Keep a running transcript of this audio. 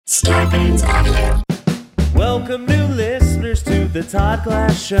Scarpins Avenue. Welcome new listeners to the Todd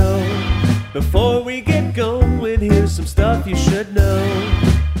Glass Show. Before we get going, here's some stuff you should know.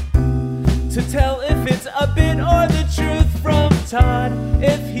 To tell if it's a bit or the truth from Todd.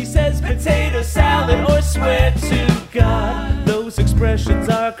 If he says potato salad or swear to God. Those expressions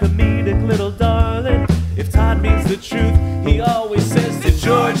are comedic, little darling. If Todd means the truth, he always says to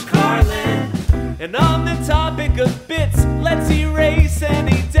George Carlin. And on the topic of bits, let's erase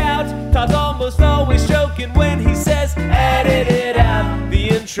any doubt. Todd's almost always joking when he says, edit it out. The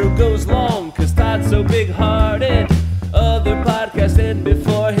intro goes long, cause Todd's so big-hearted. Other podcasts end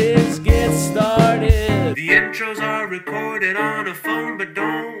before his gets started. The intros are recorded on a phone, but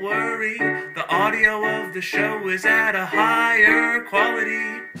don't worry. The audio of the show is at a higher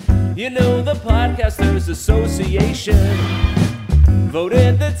quality. You know the Podcasters Association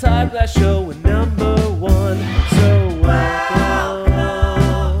voted the Todd Glass Show number one. So welcome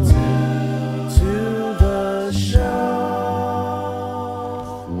to the show.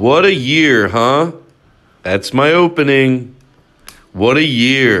 What a year, huh? That's my opening. What a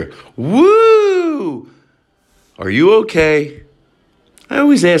year. Woo! Are you okay? I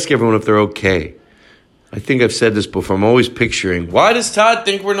always ask everyone if they're okay. I think I've said this before. I'm always picturing, why does Todd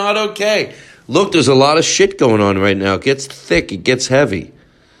think we're not okay? Look, there's a lot of shit going on right now. It gets thick. It gets heavy.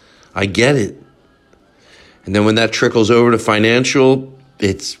 I get it. And then when that trickles over to financial,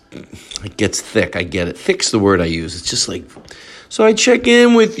 it gets thick. I get it. Thick's the word I use. It's just like, so I check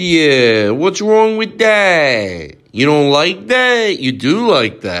in with you. What's wrong with that? You don't like that? You do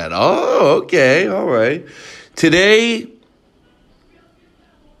like that. Oh, okay. All right. Today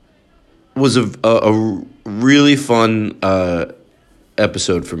was a really fun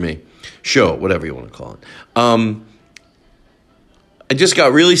episode for me. Show, whatever you want to call it. I just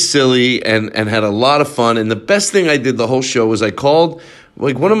got really silly and had a lot of fun. And the best thing I did the whole show was I called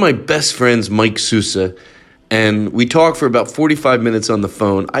like one of my best friends, Mike Sousa, and we talked for about 45 minutes on the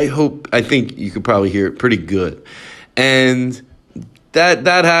phone. I think you could probably hear it pretty good. And that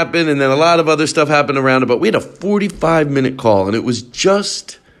happened, and then a lot of other stuff happened around it. But we had a 45-minute call, and it was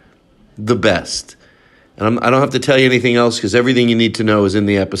just the best. And I don't have to tell you anything else because everything you need to know is in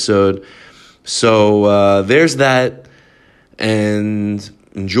the episode. So there's that. And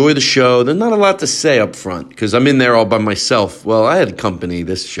enjoy the show. There's not a lot to say up front because I'm in there all by myself. Well, I had company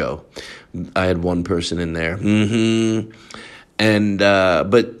this show. I had one person in there. And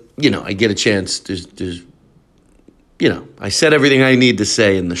but, I get a chance. There's I said everything I need to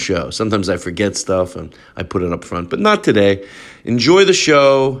say in the show. Sometimes I forget stuff and I put it up front. But not today. Enjoy the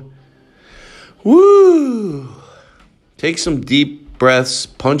show. Woo! Take some deep breaths,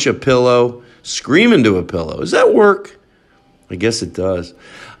 punch a pillow, scream into a pillow. Does that work? I guess it does.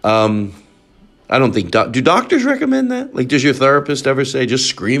 I don't think... do doctors recommend that? Like, does your therapist ever say, just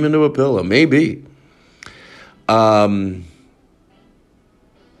scream into a pillow? Maybe. That's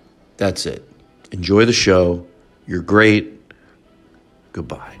it. Enjoy the show. You're great.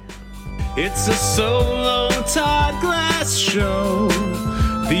 Goodbye. It's a solo Todd Glass show.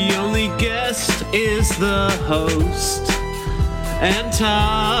 The only guest is the host, and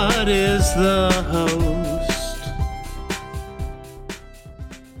Todd is the host.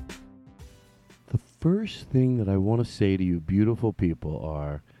 The first thing that I want to say to you beautiful people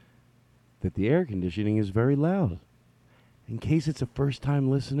are that the air conditioning is very loud. In case it's a first-time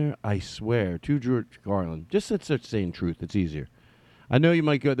listener, I swear to George Carlin, just start saying truth. It's easier. I know you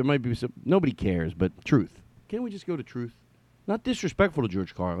might go, there might be some, nobody cares, but truth. Can't we just go to truth? Not disrespectful to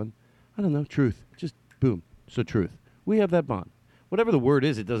George Carlin. I don't know. Truth. Just boom. So truth. We have that bond. Whatever the word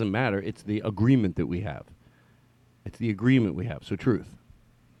is, it doesn't matter. It's the agreement that we have. It's the agreement we have. So truth.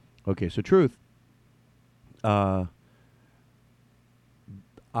 Okay, so truth. I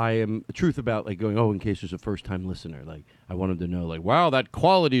am truth about like going, in case there's a first-time listener. Like, I want them to know, like, wow, that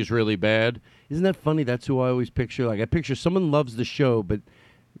quality is really bad. Isn't that funny? That's who I always picture. Like, I picture someone loves the show, but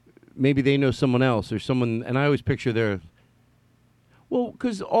maybe they know someone else or someone, and I always picture their... Well,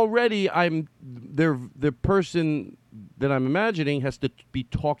 because already the person that I'm imagining has to be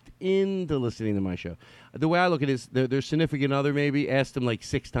talked into listening to my show. The way I look at it is their significant other maybe asked them like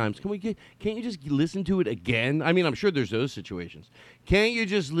 6 times, can't you just listen to it again? I mean, I'm sure there's those situations. Can't you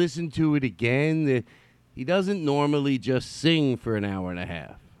just listen to it again? He doesn't normally just sing for an hour and a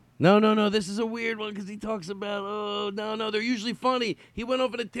half. No, this is a weird one because he talks about, they're usually funny. He went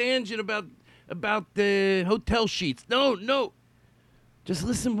off on a tangent about the hotel sheets. No. Just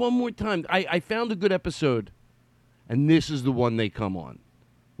listen one more time. I found a good episode, and this is the one they come on.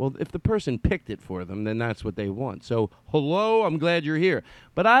 Well, if the person picked it for them, then that's what they want. So, hello, I'm glad you're here.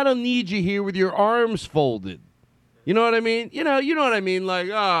 But I don't need you here with your arms folded. You know what I mean? You know what I mean? Like,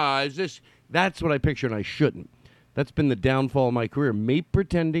 is this... That's what I picture, and I shouldn't. That's been the downfall of my career. Me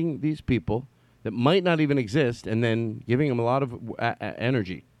pretending these people that might not even exist and then giving them a lot of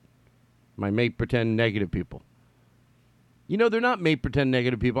energy. My make pretend negative people. You know, they're not make pretend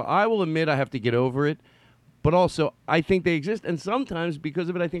negative people. I will admit I have to get over it, but also I think they exist, and sometimes because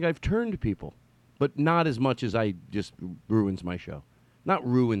of it I think I've turned people, but not as much as I just ruins my show. Not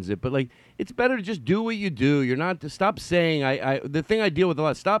ruins it, but like it's better to just do what you do. You're not to stop saying the thing I deal with a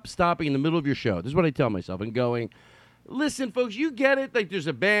lot. Stop stopping in the middle of your show. This is what I tell myself and going, listen, folks, you get it. Like there's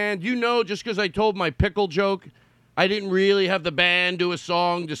a band. You know, just because I told my pickle joke, I didn't really have the band do a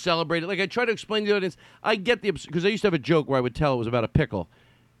song to celebrate it. Like I try to explain to the audience. I get the because I used to have a joke where I would tell it was about a pickle,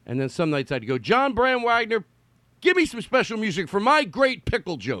 and then some nights I'd go, John Brand Wagner, give me some special music for my great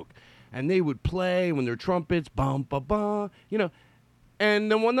pickle joke, and they would play when their trumpets, bum ba ba, you know.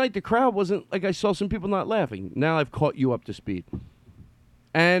 And then one night the crowd wasn't, like I saw some people not laughing. Now I've caught you up to speed.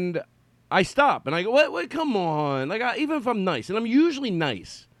 And I stop and I go, what, come on. Like even if I'm nice, and I'm usually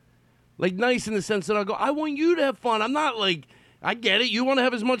nice. Like nice in the sense that I'll go, I want you to have fun. I'm not like, I get it. You want to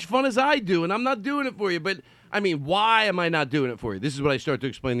have as much fun as I do, and I'm not doing it for you. But, I mean, why am I not doing it for you? This is what I start to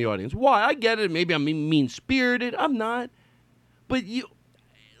explain to the audience. Why? I get it. Maybe I'm mean-spirited. I'm not. But you...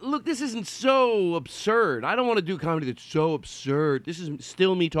 Look, this isn't so absurd. I don't want to do comedy that's so absurd. This is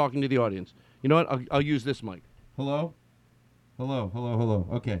still me talking to the audience. You know what? I'll use this mic. Hello? Hello.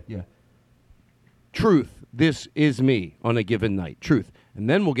 Okay, yeah. Truth. This is me on a given night. Truth. And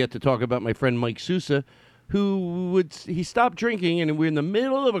then we'll get to talk about my friend Mike Sousa, he stopped drinking, and we're in the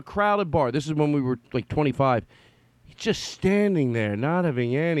middle of a crowded bar. This is when we were like 25. He's just standing there, not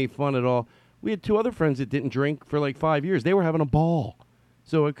having any fun at all. We had two other friends that didn't drink for like 5 years. They were having a ball.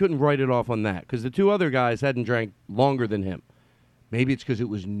 So I couldn't write it off on that because the two other guys hadn't drank longer than him. Maybe it's because it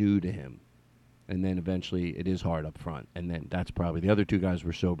was new to him. And then eventually it is hard up front. And then that's probably the other two guys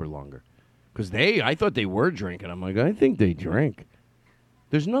were sober longer. Because I thought they were drinking. I'm like, I think they drank.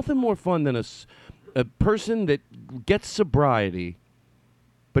 There's nothing more fun than a person that gets sobriety,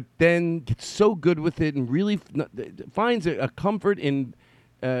 but then gets so good with it and really finds a comfort in...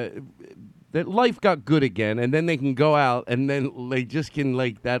 that life got good again, and then they can go out, and then they just can,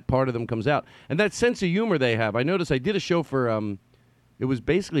 like, that part of them comes out. And that sense of humor they have. I noticed I did a show for, it was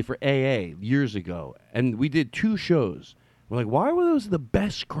basically for AA years ago, and we did 2 shows. We're like, why were those the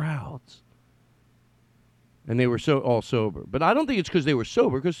best crowds? And they were all sober. But I don't think it's because they were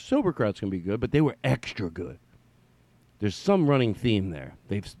sober, because sober crowds can be good, but they were extra good. There's some running theme there.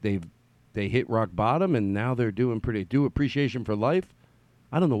 They hit rock bottom, and now they're doing appreciation for life.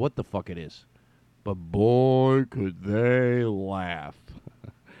 I don't know what the fuck it is, but boy, could they laugh.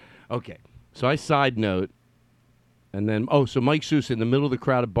 Okay, so I side note, and then, so Mike Sousa in the middle of the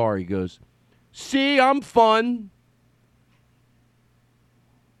crowded bar, he goes, see, I'm fun.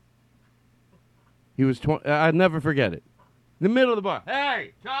 He was, I'd never forget it. In the middle of the bar,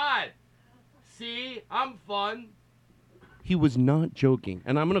 hey, Todd, see, I'm fun. He was not joking,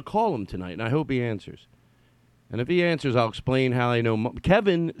 and I'm going to call him tonight, and I hope he answers. And if he answers, I'll explain how I know.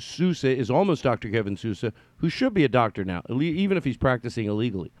 Kevin Sousa is almost Dr. Kevin Sousa, who should be a doctor now, even if he's practicing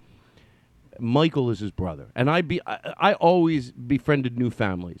illegally. Michael is his brother. And I always befriended new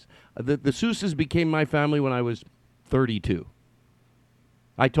families. The Sousas became my family when I was 32.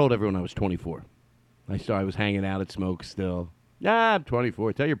 I told everyone I was 24. I was hanging out at Smoke still. I'm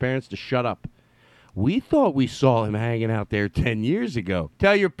 24. Tell your parents to shut up. We thought we saw him hanging out there 10 years ago.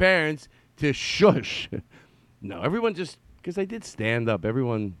 Tell your parents to shush. No, everyone just, because I did stand up,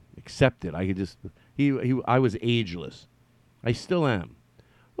 everyone accepted. I could just, I was ageless. I still am.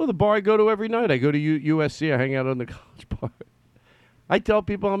 Well, the bar I go to every night, I go to USC, I hang out on the college bar. I tell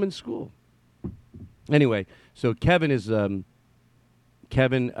people I'm in school. Anyway, so Kevin is,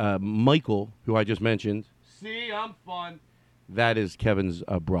 Michael, who I just mentioned. See, I'm fun. That is Kevin's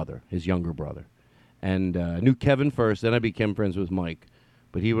brother, his younger brother. And I knew Kevin first, then I became friends with Mike.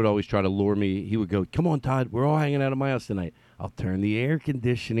 But he would always try to lure me. He would go, come on, Todd, we're all hanging out at my house tonight. I'll turn the air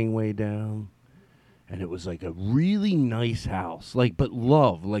conditioning way down. And it was like a really nice house, but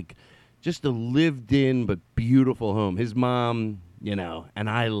just a lived-in but beautiful home. His mom, and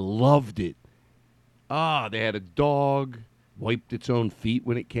I loved it. They had a dog, wiped its own feet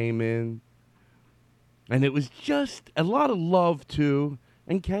when it came in. And it was just a lot of love, too,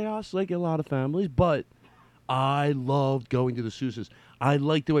 and chaos like a lot of families, but I loved going to the Sousas. I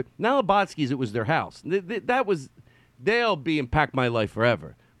liked the way... Now, Labotsky's, it was their house. They'll impact my life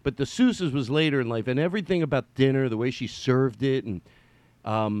forever. But the Sousas was later in life, and everything about dinner, the way she served it, and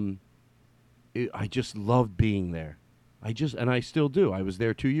I just loved being there. And I still do. I was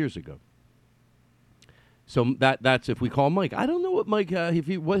there 2 years ago. So that's if we call Mike. I don't know what Mike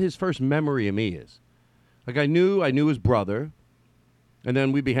what his first memory of me is. Like I knew his brother, and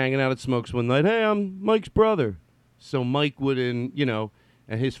then we'd be hanging out at Smokes one night. Hey, I'm Mike's brother. So Mike wouldn't, and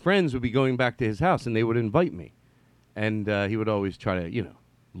his friends would be going back to his house, and they would invite me, and he would always try to,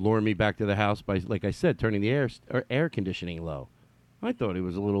 lure me back to the house by, like I said, turning the air conditioning low. I thought it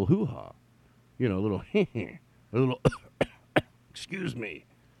was a little hoo-ha, a little, a little. Excuse me.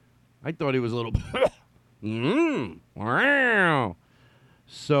 I thought he was a little. Wow.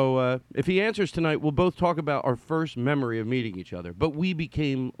 So if he answers tonight, we'll both talk about our first memory of meeting each other. But we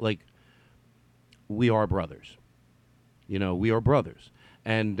became we are brothers. We are brothers.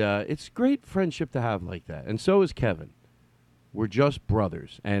 And it's great friendship to have like that. And so is Kevin. We're just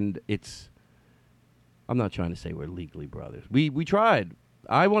brothers. And I'm not trying to say we're legally brothers. We tried.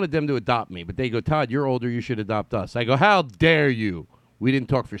 I wanted them to adopt me, but they go, Todd, you're older, you should adopt us. I go, how dare you? We didn't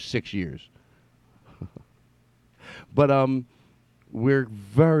talk for 6 years. But we're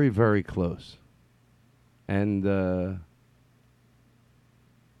very, very close. And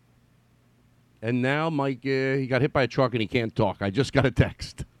now Mike, he got hit by a truck and he can't talk. I just got a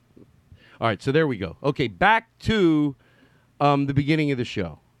text. All right, so there we go. Okay, back to the beginning of the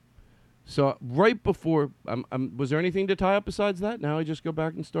show. So right before, was there anything to tie up besides that? Now I just go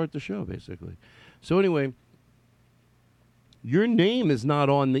back and start the show, basically. So anyway, your name is not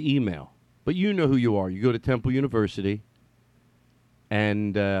on the email, but you know who you are. You go to Temple University,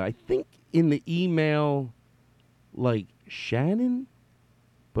 and I think in the email, Shannon,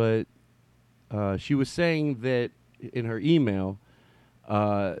 but she was saying that in her email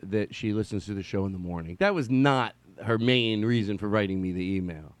that she listens to the show in the morning. That was not her main reason for writing me the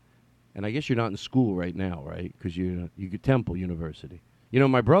email. And I guess you're not in school right now, right? Because you could Temple University.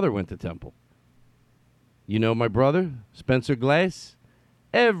 My brother went to Temple. You know my brother, Spencer Glass?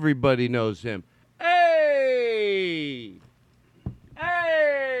 Everybody knows him. Hey!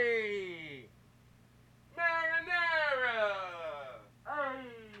 Hey! Marinara!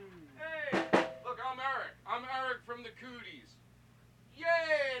 Hey! Look, I'm Eric. I'm Eric from the Cooties.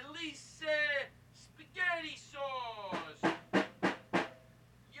 Yeah, Lisa spaghetti sauce.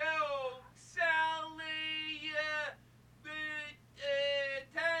 Yo, Sally, the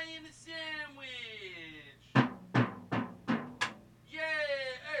Italian sandwich. Yeah,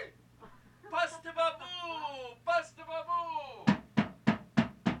 hey, pasta baboo, pasta baboo.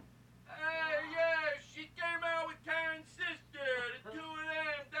 Hey, yeah, she came out with Karen's sister, the two of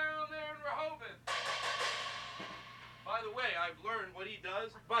them down there in Rehoboth. By the way, I've learned what he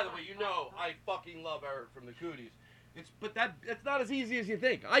does. By the way, I fucking love Eric from the Cooties. But that's not as easy as you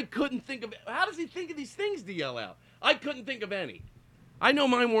think. I couldn't think of... How does he think of these things to yell out? I couldn't think of any. I know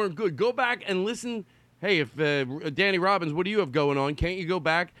mine weren't good. Go back and listen. Hey, if Danny Robbins, what do you have going on? Can't you go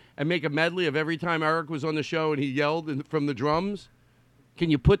back and make a medley of every time Eric was on the show and he yelled from the drums? Can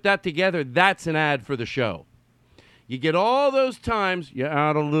you put that together? That's an ad for the show. You get all those times, you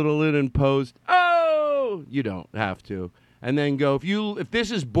add a little in and post. Oh! You don't have to. And then go, if this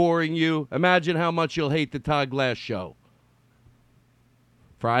is boring you, imagine how much you'll hate the Todd Glass Show.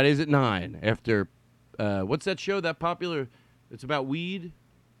 Fridays at 9 after, what's that show, that popular, it's about weed?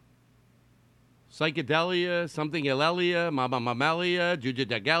 Psychedelia, something Elelia, Mama Mamelia,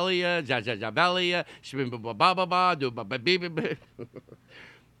 Jujadagelia, Jajajabelia, Shbibababa, Dubababibib.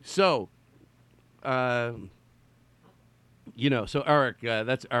 So, so Eric,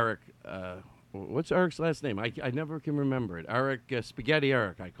 that's Eric, what's Eric's last name? I never can remember it. Eric, Spaghetti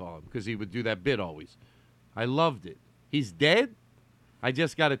Eric, I call him, because he would do that bit always. I loved it. He's dead? I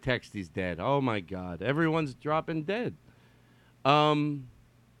just got a text he's dead. Oh, my God. Everyone's dropping dead.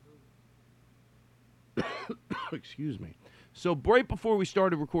 Excuse me. So right before we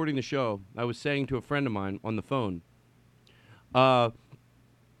started recording the show, I was saying to a friend of mine on the phone, as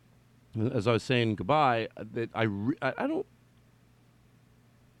I was saying goodbye, that I don't...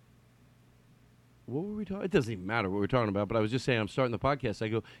 What were we talking? It doesn't even matter what we're talking about, but I was just saying I'm starting the podcast. I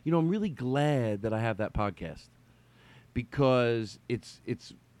go, I'm really glad that I have that podcast because it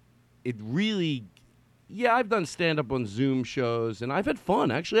really, I've done stand-up on Zoom shows, and I've had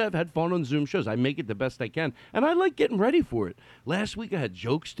fun. Actually, I've had fun on Zoom shows. I make it the best I can, and I like getting ready for it. Last week I had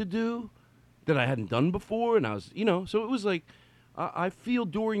jokes to do that I hadn't done before, and I was, so it was like, I feel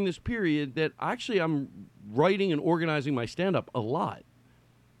during this period that actually I'm writing and organizing my stand-up a lot.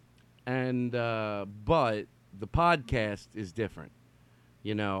 And but the podcast is different.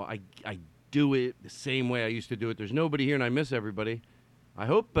 I do it the same way I used to do it. There's nobody here, and I miss everybody. I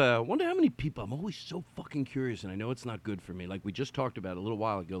hope. Wonder how many people. I'm always so fucking curious, and I know it's not good for me. Like we just talked about a little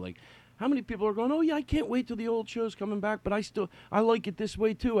while ago. Like how many people are going? Oh yeah, I can't wait till the old show's coming back. But I like it this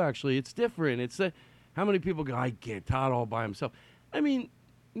way too. Actually, it's different. How many people go, I can't, Todd all by himself. I mean,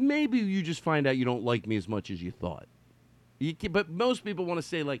 maybe you just find out you don't like me as much as you thought. But most people want to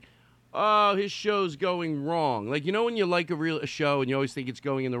say, like, oh, his show's going wrong. Like, you know when you like a show and you always think it's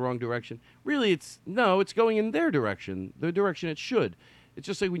going in the wrong direction? Really, it's going in their direction, the direction it should. It's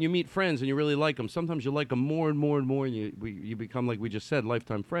just like when you meet friends and you really like them. Sometimes you like them more and more and more, and you become, like we just said,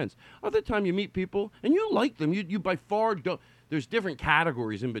 lifetime friends. Other time you meet people and you like them. You by far don't. There's different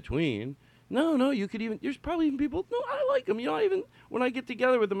categories in between. No, you could even. There's probably even people. No, I like them. You know, even when I get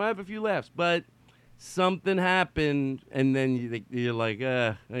together with them, I have a few laughs. But something happened, and then you're like,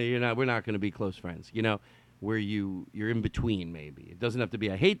 we're not going to be close friends. You know, where you're in between. Maybe it doesn't have to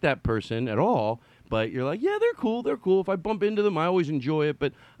be I hate that person at all, but you're like, yeah, they're cool. If I bump into them, I always enjoy it,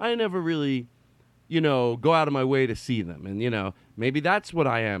 but I never really, go out of my way to see them. And maybe that's what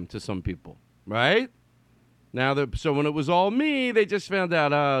I am to some people, right? So when it was all me, they just found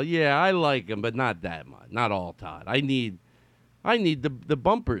out, yeah, I like him, but not that much, not all Todd. I need the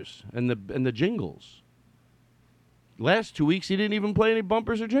bumpers and the jingles. Last 2 weeks, he didn't even play any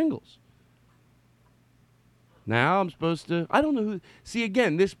bumpers or jingles. Now I'm supposed to, I don't know who, see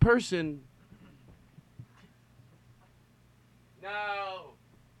again, this person. No,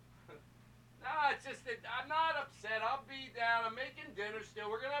 it's just that I'm not upset. I'll be down. I'm making dinner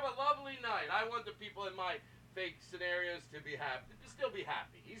still. We're going to have a lovely night. I want the people in my fake scenarios to be happy, to still be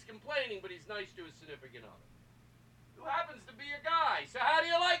happy. He's complaining, but he's nice to his significant other, who happens to be a guy. So how do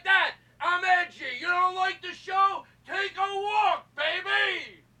you like that? I'm edgy. You don't like the show? Take a walk,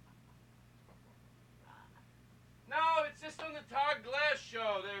 baby. No, it's just on the Todd Glass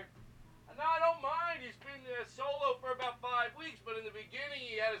show. No, I don't mind. He's been solo for about 5 weeks, but in the beginning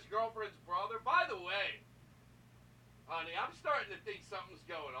he had his girlfriend's brother. By the way, honey, I'm starting to think something's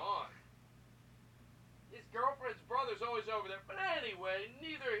going on. His girlfriend's brother's always over there. But anyway,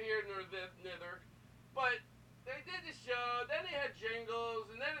 neither here nor thither. But they did the show, then they had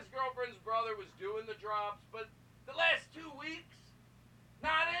jingles, and then his girlfriend's brother was doing the drops. But the last 2 weeks,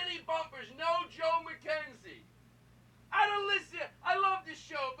 not any bumpers, no Joe McKenzie. I don't listen. I love this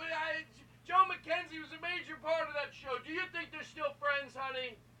show, but Joe McKenzie was a major part of that show. Do you think they're still friends,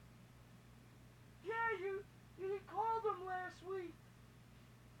 honey? Yeah, you called him last week.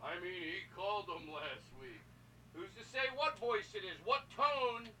 I mean, he called him last week. Who's to say what voice it is? What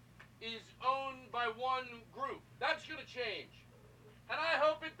tone is owned by one group? That's going to change. And I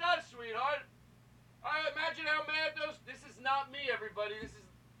hope it does, sweetheart. I imagine how mad those... This is not me, everybody.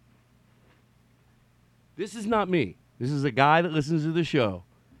 This is not me. This is a guy that listens to the show,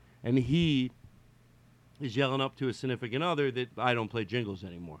 and he is yelling up to a significant other that I don't play jingles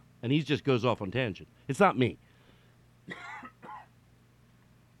anymore. And he just goes off on tangent. It's not me.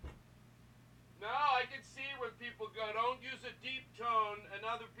 No, I can see when people go, don't use a deep tone, and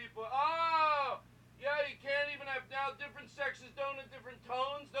other people, yeah, you can't even have now different sexes don't have different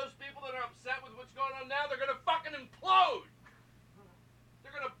tones. Those people that are upset with what's going on now, they're going to fucking implode.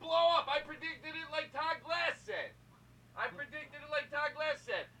 They're going to blow up. I predicted it like Todd Glass said. I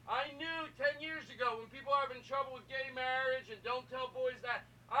knew 10 years ago when people are having trouble with gay marriage and don't tell boys that.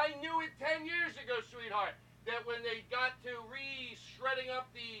 I knew it 10 years ago, sweetheart, that when they got to shredding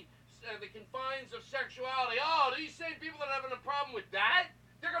up the confines of sexuality, these same people that are having a problem with that,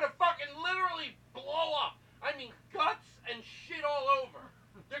 they're going to fucking literally blow up. I mean, guts and shit all over.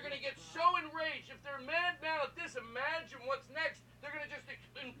 They're going to get so enraged. If they're mad now at this, imagine what's next. They're going to just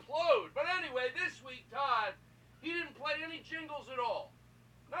implode. But anyway, this week, Todd, he didn't play any jingles at all.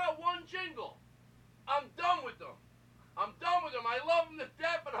 Not one jingle. I'm done with them. I love them to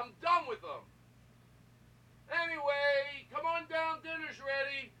death, but I'm done with them. Anyway, come on down. Dinner's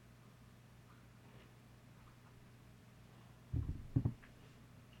ready.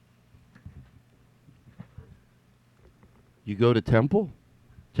 You go to Temple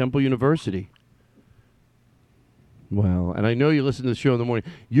University. Well, and I know you listen to the show in the morning.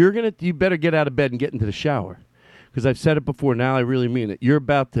 You better get out of bed and get into the shower. Because I've said it before, now I really mean it. You're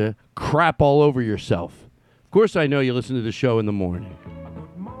about to crap all over yourself. Of course I know you listen to the show in the morning.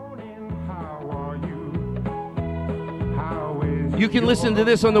 Good morning, how are you? You can listen to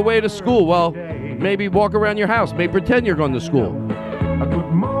this on the way to school. Well, maybe walk around your house. Maybe pretend you're going to school.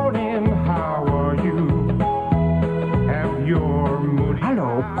 Good morning, how are you? Have your mood.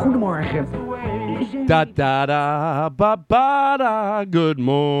 Hallo, goedemorgen. Da da da ba ba da. Good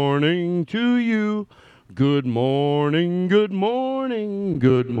morning to you. Good morning, good morning,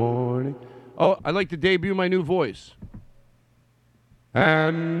 good morning. Oh, I'd like to debut my new voice.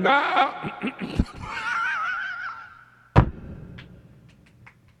 And now...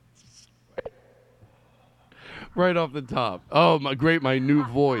 Right off the top. Oh, my new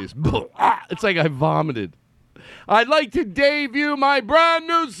voice. It's like I vomited. I'd like to debut my brand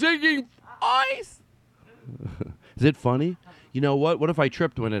new singing voice. Is it funny? You know what? What if I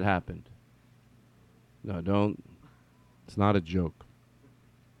tripped when it happened? No, don't. It's not a joke.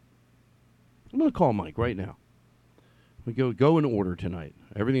 I'm going to call Mike right now. We go in order tonight.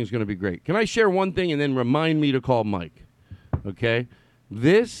 Everything's going to be great. Can I share one thing and then remind me to call Mike? Okay?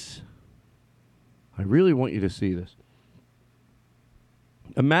 This, I really want you to see this.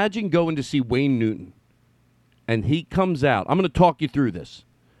 Imagine going to see Wayne Newton, and he comes out. I'm going to talk you through this.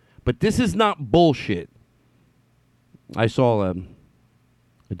 But this is not bullshit. I saw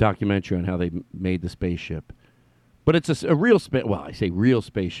a documentary on how they made the spaceship. But it's a real well, I say real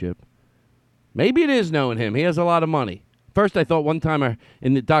spaceship. Maybe it is knowing him. He has a lot of money. First, I thought one time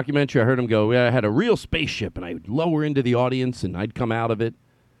in the documentary, I heard him go, yeah, I had a real spaceship, and I would lower into the audience, and I'd come out of it.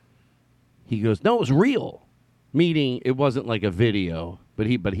 He goes, no, it was real. Meaning it wasn't like a video, but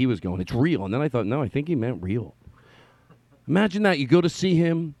he was going, it's real. And then I thought, no, I think he meant real. Imagine that. You go to see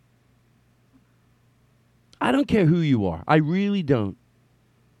him. I don't care who you are. I really don't.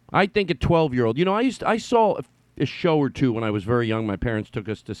 I think a 12-year-old. You know, I saw a show or two when I was very young. My parents took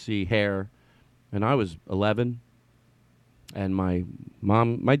us to see Hair, and I was 11. And my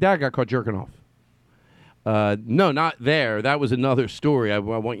dad got caught jerking off. No, not there. That was another story I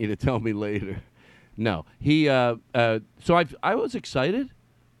want you to tell me later. No, so I was excited.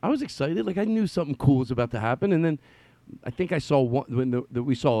 Like I knew something cool was about to happen, and then I think I saw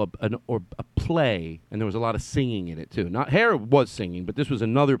we saw a play, and there was a lot of singing in it too. Not Hair was singing, but this was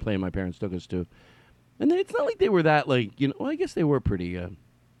another play my parents took us to, and it's not like they were that well, I guess they were pretty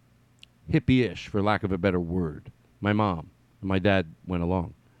hippie-ish, for lack of a better word. My mom and my dad went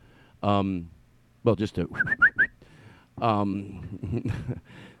along. Well, just to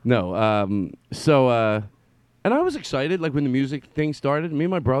no. And I was excited, like when the music thing started. Me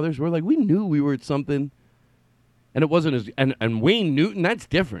and my brothers were like, we knew we were at something. And it wasn't as, and Wayne Newton, that's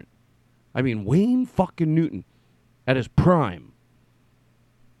different. I mean, Wayne fucking Newton at his prime.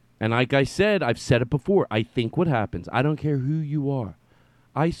 And like I said, I've said it before, I think what happens, I don't care who you are.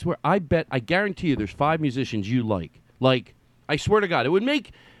 I swear, I guarantee you there's 5 musicians you like. Like, I swear to God, it would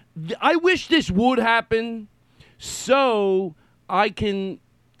make, I wish this would happen so I can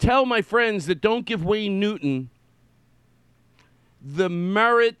tell my friends that don't give Wayne Newton the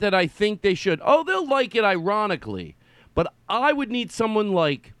merit that I think they should. Oh, they'll like it ironically. But I would need someone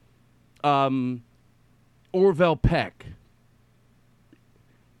like Orville Peck,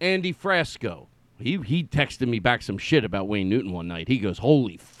 Andy Frasco. He texted me back some shit about Wayne Newton one night. He goes,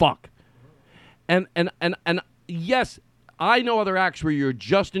 holy fuck. And yes, I know other acts where you're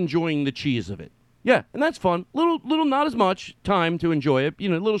just enjoying the cheese of it. Yeah, and that's fun. Little, not as much time to enjoy it. You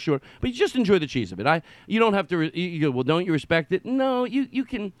know, a little short, but you just enjoy the cheese of it. You don't have to. You go, well, don't you respect it? No, you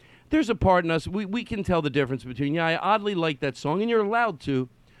can. There's a part in us. We can tell the difference between. Yeah, I oddly like that song, and you're allowed to.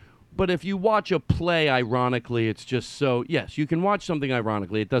 But if you watch a play, ironically, it's just so. Yes, you can watch something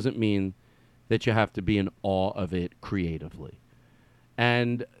ironically. It doesn't mean that you have to be in awe of it creatively.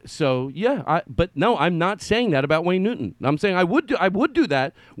 And so, yeah, but no, I'm not saying that about Wayne Newton. I'm saying I would do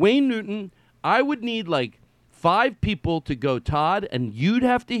that. Wayne Newton. I would need like 5 people to go, Todd, and you'd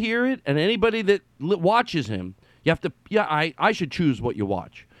have to hear it, and anybody that watches him, you have to, I should choose what you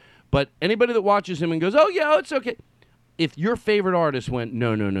watch. But anybody that watches him and goes, oh, yeah, it's okay. If your favorite artist went,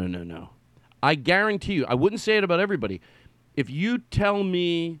 no, I guarantee you, I wouldn't say it about everybody. If you tell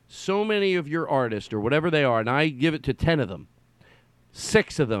me so many of your artists or whatever they are, and I give it to 10 of them,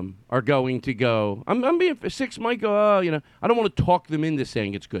 6 of them are going to go. I'm being 6 might go. I don't want to talk them into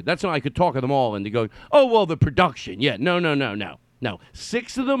saying it's good. That's not. I could talk them all into going. Oh well, the production. Yeah, no.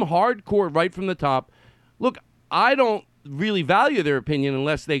 6 of them hardcore right from the top. Look, I don't really value their opinion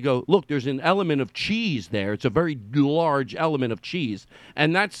unless they go. Look, there's an element of cheese there. It's a very large element of cheese,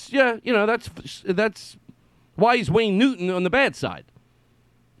 and that's that's why he's Wayne Newton on the bad side.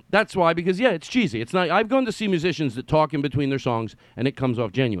 That's why, because, yeah, it's cheesy. It's not. I've gone to see musicians that talk in between their songs, and it comes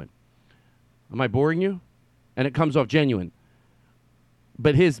off genuine. Am I boring you? And it comes off genuine.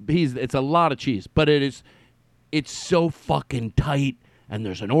 But it's a lot of cheese. But it's so fucking tight, and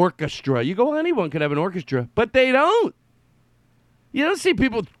there's an orchestra. You go, anyone could have an orchestra, but they don't. You don't see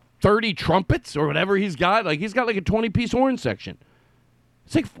people with 30 trumpets or whatever he's got. Like, he's got like a 20-piece horn section.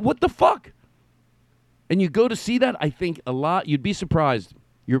 It's like, what the fuck? And you go to see that, I think a lot, you'd be surprised.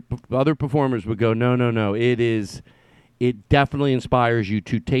 Your other performers would go, no. It definitely inspires you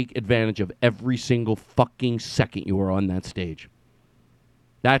to take advantage of every single fucking second you are on that stage.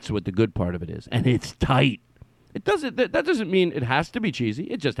 That's what the good part of it is. And it's tight. That doesn't mean it has to be cheesy.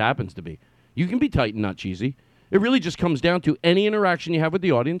 It just happens to be. You can be tight and not cheesy. It really just comes down to any interaction you have with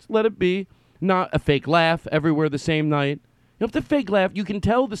the audience, let it be not a fake laugh everywhere the same night. You don't have to fake laugh. You can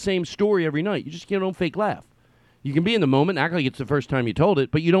tell the same story every night. You just don't fake laugh. You can be in the moment, act like it's the first time you told it,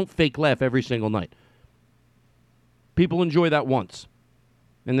 but you don't fake laugh every single night. People enjoy that once.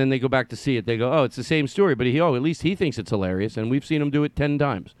 And then they go back to see it. They go, oh, it's the same story, but at least he thinks it's hilarious, and we've seen him do it 10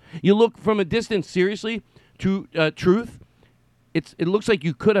 times. You look from a distance, seriously, to truth, it looks like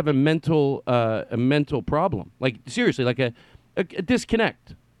you could have a mental problem. Like, seriously, like a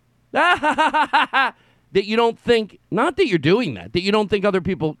disconnect. That you don't think, not that you're doing that you don't think other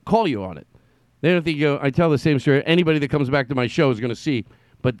people call you on it. They don't think I tell the same story. Anybody that comes back to my show is going to see.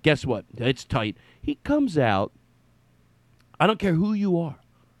 But guess what? It's tight. He comes out. I don't care who you are.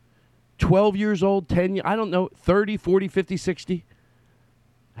 12 years old, 10 years, I don't know, 30, 40, 50, 60.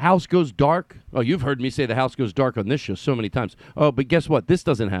 House goes dark. Oh, you've heard me say the house goes dark on this show so many times. Oh, but guess what? This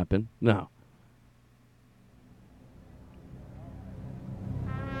doesn't happen. No.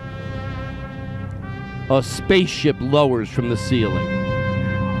 A spaceship lowers from the ceiling.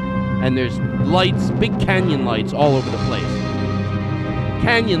 And there's lights, big canyon lights all over the place.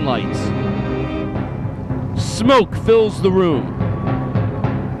 Canyon lights. Smoke fills the room.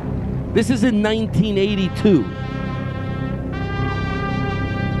 This is in 1982.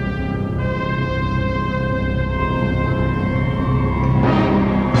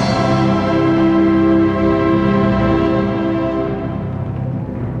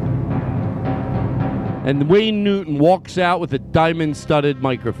 And Wayne Newton walks out with a diamond-studded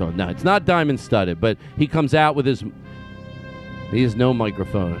microphone. Now, it's not diamond-studded, but he comes out with he has no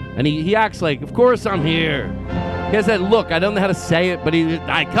microphone. And he acts like, of course I'm here. He has that look. I don't know how to say it, but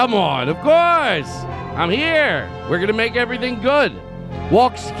come on, of course. I'm here. We're going to make everything good.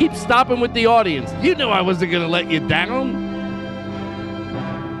 Keeps stopping with the audience. You knew I wasn't going to let you down.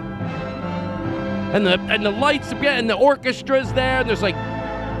 And the lights, and the orchestra's there, and there's like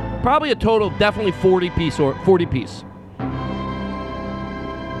probably a total, definitely 40 piece.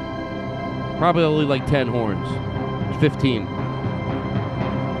 Probably only like 10 horns. 15.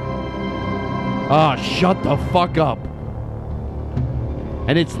 Ah, shut the fuck up.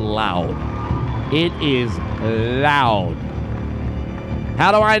 And it's loud. It is loud.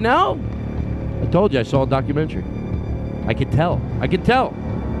 How do I know? I told you, I saw a documentary. I could tell.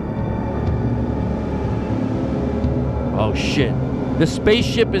 Oh, shit. The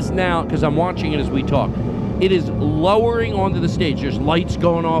spaceship is now, because I'm watching it as we talk, it is lowering onto the stage. There's lights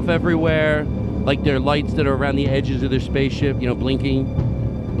going off everywhere. Like there are lights that are around the edges of their spaceship,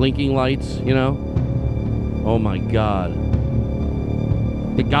 blinking lights, Oh my God.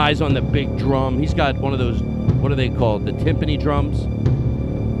 The guy's on the big drum. He's got one of those, what are they called? The timpani drums.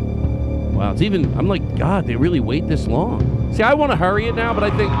 Wow, I'm like, God, they really wait this long. See, I want to hurry it now, but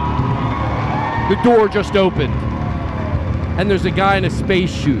I think the door just opened. And there's a guy in a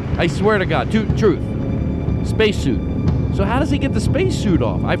spacesuit. I swear to God, truth. Spacesuit. So how does he get the spacesuit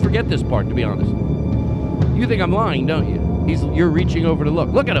off? I forget this part, to be honest. You think I'm lying, don't you? You're reaching over to look.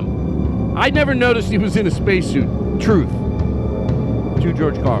 Look at him. I never noticed he was in a spacesuit. Truth. To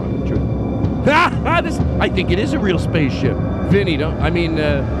George Carlin. Truth. I think it is a real spaceship. Vinny, oh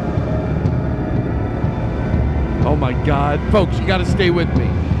my God. Folks, you got to stay with me.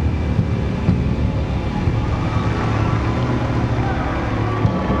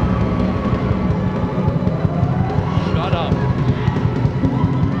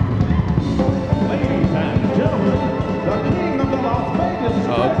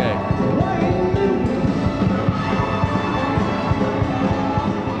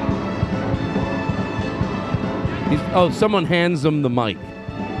 Oh, someone hands them the mic.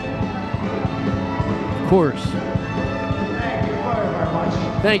 Of course.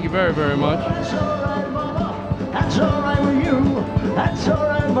 Thank you very, very much. That's all right, Mama. That's all right with you. That's all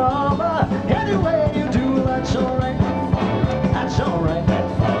right, Mama. Any way you do, that's all right. That's all right.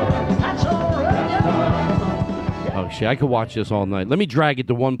 That's all right. Oh, shit. I could watch this all night. Let me drag it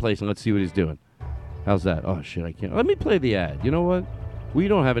to one place and let's see what he's doing. How's that? Oh, shit. I can't. Let me play the ad. You know what? We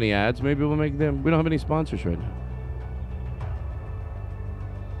don't have any ads. Maybe we'll make them. We don't have any sponsors right now.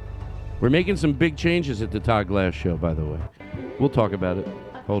 We're making some big changes at the Todd Glass Show, by the way. We'll talk about it.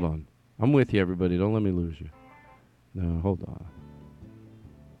 Hold on. I'm with you, everybody. Don't let me lose you. No, hold on.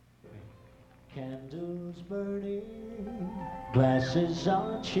 Candles burning, glasses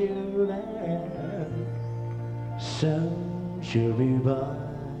on chilling, sun should be by.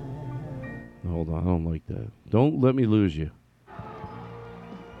 Hold on. I don't like that. Don't let me lose you.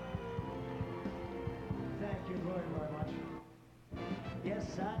 Thank you very, very much.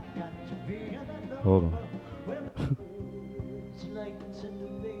 Yes, I got to be in the know. Hold on. It's like it's in the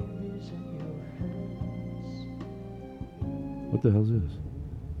babies in your hands. What the hell is this?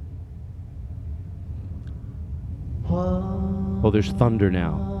 Oh, there's thunder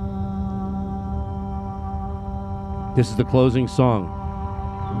now. This is the closing song.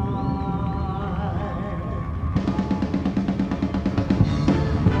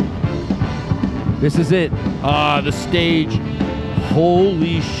 This is it. Ah, the stage.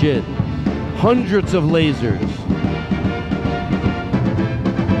 Holy shit. Hundreds of lasers.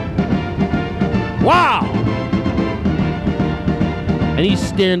 Wow! And he's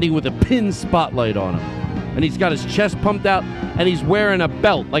standing with a pin spotlight on him. And he's got his chest pumped out, and he's wearing a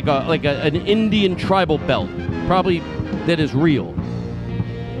belt, like an Indian tribal belt, probably that is real.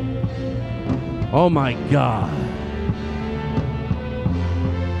 Oh my God.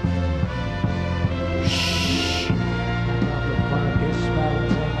 Shh. All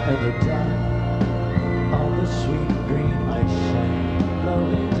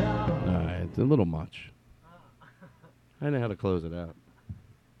right, it's a little much. I know how to close it out.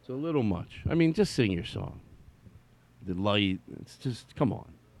 It's a little much. I mean, just sing your song. The light, it's just, come on.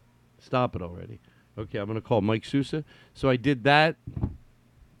 Stop it already. Okay, I'm going to call Mike Sousa. So I did that.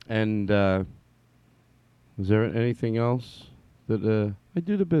 And is there anything else that I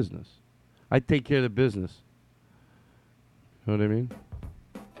do the business? I take care of the business. You know what I mean?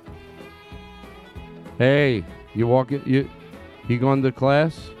 Hey, you walking, you going to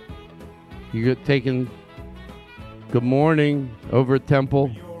class? You get taken, good morning, over at Temple.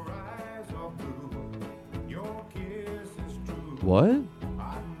 What?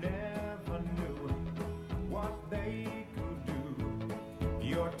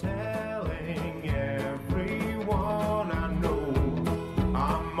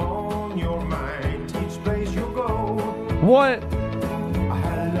 What?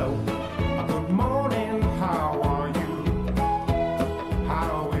 Hello. Good morning. How are you?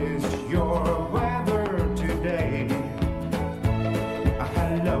 How is your weather today?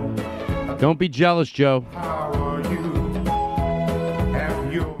 Hello. Don't be jealous, Joe. How are you?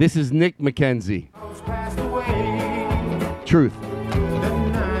 Have you This is Nick McKenzie. passed away? Truth. The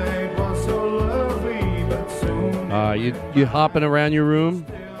night was so lovely, but soon You hopping around your room?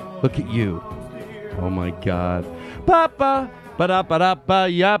 Look at you. Oh my God. Papa, ba-da-ba-da-ba,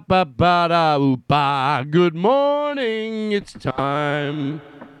 ya-ba-ba-da-oo-ba. Good morning, it's time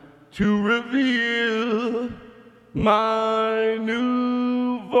to reveal my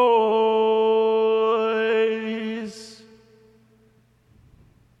new voice.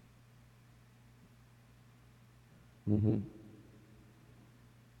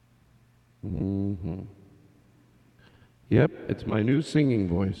 Yep, it's my new singing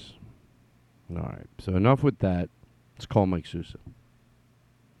voice. All right, so enough with that. Let's call Mike Sousa.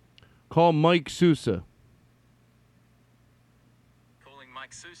 Call Mike Sousa. Calling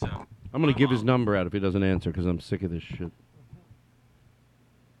Mike Sousa. I'm going to give his number out if he doesn't answer because I'm sick of this shit.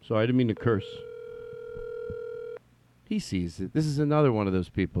 So I didn't mean to curse. He sees it. This is another one of those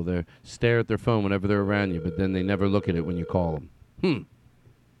people. They stare at their phone whenever they're around you, but then they never look at it when you call them.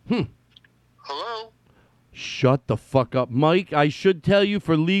 Hello? Shut the fuck up. Mike, I should tell you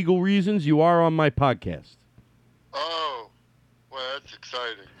for legal reasons, you are on my podcast. Oh, well, that's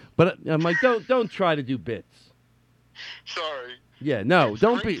exciting. But Mike, don't try to do bits. Sorry. Yeah, no, It's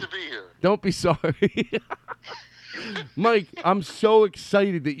don't great be. to be here. Don't be sorry. Mike, I'm so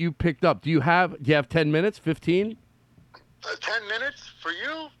excited that you picked up. Do you have 10 minutes? 15? 10 minutes for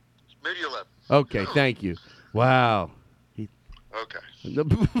you? Maybe 11. Okay, thank you. Wow. Okay.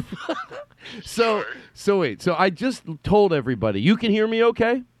 So wait. So I just told everybody. You can hear me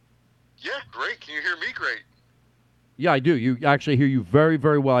okay? Yeah, great. Can you hear me great? Yeah, I do. You actually hear you very,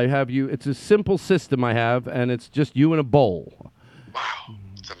 very well. I have you. It's a simple system I have, and it's just you in a bowl. Wow.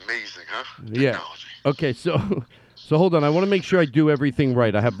 It's amazing, huh? Yeah. Technology. Okay, so hold on. I want to make sure I do everything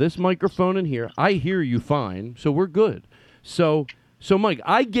right. I have this microphone in here. I hear you fine, so we're good. So Mike,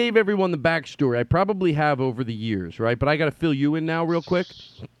 I gave everyone the backstory. I probably have over the years, right? But I got to fill you in now real quick.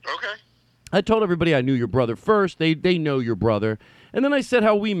 Okay. I told everybody I knew your brother first. They know your brother. And then I said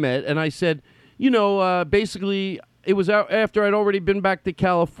how we met, and I said, basically it was after I'd already been back to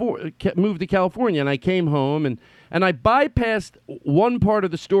California, moved to California, and I came home, and I bypassed one part of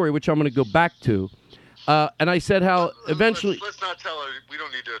the story, which I'm going to go back to. And I said how eventually... Let's not tell her. We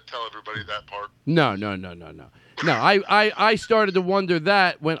don't need to tell everybody that part. No. No, I started to wonder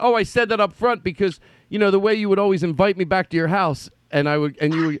that when... Oh, I said that up front because, the way you would always invite me back to your house, and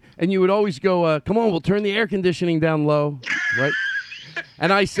you would always go, come on, we'll turn the air conditioning down low, right?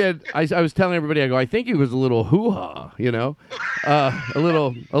 And I said, I was telling everybody, I go, I think it was a little hoo-ha, a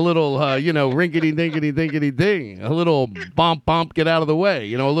little, rinkety-dinkety-dinkety-ding, a little bump, get out of the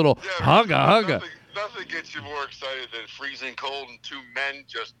way, a little hugga. Nothing gets you more excited than freezing cold and two men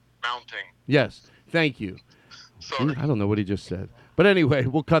just mounting. Yes, thank you. Sorry. I don't know what he just said. But anyway,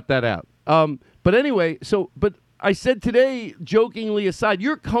 we'll cut that out. But anyway, but I said today, jokingly aside,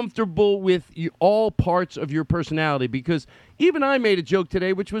 you're comfortable with all parts of your personality because even I made a joke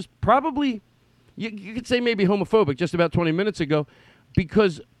today, which was probably, you could say maybe homophobic just about 20 minutes ago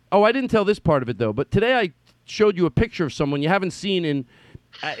because, I didn't tell this part of it though, but today I showed you a picture of someone you haven't seen in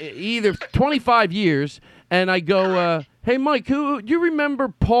either 25 years, and I go, hey, Mike, do you remember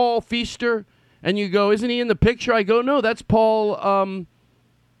Paul Feaster? And you go, isn't he in the picture? I go, no, that's Paul, what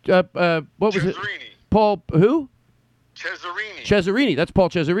was it? Cesarini. Paul, who? Cesarini. Cesarini. That's Paul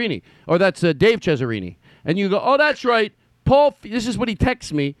Cesarini. Or that's Dave Cesarini. And you go, oh, that's right. This is what he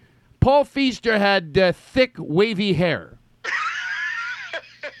texts me. Paul Feaster had thick, wavy hair.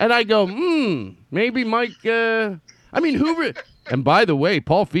 And I go, maybe Mike, and by the way,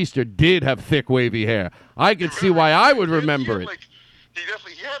 Paul Feaster did have thick, wavy hair. I could see why I would remember it. He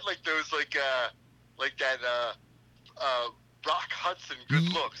had like those like that Rock Hudson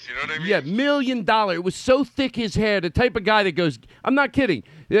good looks, you know what I mean? Yeah, $1 million. It was so thick, his hair, the type of guy that goes, I'm not kidding.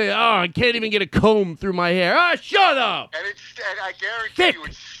 I can't even get a comb through my hair. Shut up. And I guarantee Thick. you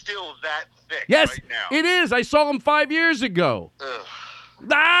it's still that thick Yes, right now. it is. I saw him 5 years ago. Ugh.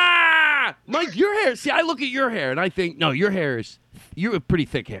 Mike, your hair. See, I look at your hair and I think, no, you have pretty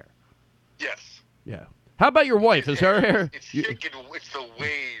thick hair. Yes. Yeah. How about your wife? Is her hair? It's thick and it's the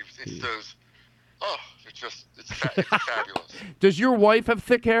waves. It's those. Oh, it's fabulous. Does your wife have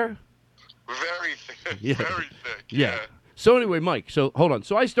thick hair? Very thick. Yeah. Very thick. Yeah. So anyway, Mike, so hold on.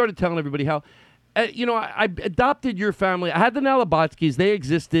 So I started telling everybody how, I adopted your family. I had the Nalabotskis. They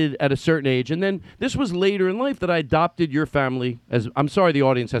existed at a certain age. And then this was later in life that I adopted your family. I'm sorry the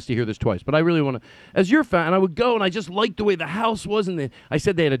audience has to hear this twice, but I really want to. As your family, and I would go, and I just liked the way the house was. And I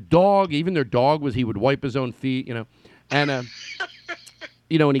said they had a dog. Even their dog he would wipe his own feet, And,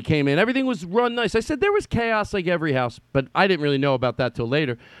 when he came in, everything was run nice. I said there was chaos like every house, but I didn't really know about that till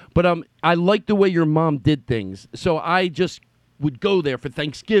later. But I liked the way your mom did things. So I just would go there for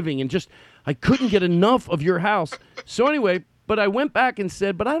Thanksgiving and I couldn't get enough of your house. So anyway, but I went back and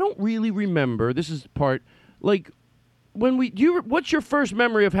said, but I don't really remember. This is the part, like, what's your first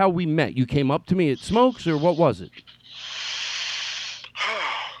memory of how we met? You came up to me at Smokes, or what was it?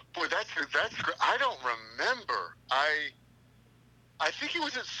 Boy, that's great. I don't remember. I think it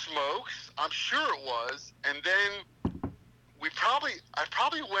was at Smokes. I'm sure it was. And then I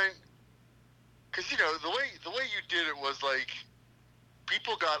probably went, because the way you did it was like,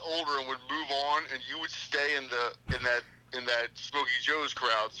 people got older and would move on, and you would stay in that Smokey Joe's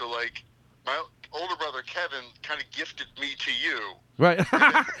crowd. So like, my older brother Kevin kind of gifted me to you. Right.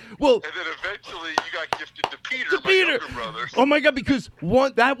 Well, and then eventually you got gifted to Peter, my younger brother. Oh my God! Because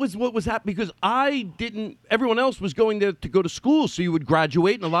that was what was happening. Because I didn't. Everyone else was going there to go to school, so you would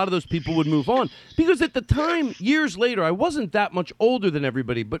graduate, and a lot of those people would move on. Because at the time, years later, I wasn't that much older than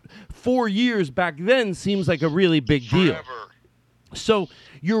everybody, but 4 years back then seems like a really big deal. Forever. So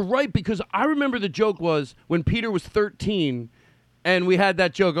you're right, because I remember the joke was when Peter was 13, and we had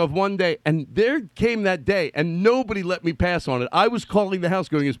that joke of one day, and there came that day, and nobody let me pass on it. I was calling the house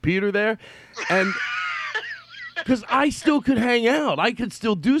going, is Peter there? And because I still could hang out. I could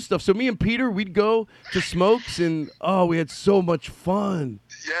still do stuff. So me and Peter, we'd go to Smokes, and we had so much fun.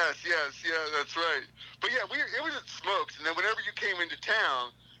 Yes, that's right. But yeah, it was at Smokes, and then whenever you came into town,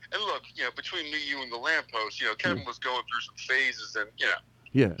 and look, between me, you, and the lamppost, Kevin was going through some phases, and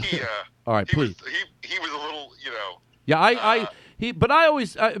yeah. All right, please. He was a little, Yeah, but I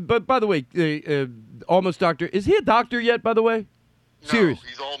always. But by the way, almost doctor. Is he a doctor yet? By the way, no, serious.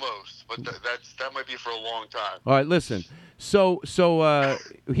 He's almost, but that might be for a long time. All right, listen. So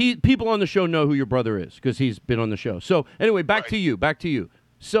people on the show know who your brother is because he's been on the show. So anyway, back to you.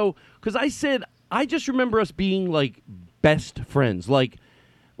 So because I said I just remember us being like best friends, like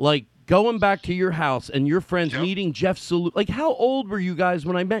going back to your house and your friends meeting Jeff Salute. Like, how old were you guys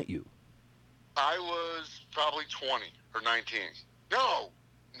when I met you? I was probably 20 or 19. No,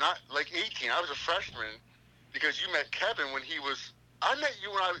 not like 18. I was a freshman because you met Kevin when he was. I met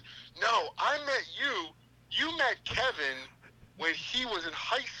you when I was. No, I met you. You met Kevin when he was in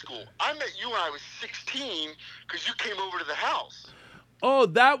high school. I met you when I was 16 because you came over to the house. Oh,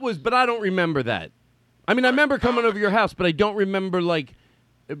 but I don't remember that. I mean, I remember coming over your house, but I don't remember, like,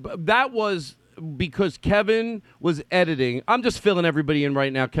 that was because Kevin was editing. I'm just filling everybody in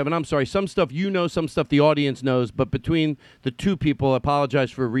right now, Kevin. I'm sorry. Some stuff you know, some stuff the audience knows, but between the two people, I apologize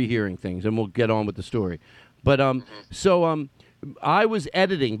for rehearing things, and we'll get on with the story. But, I was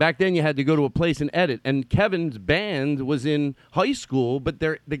editing. Back then you had to go to a place and edit. And Kevin's band was in high school, but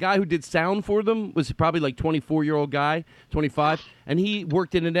the guy who did sound for them was probably like 24-year-old guy, 25, and he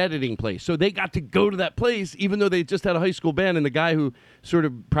worked in an editing place. So they got to go to that place even though they just had a high school band, and the guy who sort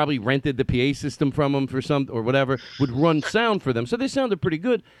of probably rented the PA system from them for some or whatever would run sound for them. So they sounded pretty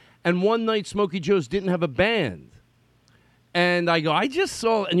good. And one night Smokey Joe's didn't have a band. And I go, I just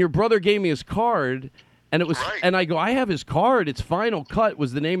saw, and your brother gave me his card. And it was, Right. and I go, I have his card. It's Final Cut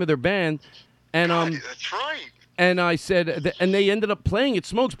was the name of their band, and God, that's right. and I said, and they ended up playing at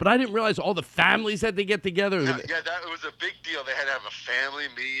Smokes, but I didn't realize all the families had to get together. Yeah, that was a big deal. They had to have a family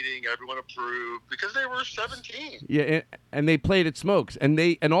meeting. Everyone approved because they were 17. Yeah, and they played at Smokes,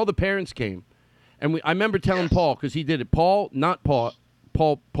 and all the parents came, and I remember telling Paul because he did it. Paul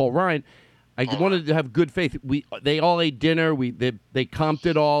Ryan. I wanted to have good faith. They all ate dinner. They comped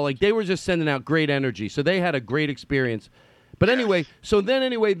it all. Like they were just sending out great energy. So they had a great experience. But anyway,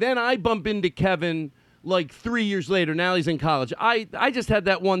 then I bump into Kevin like 3 years later. Now he's in college. I just had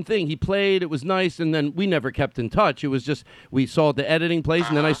that one thing. He played. It was nice, and then we never kept in touch. It was just we saw at the editing place,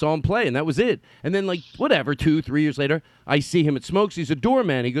 and then I saw him play, and that was it. And then like 2-3 years later, I see him at Smokes. He's a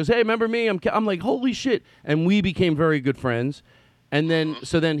doorman. He goes, "Hey, remember me?" I'm like, "Holy shit!" And we became very good friends. And then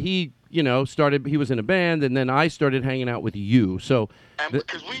then he. Started. He was in a band, and then I started hanging out with you. So, and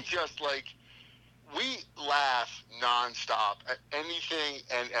because we just we laugh nonstop at anything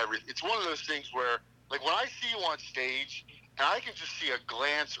and everything. It's one of those things where, like, when I see you on stage, and I can just see a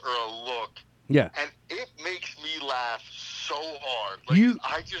glance or a look, and it makes me laugh so hard. Like,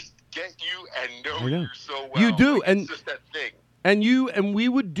 I just get you and know you so well. You do, like, and it's just that thing. And we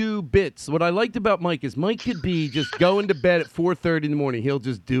would do bits. What I liked about Mike is Mike could be just going to bed at 4:30 in the morning. He'll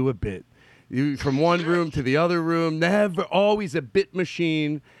just do a bit. From one room to the other room. Never, always a bit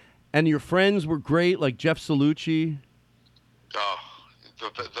machine. And your friends were great, like Jeff Salucci. Oh,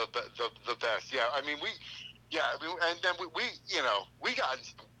 the best. Yeah, I mean, and then we got in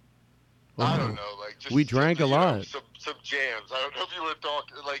some, I don't know, like just we drank a lot. Some jams. I don't know if you want to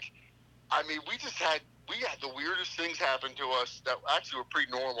talk, like, I mean, we had the weirdest things happen to us that actually were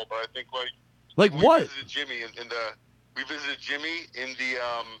pretty normal, but I think like what? We visited Jimmy in the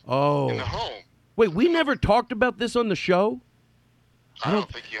home. Wait, we never talked about this on the show? I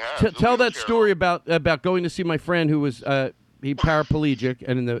don't think you have. Tell that story about going to see my friend who was he paraplegic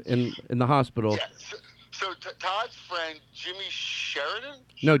and in the hospital. Yeah. So Todd's friend Jimmy Sheridan?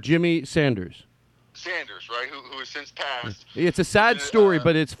 No, Jimmy Sanders. Sanders, right? Who has since passed. It's a sad story,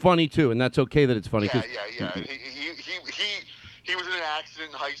 but it's funny too, and that's okay that it's funny. Yeah. He was in an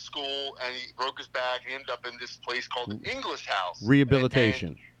accident in high school, and he broke his back. And ended up in this place called the English House.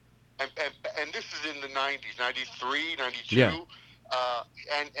 Rehabilitation. And this is in the 90s, 93, 92. Yeah.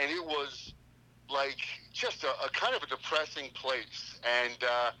 And it was like just a kind of a depressing place. And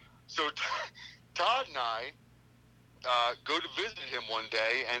so Todd and I go to visit him one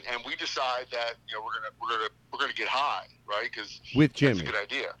day, and we decide that we're gonna get high, right? Because with Jimmy, that's a good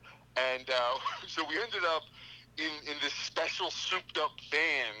idea. And so we ended up in this special souped up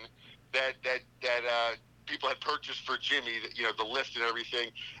van that people had purchased for Jimmy, the lift and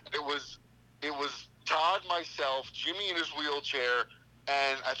everything. It was Todd, myself, Jimmy in his wheelchair,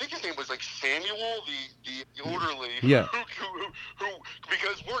 and I think his name was like Samuel, the orderly. Yeah. Who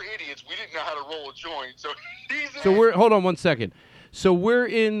because we're idiots, we didn't know how to roll a joint, so he's. So hold on one second. So we're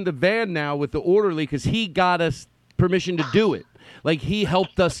in the van now with the orderly because he got us permission to do it. Like he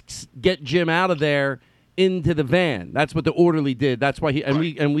helped us get Jim out of there into the van. That's what the orderly did. That's why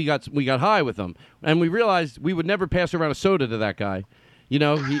we got high with him, and we realized we would never pass around a soda to that guy.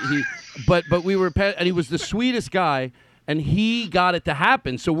 But we were, and he was the sweetest guy, and he got it to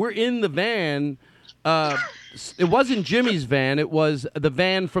happen. So we're in the van. It wasn't Jimmy's van. It was the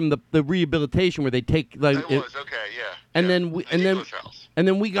van from the rehabilitation where they take like. It was okay, yeah. And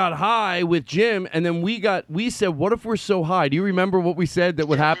then we got high with Jim, and then we said, "What if we're so high?" Do you remember what we said that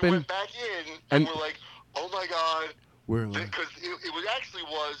would happen? We went back in, and we're like, "Oh my God!" Because it was actually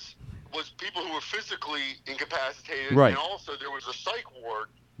was people who were physically incapacitated, right? And also there was a psych ward.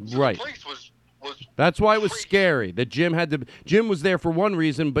 So right. The place was That's why it was crazy. Scary. That Jim was there for one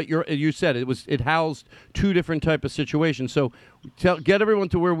reason, but you said it housed two different type of situations. So get everyone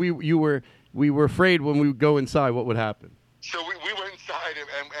to where we were afraid when we would go inside what would happen. So we went inside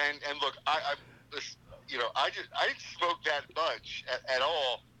and look, I didn't smoke that much at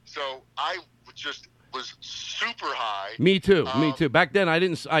all. So I just was super high. Me too. Back then I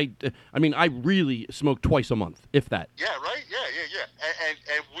didn't. I really smoked twice a month, if that. Yeah. Right. Yeah.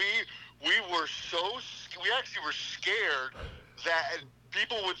 And we actually were scared that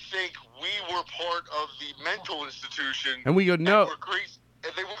people would think we were part of the mental institution. And we go, no. And we're crazy,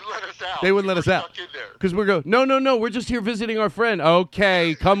 and they wouldn't let us out. They wouldn't We let us were out. stuck in there. Because we go, no, we're just here visiting our friend.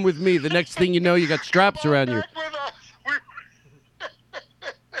 Okay, come with me. The next thing you know, you got straps Come on around you. back with us.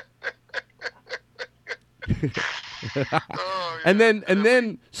 Oh, And yeah.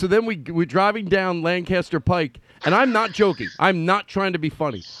 then, so then we're driving down Lancaster Pike, and I'm not joking. I'm not trying to be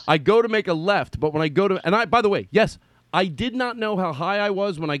funny. I go to make a left, but when I go to, by the way, yes, I did not know how high I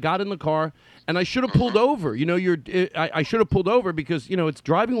was when I got in the car, and I should have pulled over. You know, I should have pulled over because, you know, it's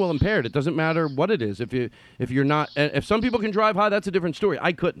driving while impaired. It doesn't matter what it is. If you're not, if some people can drive high, that's a different story.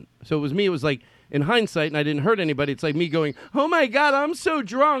 I couldn't. So it was me. It was like, in hindsight, and I didn't hurt anybody, it's like me going, oh my God, I'm so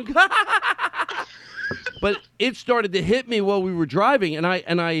drunk. But it started to hit me while we were driving,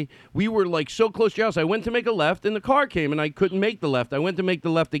 and we were like so close to your house. I went to make a left, and the car came, and I couldn't make the left. I went to make the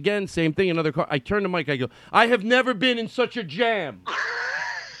left again, same thing, another car. I turned to Mike, I go, I have never been in such a jam. God,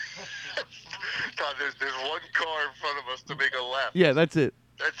 there's one car in front of us to make a left. Yeah, that's it.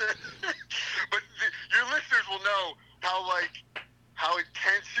 That's it. But your listeners will know how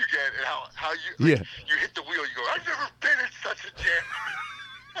intense you get and how you you hit the wheel. You go, I've never been in such a jam.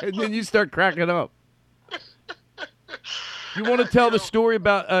 And then you start cracking up. You want to tell the story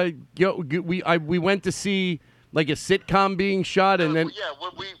about we went to see like a sitcom being shot, and then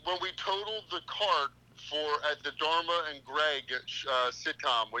when we totaled the cart at the Dharma and Greg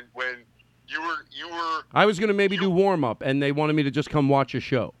sitcom when you were I was gonna maybe do warm up, and they wanted me to just come watch a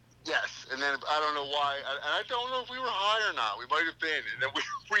show. Yes, and then I don't know why, and I don't know if we were high or not. We might have been, and then we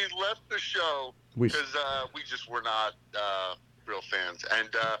left the show because we just were not real fans, and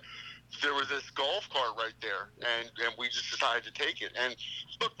there was this golf cart right there, and we just decided to take it. And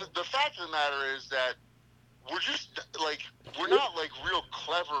look, the fact of the matter is that we're not like real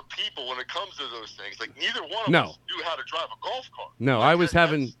clever people when it comes to those things. Like neither one of us knew how to drive a golf cart. No, like, I was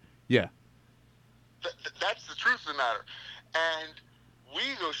having that's the truth of the matter, and.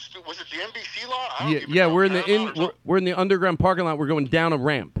 Was it the NBC lot? I don't even yeah. know. We're in the underground parking lot. We're going down a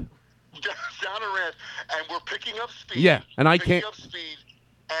ramp. Down a ramp, and we're picking up speed. Yeah, and I can't. Picking up speed,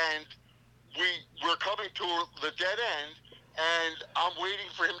 and we're coming to the dead end, and I'm waiting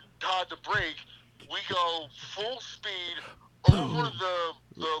for Todd to brake. We go full speed over the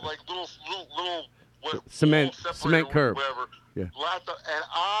like little cement wall curb. Whatever. Yeah.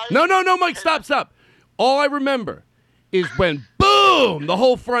 No, Mike, stop. All I remember is when boom, the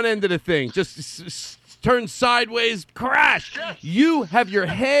whole front end of the thing just turned sideways, crash. Yes. You have your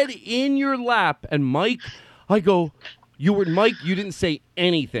head in your lap, and Mike, I go, you didn't say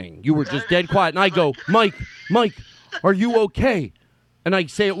anything. You were just dead quiet. And I go, Mike, are you okay? And I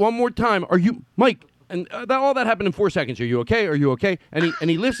say it one more time, are you, Mike? And all that happened in 4 seconds. Are you okay? Are you okay? And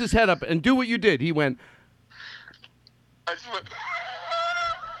he lifts his head up and do what you did. He went. I just went.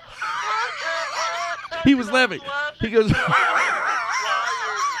 He was laughing. He goes.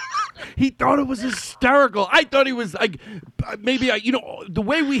 He thought it was hysterical. I thought he was like, maybe the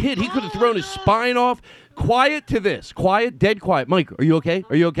way we hit, he could have thrown his spine off. Quiet to this. Quiet, dead quiet. Mike, are you okay?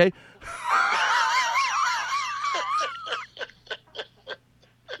 Are you okay?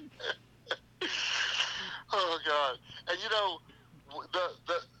 Oh God! And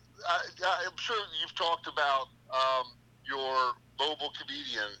I'm sure you've talked about your mobile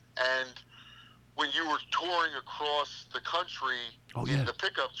comedian, and when you were touring across the country in the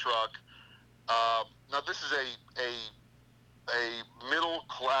pickup truck. Now this is a middle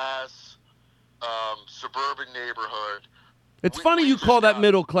class suburban neighborhood. It's funny you call that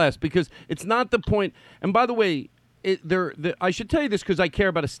middle class because it's not the point. And by the way, I should tell you this because I care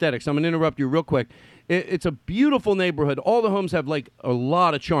about aesthetics. I'm going to interrupt you real quick. It's a beautiful neighborhood. All the homes have like a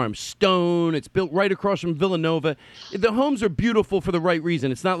lot of charm. Stone. It's built right across from Villanova. The homes are beautiful for the right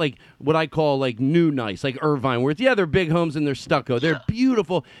reason. It's not like what I call like new nice, like Irvine, where they're big homes and they're stucco. They're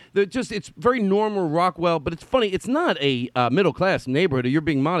beautiful. It's very normal Rockwell, but it's funny. It's not a middle class neighborhood. You're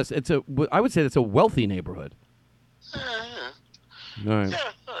being modest. I would say it's a wealthy neighborhood. Yeah. All right. Yeah.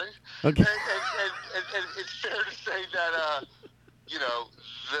 All right. Okay. And it's fair to say that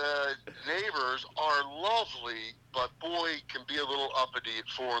the neighbors are lovely, but boy, can be a little uppity at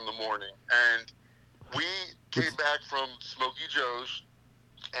 4 a.m. And we came back from Smokey Joe's,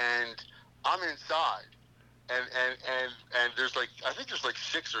 and I'm inside, and there's I think there's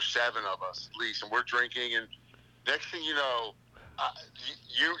 6 or 7 of us at least, and we're drinking, and next thing you know,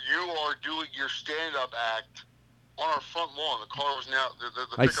 you are doing your stand-up act on our front lawn. The car was now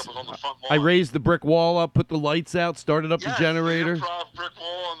the pickup was on the front lawn. I raised the brick wall up, put the lights out, started up the generator. The improv brick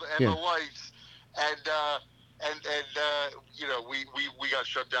wall and the lights, and we got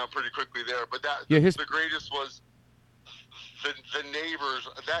shut down pretty quickly there. But the greatest was the neighbors.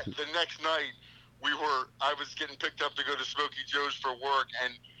 That the next night, I was getting picked up to go to Smokey Joe's for work,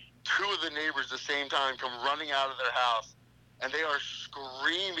 and two of the neighbors at the same time come running out of their house, and they are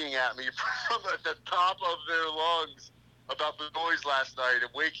screaming at me from the top of their lungs about the noise last night and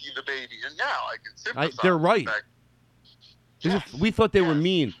waking the baby. And now I can sympathize. They're right. Yes. We thought they were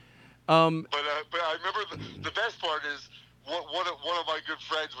mean. But I remember the best part is one of my good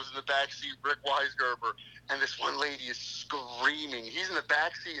friends was in the back seat, Rick Weisgerber, and this one lady is screaming. He's in the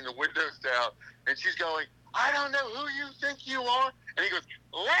back seat and the window's down, and she's going, "I don't know who you think you are." And he goes,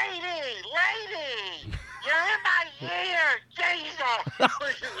 "Lady, you're in my ear, Jesus!"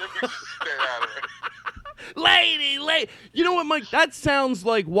 Stay out of it. Lady. You know what, Mike? That sounds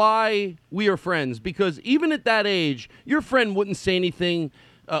like why we are friends. Because even at that age, your friend wouldn't say anything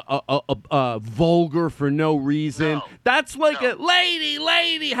vulgar for no reason. No. That's like a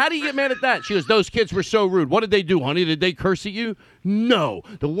lady. How do you get mad at that? She goes, "Those kids were so rude. What did they do, honey? Did they curse at you?" No.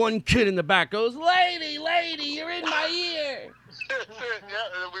 The one kid in the back goes, "Lady, you're in my ear."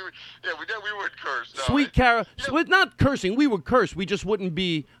 We would curse. No. Sweet Cara, not cursing. We would curse. We just wouldn't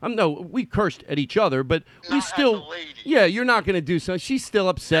be. We cursed at each other, but we Not still. as a lady. Yeah, you're not going to do something. She's still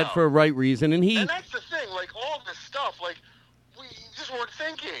upset No. for a right reason, and he. And that's the thing. Like all this stuff, like we just weren't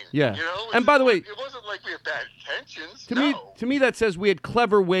thinking. Yeah. You know. And by the way, it wasn't like we had bad intentions. To me, that says we had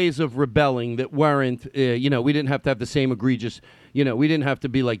clever ways of rebelling that weren't. We didn't have to have the same egregious. We didn't have to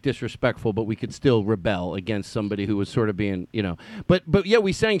be like disrespectful, but we could still rebel against somebody who was sort of being. But yeah,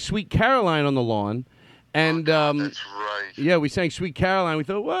 we sang "Sweet Caroline" on the lawn. And that's right. Yeah, we sang "Sweet Caroline." We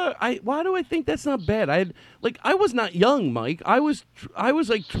thought, well, why do I think that's not bad? I was not young, Mike. I was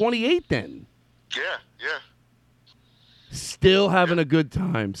like 28 then. Yeah. Still having a good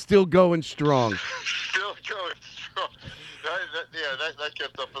time. Still going strong. Still going strong. That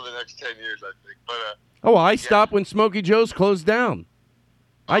kept up for the next 10 years, I think. But I stopped when Smokey Joe's closed down.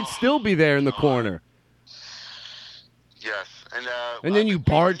 I'd still be there in the corner. Yes, and then you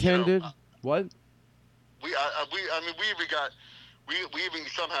bartended. What? We even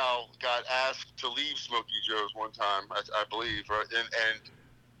somehow got asked to leave Smokey Joe's one time, I believe, right? And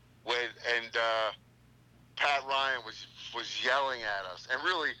Pat Ryan was yelling at us. And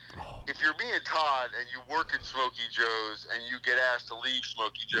really, if you're me and Todd and you work at Smokey Joe's and you get asked to leave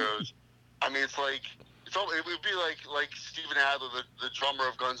Smokey Joe's, I mean, it would be like Steven Adler, the drummer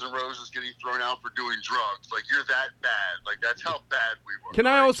of Guns N' Roses, getting thrown out for doing drugs. Like, you're that bad. Like, that's how bad we were. Can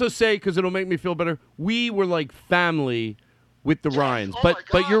I also say, because it'll make me feel better, we were like family with the Ryans. Oh my but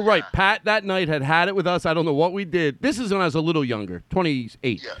God, you're right. yeah. Pat that night had it with us. I don't know what we did. This is when I was a little younger, 28.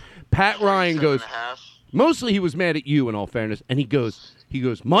 Yeah. Pat Ryan 27 goes, and a half. mostly he was mad at you in all fairness, and he goes,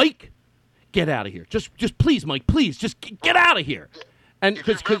 "Mike, get out of here. Just please, Mike, please, just get out of here." And If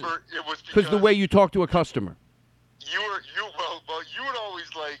you remember, it was because the way you talk to a customer. you would always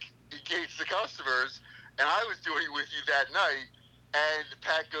engage the customers, and I was doing it with you that night. And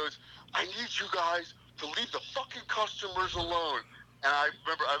Pat goes, "I need you guys to leave the fucking customers alone." And I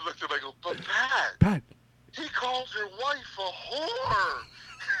remember I looked at him, I go, "But Pat, he called your wife a whore."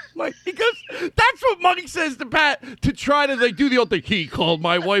 Mike, because that's what Mike says to Pat to try to do the old thing. He called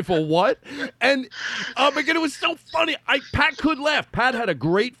my wife a what? And again, it was so funny. Pat could laugh. Pat had a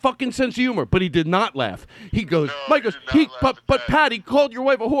great fucking sense of humor, but he did not laugh. He goes, No, Mike he goes, did not laugh but at Pat, he called your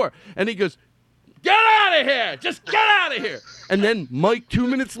wife a whore, and he goes, "Get out of here! Just get out of here!" And then Mike, 2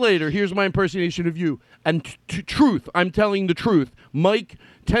 minutes later, here's my impersonation of you. And truth, I'm telling the truth. Mike,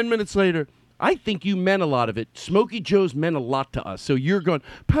 10 minutes later, "I think you meant a lot of it. Smokey Joe's meant a lot to us." So you're going,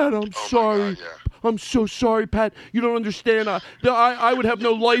 "Pat, I'm sorry. God, yeah. I'm so sorry, Pat. You don't understand. I would have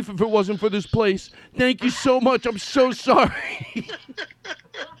no life if it wasn't for this place. Thank you so much. I'm so sorry."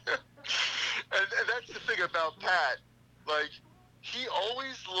 And that's the thing about Pat. He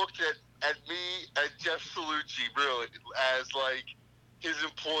always looked at me, at Jeff Salucci, really, as his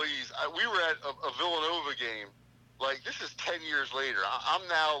employees. We were at a Villanova game. This is 10 years later. I'm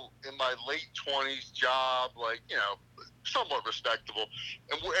now in my late 20s, job, somewhat respectable.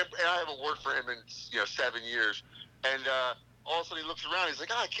 And I haven't worked for him in, 7 years. And all of a sudden he looks around. He's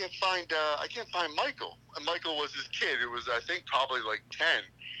like, I can't find Michael. And Michael was his kid, who was, I think, probably 10.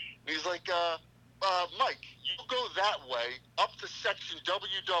 And he's like, Mike, you go that way, up to section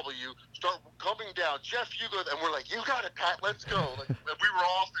WW, start coming down. Jeff, you go. And we're like, "You got it, Pat. Let's go." And we were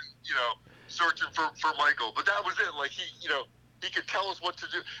off and, searching for Michael. But that was it. He could tell us what to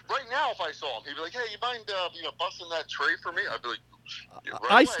do. Right now, if I saw him, he'd be like, "Hey, you mind, busting that tray for me?" I'd be like, "Yeah,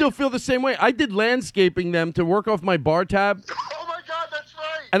 right I away." still feel the same way. I did landscaping them to work off my bar tab. Oh my God, that's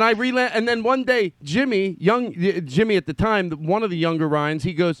right. And and then one day, Jimmy at the time, one of the younger Ryans,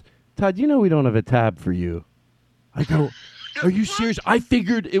 he goes, "Todd, we don't have a tab for you." I go, Are you serious? I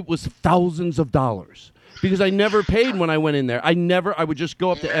figured it was thousands of dollars because I never paid when I went in there. I would just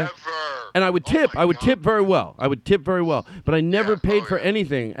go up to Never. and I would tip. my I would God. tip very well. But I never Yeah. paid Oh, for yeah.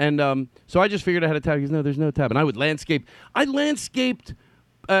 anything. And so I just figured I had a tab. He goes, no, there's no tab. And I would landscape. I landscaped,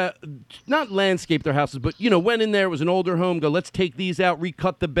 not landscaped their houses, but, went in there. It was an older home. Go, let's take these out,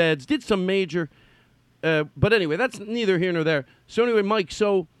 recut the beds, did some major. But anyway, that's neither here nor there. So anyway, Mike,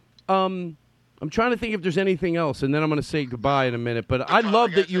 so I'm trying to think if there's anything else, and then I'm going to say goodbye in a minute. But I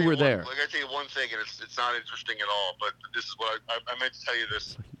love that you were there. I got to tell you one thing, and it's not interesting at all, but this is what I meant to tell you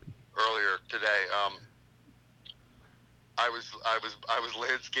this earlier today. I was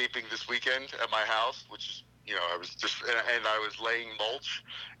landscaping this weekend at my house, which is, I was just, and I was laying mulch,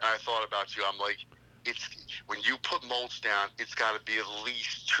 and I thought about you. I'm like, it's when you put mulch down, it's got to be at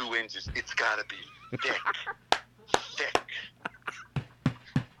least 2 inches. It's got to be thick.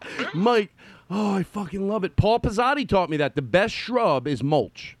 Mike, oh, I fucking love it. Paul Pizzotti taught me that the best shrub is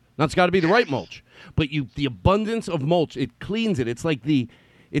mulch. Now, it's got to be the right mulch, but the abundance of mulch, it cleans it. It's like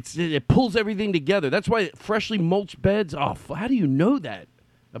it pulls everything together. That's why freshly mulched beds. Oh, how do you know that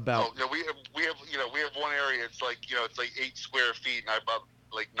about? Oh no, we have one area. It's like 8 square feet, and I bought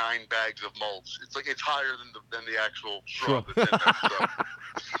like 9 bags of mulch. It's higher than the actual shrub. That's in that stuff.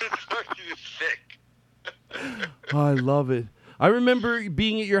 It's fucking thick. Oh, I love it. I remember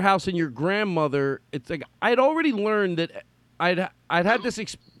being at your house and your grandmother. It's like I'd already learned that I'd had this.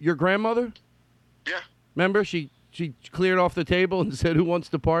 Your grandmother? Yeah. Remember she cleared off the table and said, "Who wants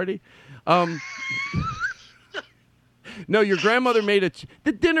to party?" No, your grandmother made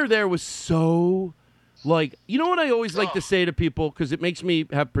the dinner there was so, like, you know what I always like to say to people, because it makes me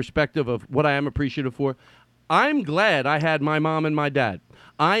have perspective of what I am appreciative for. I'm glad I had my mom and my dad.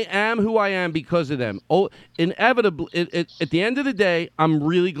 I am who I am because of them. Oh, inevitably, at the end of the day, I'm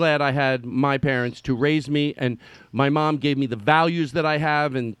really glad I had my parents to raise me, and my mom gave me the values that I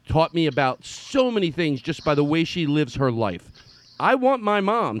have and taught me about so many things just by the way she lives her life. I want my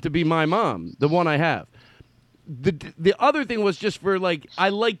mom to be my mom, the one I have. The other thing was just for, like, I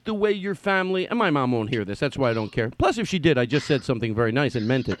like the way your family, and my mom won't hear this, that's why I don't care. Plus, if she did, I just said something very nice and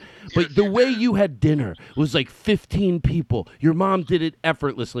meant it. But the way you had dinner was like 15 people. Your mom did it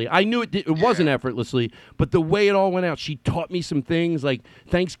effortlessly. I knew it wasn't effortlessly, but the way it all went out, she taught me some things, like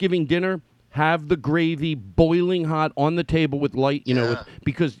Thanksgiving dinner. Have the gravy boiling hot on the table with light,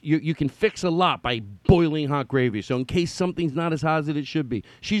 because you can fix a lot by boiling hot gravy. So in case something's not as hot as it should be.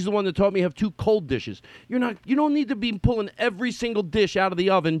 She's the one that taught me to have 2 cold dishes. You don't need to be pulling every single dish out of the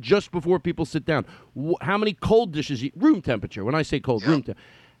oven just before people sit down. How many cold dishes? Room temperature. When I say cold, room temperature.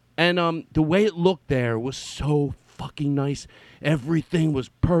 And the way it looked there was so fucking nice. Everything was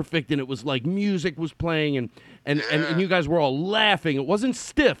perfect, and it was like music was playing, and you guys were all laughing. It wasn't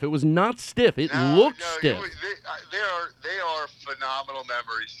stiff. It was not stiff. It looked stiff. They are phenomenal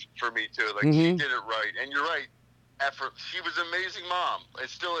memories for me too. Like she did it right, and you're right. She was an amazing mom. It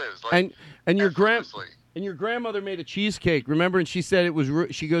still is. Like, and your grandmother made a cheesecake. Remember, and she said it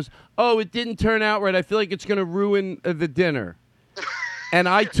was. She goes, "Oh, it didn't turn out right. I feel like it's going to ruin the dinner." And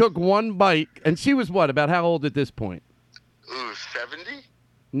I took one bite, and she was what? About how old at this point? Ooh, 70?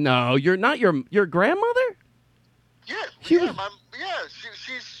 No, you're not your grandmother? Yeah, She she's was- no,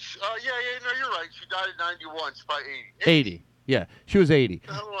 you're right. She died at 91. She's probably 80. Yeah, she was 80.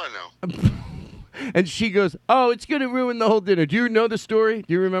 How do I know? And she goes, "Oh, it's going to ruin the whole dinner." Do you know the story?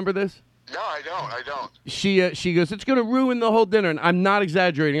 Do you remember this? No, I don't. She goes, "It's going to ruin the whole dinner." And I'm not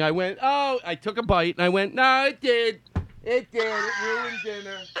exaggerating. I went, "Oh," I took a bite, and I went, "No, it did. It ruined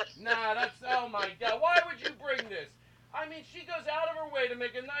dinner. Nah, oh my God. Why would you bring this? I mean, she goes out of her way to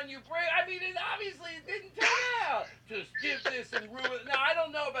make a obviously it didn't turn out. Just give this and ruin it. Now, I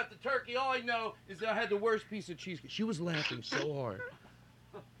don't know about the turkey. All I know is that I had the worst piece of cheesecake." She was laughing so hard.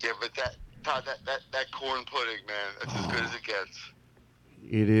 Yeah, but Todd, that corn pudding, man, that's as good as it gets.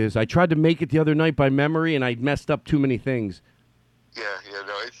 It is. I tried to make it the other night by memory, and I messed up too many things. Yeah,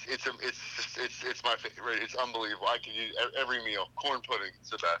 no, it's my favorite. It's unbelievable. I can eat every meal. Corn pudding, it's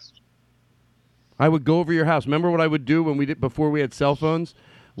the best. I would go over your house. Remember what I would do before we had cell phones?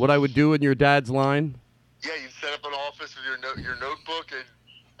 What I would do in your dad's line? Yeah, you'd set up an office with your notebook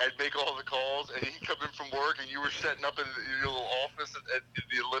and make all the calls, and he'd come in from work, and you were setting up in your little office in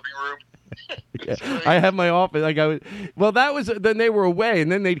the living room. Yeah, I have my office. That was then they were away,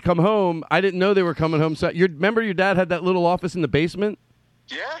 and then they'd come home. I didn't know they were coming home. So remember your dad had that little office in the basement?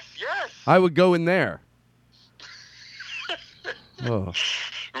 Yes. I would go in there. Oh.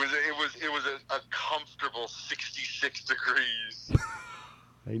 It was a comfortable 66 degrees.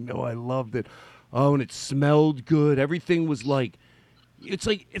 I know, I loved it. Oh, and it smelled good. Everything was like, it's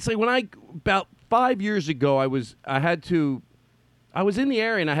like when about 5 years ago. I was in the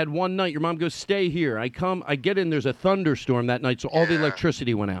area, and I had one night. Your mom goes, "Stay here." I get in. There's a thunderstorm that night, so all the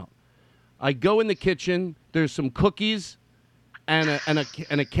electricity went out. I go in the kitchen. There's some cookies, and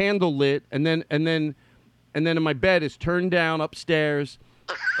a candle lit, and then in my bed is turned down upstairs.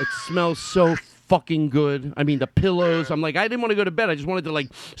 It smells so fucking good. I mean, the pillows. I'm like, I didn't want to go to bed. I just wanted to like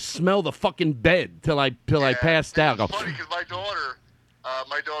smell the fucking bed till I passed out. It's funny because my daughter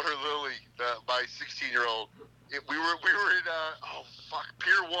Lily, my 16-year-old, we were in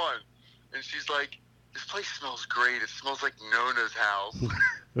Pier 1, and she's like, this place smells great. It smells like Nona's house.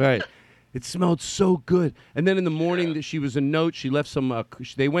 Right. It smelled so good. And then in the morning, she was a note. She left some.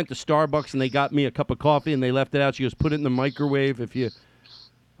 They went to Starbucks and they got me a cup of coffee and they left it out. She goes, put it in the microwave if you.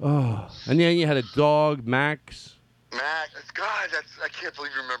 Oh, and then you had a dog, Max. God, I can't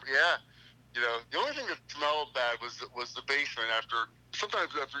believe you remember. Yeah, you know, the only thing that smelled bad was the basement. Sometimes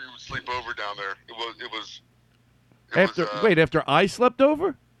after you would sleep over down there, it was. After I slept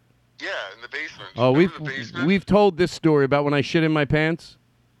over? Yeah, in the basement. Oh, Remember we've told this story about when I shit in my pants.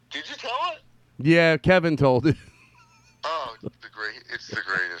 Did you tell it? Yeah, Kevin told it. Oh, it's the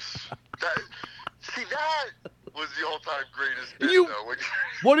greatest. That was the all-time greatest bit, though.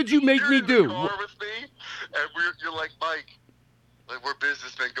 What did you make me do? You're in the car with me, and you're like, Mike, like we're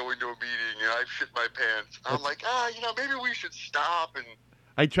businessmen going to a meeting, and I shit my pants. I'm like, maybe we should stop. And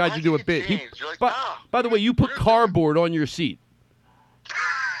I tried to do a bit. You're like, by the way, you put cardboard on your seat.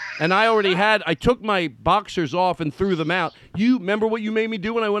 And I took my boxers off and threw them out. You remember what you made me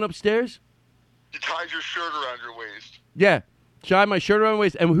do when I went upstairs? You tied your shirt around your waist. Yeah. Tied my shirt around my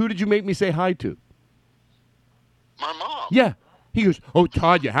waist. And who did you make me say hi to? My mom. Yeah. He goes, oh,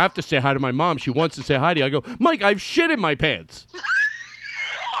 Todd, you have to say hi to my mom. She wants to say hi to you. I go, Mike, I've shit in my pants.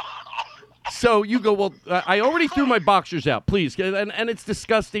 So you go, well, I already threw my boxers out, please. And it's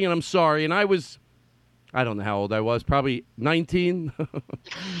disgusting, and I'm sorry. And I don't know how old I was, probably 19.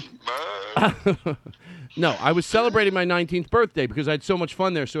 No, I was celebrating my 19th birthday because I had so much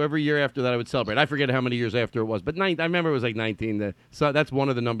fun there. So every year after that, I would celebrate. I forget how many years after it was, but I remember it was like 19. So that's one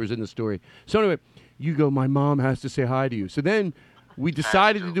of the numbers in the story. So anyway, you go, my mom has to say hi to you. So then we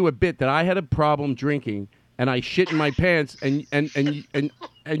decided to do a bit that I had a problem drinking, and I shit in my pants, and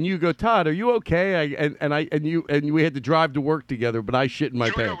you go, Todd, are you okay? And we had to drive to work together, but I shit in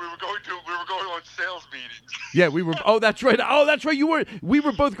my pants. We were going on sales meetings. Yeah, we were. Oh, that's right. We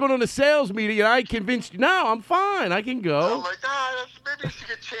were both going on a sales meeting, and I convinced you. No, I'm fine. I can go. I'm like, maybe you should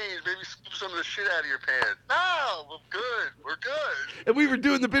get changed. Maybe scoop some of the shit out of your pants. No, we're good. We're good. And we were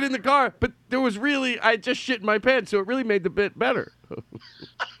doing the bit in the car, but I just shit in my pants, so it really made the bit better.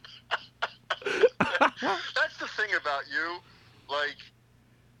 That's the thing about you. Like,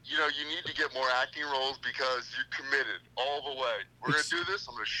 you need to get more acting roles because you're committed all the way. We're going to do this.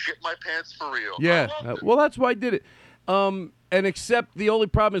 I'm going to shit my pants for real. Yeah. Well, that's why I did it. And except the only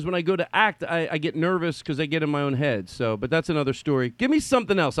problem is when I go to act, I get nervous because I get in my own head. So, but that's another story. Give me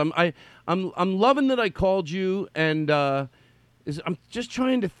something else. I'm loving that I called you, and I'm just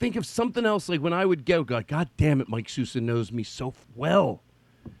trying to think of something else. Like when I would go, God damn it, Mike Sousa knows me so well.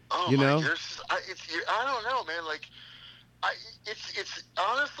 Oh, you know? I don't know, man. Like, it's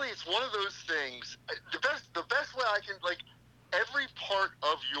honestly, it's one of those things. The best way I can, like, every part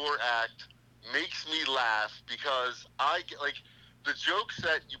of your act makes me laugh because I get, like, the jokes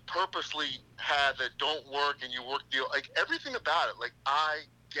that you purposely have that don't work and you work like, everything about it, like, I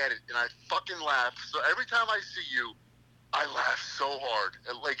get it and I fucking laugh. So every time I see you, I laugh so hard.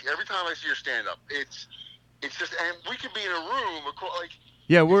 And, like, every time I see your stand-up, it's just, and we could be in a room, like.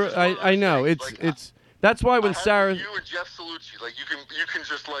 Yeah, I know. It's that's why when Sarah. You and Jeff Salucci, like, you can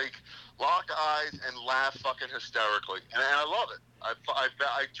just, like, lock eyes and laugh fucking hysterically, and I love it.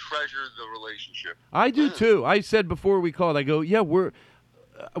 I treasure the relationship. I do too. I said before we called, I go, yeah, when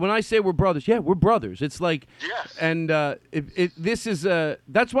I say we're brothers, yeah, we're brothers. It's like, yes. And this is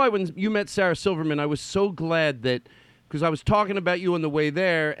that's why when you met Sarah Silverman, I was so glad that. Because I was talking about you on the way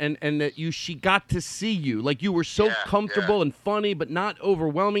there, and that she got to see you. Like, you were so comfortable and funny, but not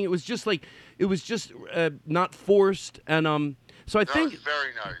overwhelming. It was just not forced. And so I think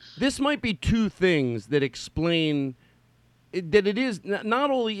very nice. This might be two things that explain that it is not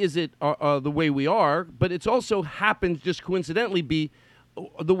only is it the way we are, but it's also happens just coincidentally be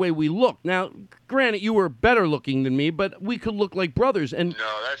the way we look. Now, granted, you were better looking than me, but we could look like brothers. And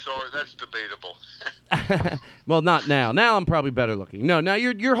no, that's debatable. Well, not now. Now I'm probably better looking. No, now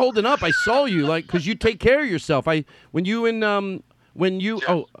you're holding up. I saw you, like, because you take care of yourself. I'm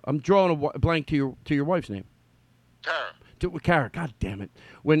drawing a blank to your wife's name. Kara. Kara. God damn it.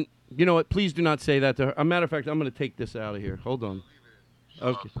 You know what? Please do not say that to her. As a matter of fact, I'm going to take this out of here. Hold on.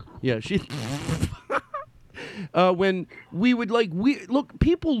 Okay. Yeah, she. When we would look,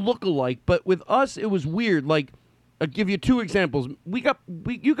 people look alike, but with us it was weird. Like, I'll give you two examples. You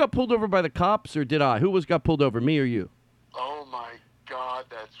got pulled over by the cops, or did I? Who got pulled over, me or you? Oh my God,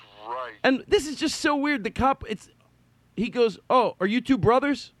 that's right. And this is just so weird. The cop, he goes, "Oh, are you two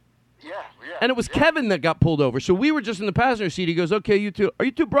brothers?" Yeah. And it was Kevin that got pulled over. So we were just in the passenger seat. He goes, "Okay, are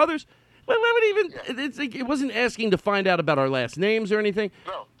you two brothers?" Well, it's like, it wasn't asking to find out about our last names or anything.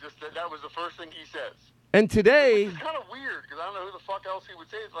 No, just that was the first thing he says. And today, It's kind of weird because I don't know who the fuck else he would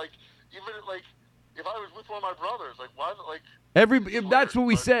say. It's like, even like if I was with one of my brothers, like why? Like that's what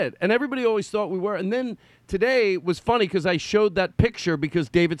we said, and everybody always thought we were. And then today was funny because I showed that picture because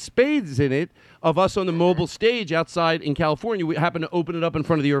David Spade's in it of us on the mobile stage outside in California. We happened to open it up in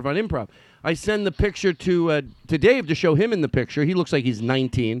front of the Irvine Improv. I send the picture to Dave to show him in the picture. He looks like he's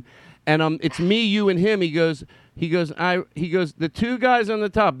 19, and it's me, you, and him. He goes, the two guys on the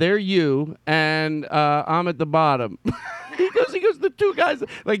top, they're you, and I'm at the bottom. he goes, the two guys,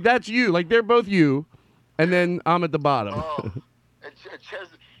 like that's you, like they're both you, and then I'm at the bottom. Oh, and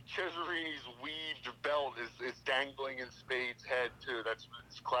Cesarini's weaved belt is dangling in Spade's head too. That's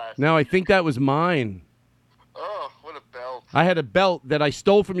classic. Now I think that was mine. Oh, what a belt! I had a belt that I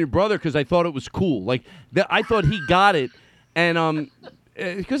stole from your brother because I thought it was cool. Like I thought he got it, and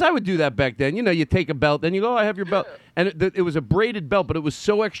because I would do that back then. You know, you take a belt, then you go, "Oh, I have your belt," and it was a braided belt, but it was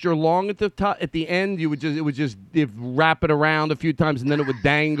so extra long at the top. At the end, it would just wrap it around a few times, and then it would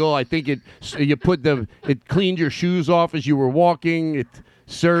dangle. I think it cleaned your shoes off as you were walking. It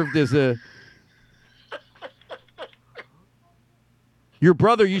served as a. Your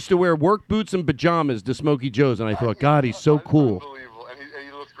brother used to wear work boots and pajamas to Smokey Joe's, and I thought, God, he's so cool. Unbelievable, and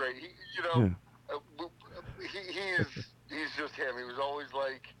he looks great. He's just him. He was always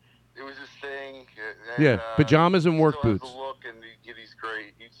like, it was his thing. And, pajamas and work still has boots. the look, and he's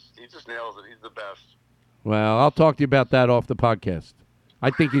great. He just nails it. He's the best. Well, I'll talk to you about that off the podcast.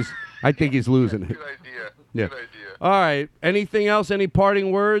 I think he's losing it. Good idea. Yeah. Good idea. All right. Anything else? Any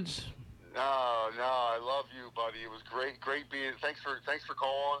parting words? No, I love you, buddy. It was great being. Thanks for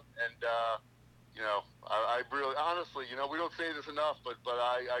calling, and I really, honestly, we don't say this enough, but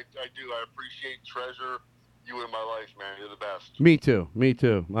I do. I appreciate, treasure you in my life, man. You're the best. Me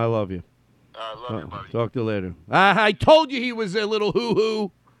too. I love you. I love you, buddy. Talk to you later. I told you he was a little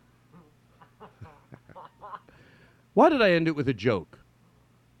hoo-hoo. Why did I end it with a joke?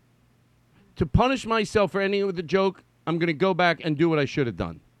 To punish myself for ending it with a joke, I'm going to go back and do what I should have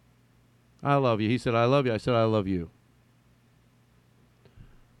done. I love you. He said, I love you. I said, I love you.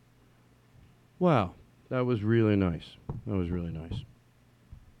 Wow. That was really nice.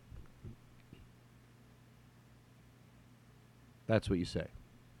 That's what you say.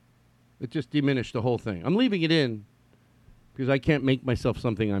 It just diminished the whole thing. I'm leaving it in because I can't make myself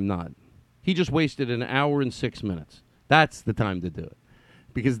something I'm not. He just wasted an hour and 6 minutes. That's the time to do it.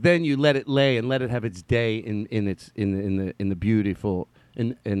 Because then you let it lay and let it have its day in the beautiful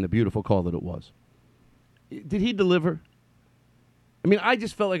call that it was. Did he deliver? I mean, I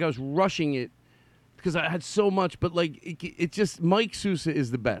just felt like I was rushing it because I had so much, but like it just, Mike Sousa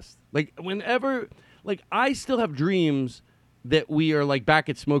is the best. Like whenever, like I still have dreams that we are like back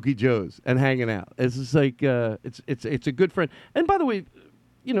at Smokey Joe's and hanging out. It's just like it's a good friend. And by the way,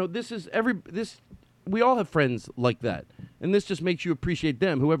 we all have friends like that, and this just makes you appreciate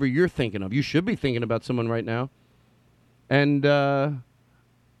them. Whoever you're thinking of, you should be thinking about someone right now, and I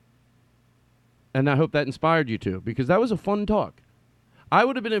hope that inspired you to, because that was a fun talk. I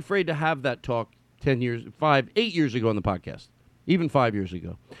would have been afraid to have that talk 8 years ago on the podcast, even 5 years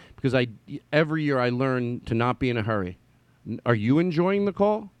ago, because every year I learn to not be in a hurry. Are you enjoying the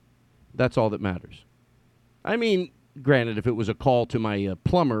call? That's all that matters. I mean, granted, if it was a call to my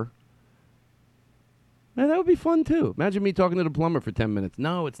plumber, man, that would be fun too. Imagine me talking to the plumber for 10 minutes.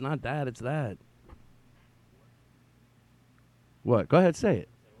 No, it's not that, it's that. What? Go ahead, say it.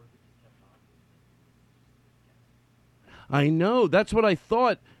 I know, that's what I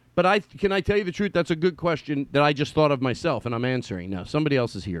thought, but can I tell you the truth? That's a good question that I just thought of myself, and I'm answering now. Somebody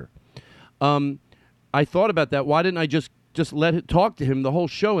else is here. I thought about that. Why didn't I just let it talk to him the whole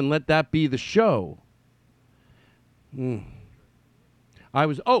show and let that be the show? I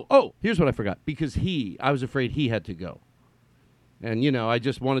was, here's what I forgot. Because I was afraid he had to go. And, I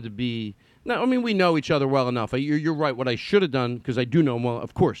just wanted to be, no, I mean, we know each other well enough. You're right. What I should have done, because I do know him well,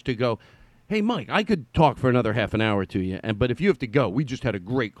 of course, to go, hey, Mike, I could talk for another half an hour to you, but if you have to go, we just had a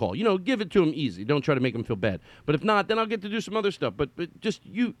great call. Give it to him easy. Don't try to make him feel bad. But if not, then I'll get to do some other stuff. But just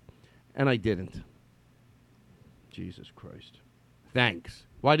you, and I didn't. Jesus Christ. Thanks.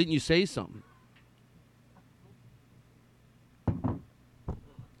 Why didn't you say something?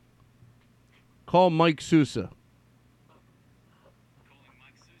 Call Mike Sousa. Calling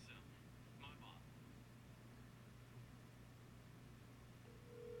Mike Sousa. Mobile.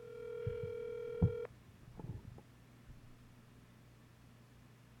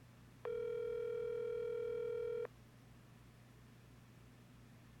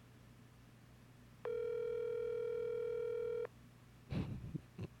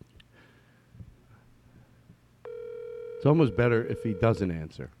 It's almost better if he doesn't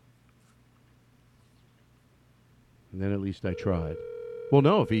answer. And then at least I tried. Well,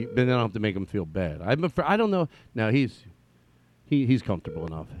 no, then I don't have to make him feel bad. I don't know. Now he's comfortable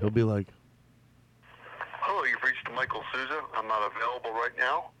enough. He'll be like, Hello, you've reached Michael Sousa. I'm not available right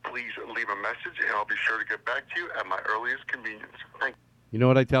now. Please leave a message, and I'll be sure to get back to you at my earliest convenience. Thank you. you know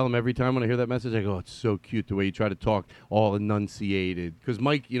what I tell him every time when I hear that message? I go, it's so cute the way you try to talk all enunciated. Because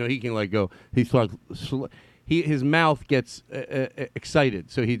Mike, he can like go, he's like, his mouth gets excited,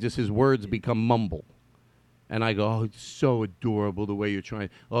 so his words become mumble. And I go, oh, it's so adorable the way you're trying.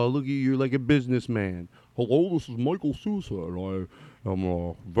 Oh, look at you, you're like a businessman. Hello, this is Michael Sousa, and I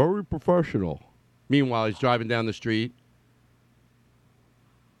am very professional. Meanwhile, he's driving down the street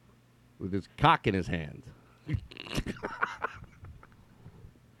with his cock in his hand.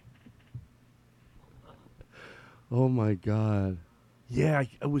 Oh, my God. Yeah,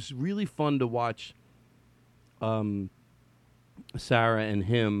 it was really fun to watch Sarah and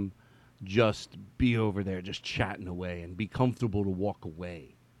him just be over there, just chatting away and be comfortable to walk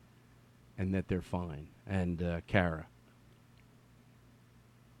away and that they're fine. And Kara,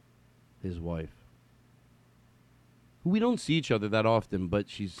 his wife, who we don't see each other that often, but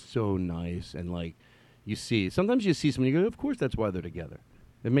she's so nice. And like, sometimes you see someone, you go, of course that's why they're together.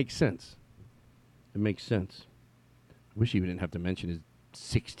 It makes sense. It makes sense. I wish he didn't have to mention his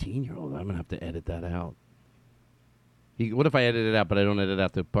 16-year-old. I'm going to have to edit that out. What if I edit it out, but I don't edit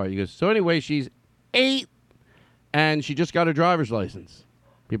out the part? He goes, so anyway, she's 8, and she just got her driver's license.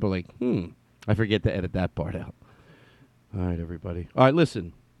 People are like, I forget to edit that part out. All right, everybody. All right,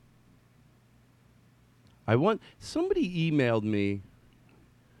 listen. Somebody emailed me,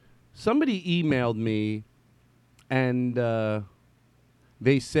 and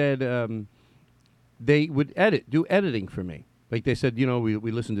they said they would do editing for me. Like they said, we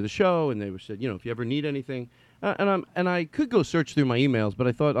listened to the show, and they said, if you ever need anything. And I could go search through my emails, but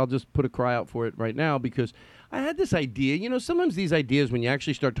I thought I'll just put a cry out for it right now because I had this idea. Sometimes these ideas, when you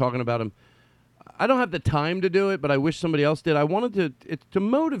actually start talking about them, I don't have the time to do it, but I wish somebody else did. I wanted to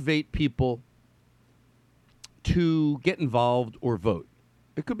motivate people to get involved or vote.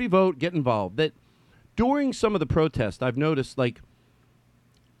 It could be vote, get involved. That during some of the protests, I've noticed like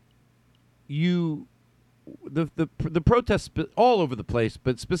the protests all over the place,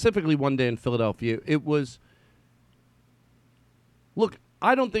 but specifically one day in Philadelphia, it was. Look,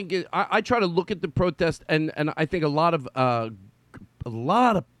 I don't think I try to look at the protest, and I think a lot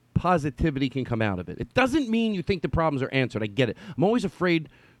of positivity can come out of it. It doesn't mean you think the problems are answered. I get it. I'm always afraid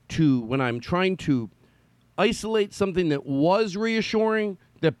when I'm trying to isolate something that was reassuring,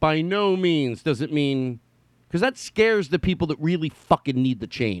 that by no means does it mean, because that scares the people that really fucking need the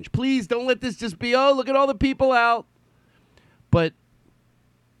change. Please don't let this just be, oh, look at all the people out. But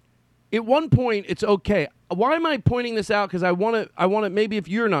at one point, it's okay. Why am I pointing this out? Because I want to. Maybe if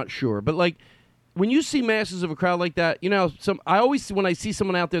you're not sure, but like when you see masses of a crowd like that, I always when I see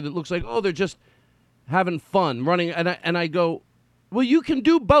someone out there that looks like, oh, they're just having fun running, and I go, well, you can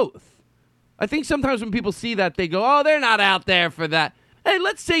do both. I think sometimes when people see that, they go, oh, they're not out there for that. Hey,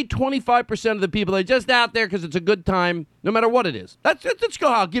 let's say 25% of the people are just out there because it's a good time, no matter what it is. Let's go.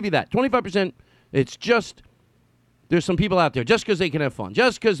 I'll give you that. 25%. It's just. There's some people out there just because they can have fun,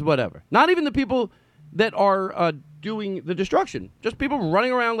 just because whatever. Not even the people that are doing the destruction. Just people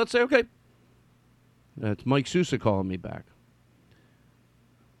running around. Let's say, okay. It's Mike Sousa calling me back.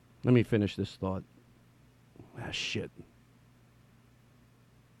 Let me finish this thought. Shit.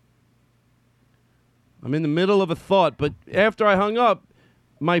 I'm in the middle of a thought, but after I hung up,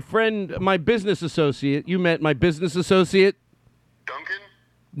 my friend, my business associate, you met my business associate? Duncan?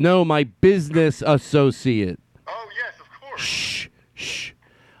 No, my business associate. Oh, yes, of course. Shh.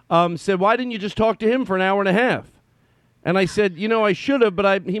 Said, why didn't you just talk to him for an hour and a half? And I said, I should have,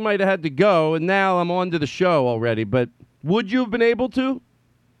 but he might have had to go, and now I'm on to the show already. But would you have been able to?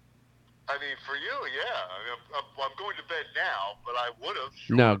 I mean, for you, yeah. I'm going to bed now, but I would have.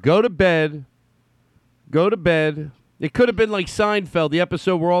 Sure. No, go to bed. Go to bed. It could have been like Seinfeld, the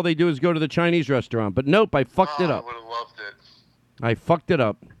episode where all they do is go to the Chinese restaurant. But nope, I fucked it up. I would have loved it. I fucked it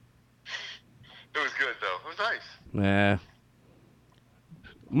up. It was good, though. It was nice. Nah.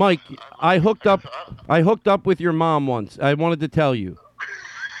 Mike, I hooked up with your mom once. I wanted to tell you.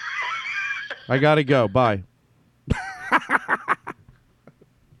 I got to go. Bye.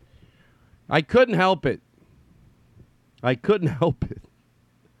 I couldn't help it. I couldn't help it.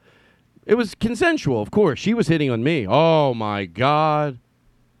 It was consensual, of course. She was hitting on me. Oh, my God.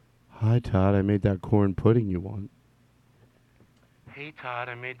 Hi, Todd. I made that corn pudding you want. Hey, Todd.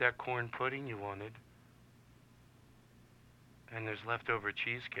 I made that corn pudding you wanted. And there's leftover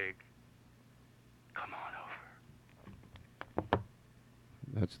cheesecake. Come on over.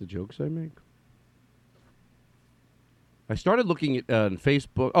 That's the jokes I make. I started looking at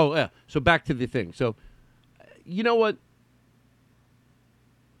Facebook. Oh, yeah. So back to the thing. So, you know what?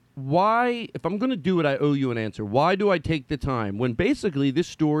 Why, if I'm going to do it, I owe you an answer. Why do I take the time when basically this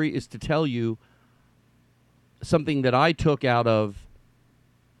story is to tell you something that I took out of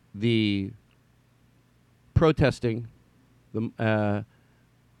the protesting that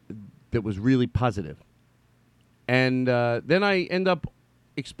was really positive. And then I end up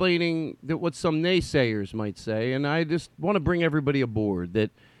explaining that what some naysayers might say, and I just want to bring everybody aboard that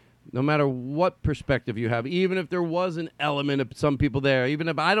no matter what perspective you have, even if there was an element of some people there, even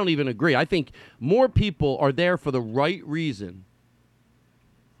if I don't even agree, I think more people are there for the right reason.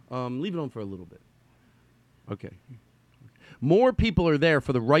 Leave it on for a little bit. Okay. More people are there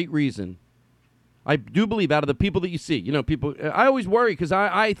for the right reason. I do believe out of the people that you see, you know, people, I always worry because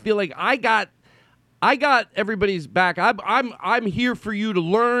I feel like I got everybody's back. I'm here for you to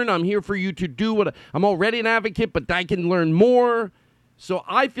learn. I'm here for you to do what I'm already an advocate, but I can learn more. So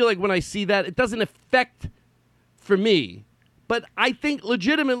I feel like when I see that, it doesn't affect for me. But I think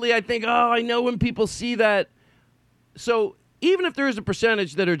legitimately, oh, I know when people see that. So even if there is a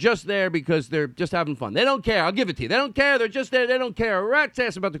percentage that are just there because they're just having fun, they don't care. I'll give it to you. They don't care. They're just there. They don't care. A rat's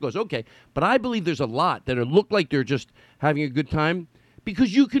ass about the cause. Okay. But I believe there's a lot that look like they're just having a good time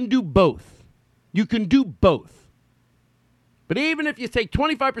because you can do both. You can do both. But even if you take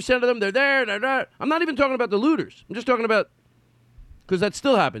 25% of them, they're there. I'm not even talking about the looters. I'm just talking about, because that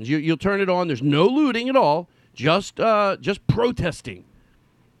still happens. You'll turn it on. There's no looting at all. Just protesting.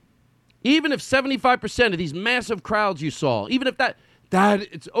 Even if 75% of these massive crowds you saw, even if that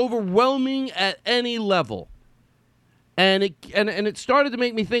it's overwhelming at any level. And it started to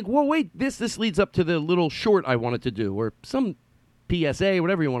make me think, well, wait, this leads up to the little short I wanted to do, or some PSA,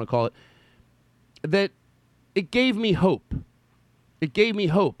 whatever you want to call it, that it gave me hope. It gave me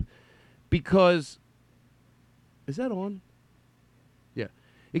hope because, is that on? Yeah.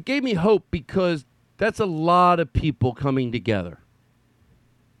 It gave me hope because that's a lot of people coming together.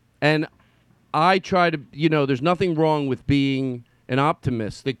 And I try to, there's nothing wrong with being an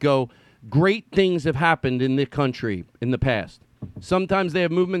optimist that go, great things have happened in the country in the past. Sometimes they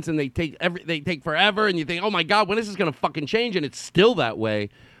have movements and they take forever and you think, oh my God, when is this going to fucking change? And it's still that way.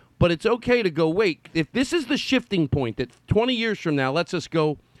 But it's okay to go, wait, if this is the shifting point that 20 years from now, let's just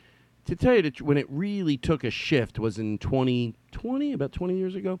go, to tell you that when it really took a shift was in 2020, about 20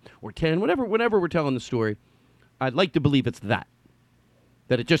 years ago, or 10, whenever we're telling the story, I'd like to believe it's that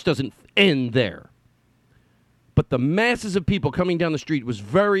it just doesn't end there. But the masses of people coming down the street was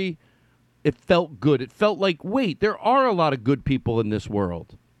it felt good. It felt like, wait, there are a lot of good people in this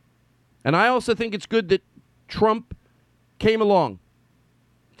world. And I also think it's good that Trump came along.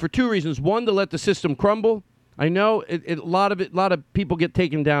 For two reasons. One, to let the system crumble. I know a lot of people get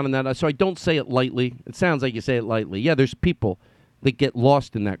taken down in that, so I don't say it lightly. It sounds like you say it lightly. Yeah, there's people that get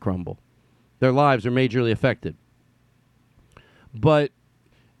lost in that crumble. Their lives are majorly affected.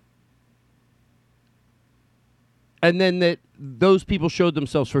 And then that those people showed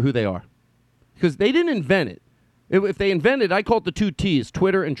themselves for who they are. Because they didn't invent it. If they invented, I call it the two T's,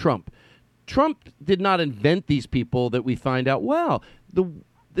 Twitter and Trump. Trump did not invent these people that we find out,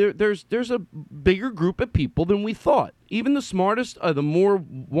 there's a bigger group of people than we thought. Even the smartest, the more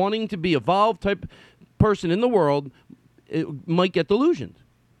wanting to be evolved type person in the world might get delusioned.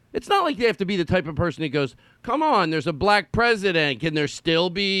 It's not like they have to be the type of person that goes, come on, there's a black president. Can there still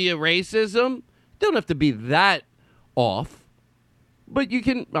be a racism? They don't have to be that off. But you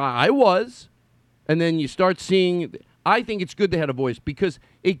can, I was. And then you start seeing, I think it's good they had a voice because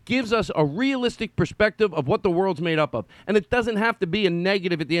it gives us a realistic perspective of what the world's made up of. And it doesn't have to be a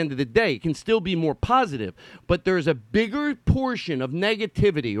negative at the end of the day. It can still be more positive. But there's a bigger portion of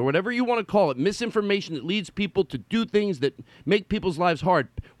negativity or whatever you want to call it, misinformation that leads people to do things that make people's lives hard,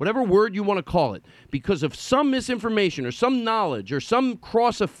 whatever word you want to call it, because of some misinformation or some knowledge or some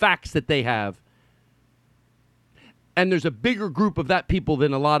cross of facts that they have. And there's a bigger group of that people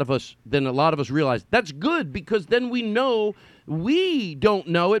than a lot of us realize. That's good because then we know we don't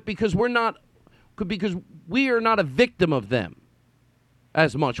know it because we are not a victim of them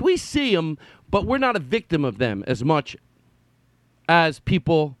as much. We see them, but we're not a victim of them as much as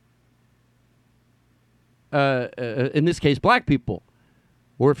people in this case, black people,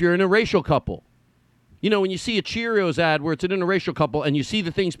 or if you're an interracial couple. You know, when you see a Cheerios ad where it's an interracial couple and you see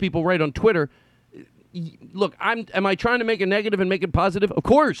the things people write on Twitter, look, am I trying to make a negative and make it positive? Of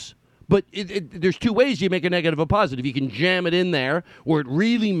course. But there's two ways you make a negative a positive. You can jam it in there, or it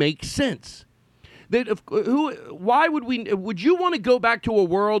really makes sense. Why would you want to go back to a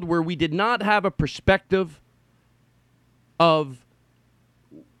world where we did not have a perspective of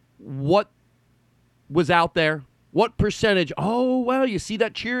what was out there? What percentage? Oh, well, you see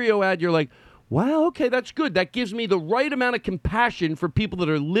that Cheerio ad, you're like, wow, okay, that's good. That gives me the right amount of compassion for people that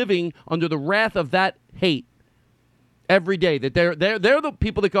are living under the wrath of that hate every day. That they're the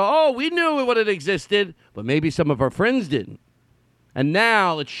people that go, oh, we knew what it existed, but maybe some of our friends didn't. And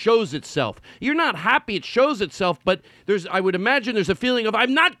now it shows itself. You're not happy it shows itself, but I would imagine there's a feeling of,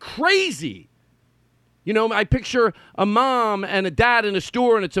 I'm not crazy. You know, I picture a mom and a dad in a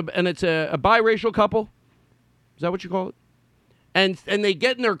store, and it's a biracial couple. Is that what you call it? And they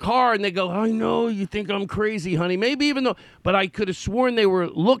get in their car and they go, I know you think I'm crazy, honey. Maybe even though, but I could have sworn they were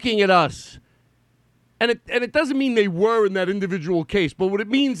looking at us. And it doesn't mean they were in that individual case. But what it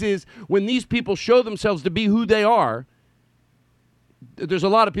means is when these people show themselves to be who they are, there's a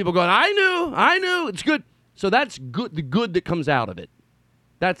lot of people going, I knew, it's good. So that's good, the good that comes out of it.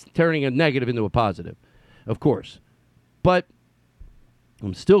 That's turning a negative into a positive, of course. But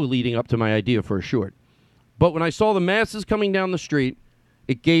I'm still leading up to my idea for a short. But when I saw the masses coming down the street,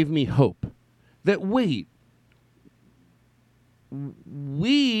 it gave me hope that, wait,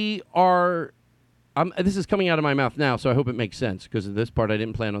 we are, this is coming out of my mouth now, so I hope it makes sense, because of this part I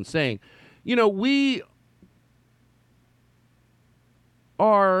didn't plan on saying. You know, we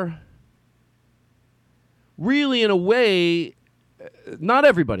are really, in a way, not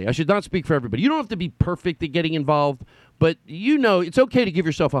everybody. I should not speak for everybody. You don't have to be perfect at getting involved, but you know, it's okay to give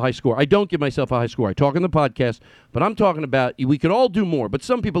yourself a high score. I don't give myself a high score. I talk in the podcast, but I'm talking about we could all do more. But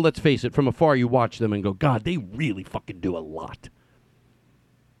some people, let's face it, from afar you watch them and go, God, they really fucking do a lot.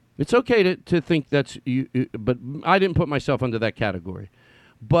 It's okay to think that's you, but I didn't put myself under that category.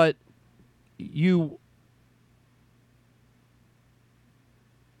 But we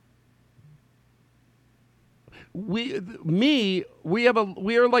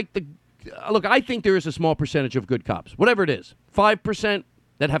are like the, look, I think there is a small percentage of good cops, whatever it is, 5%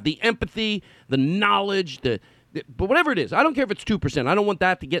 that have the empathy, the knowledge, but whatever it is, I don't care if it's 2%. I don't want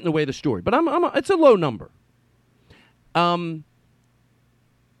that to get in the way of the story, but it's a low number.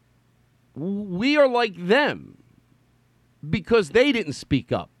 We are like them because they didn't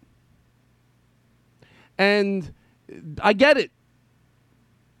speak up. And I get it.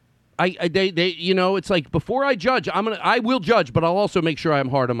 They you know, it's like, before I judge, I will judge, but I'll also make sure I'm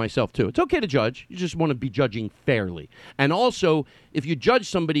hard on myself too. It's okay to judge. You just want to be judging fairly. And also, if you judge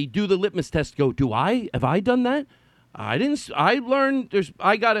somebody, do the litmus test. Go, have I done that? I learned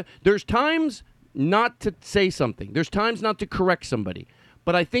there's times not to say something. There's times not to correct somebody.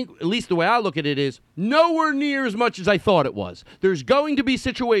 But I think, at least the way I look at it, is nowhere near as much as I thought it was. There's going to be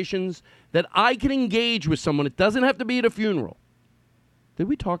situations that I can engage with someone. It doesn't have to be at a funeral. Did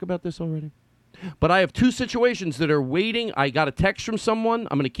we talk about this already? But I have two situations that are waiting. I got a text from someone.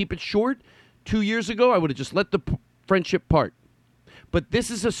 I'm going to keep it short. 2 years ago, I would have just let the friendship part. But this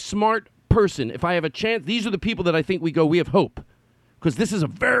is a smart person. If I have a chance, these are the people that I think we have hope. Because this is a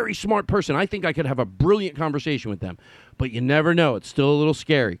very smart person. I think I could have a brilliant conversation with them. But you never know. It's still a little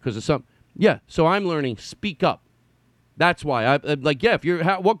scary because of some. Yeah, so I'm learning, speak up. That's why I'm like, yeah,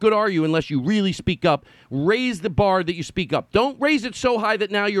 what good are you unless you really speak up? Raise the bar that you speak up. Don't raise it so high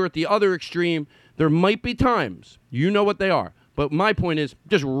that now you're at the other extreme. There might be times, you know what they are. But my point is,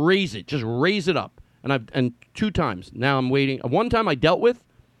 just raise it. Just raise it up. And 2 times. Now I'm waiting. One time I dealt with.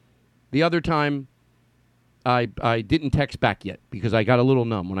 The other time I didn't text back yet because I got a little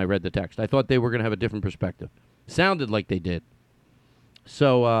numb when I read the text. I thought they were going to have a different perspective. Sounded like they did.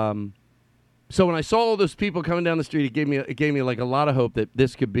 So when I saw all those people coming down the street, it gave me like a lot of hope that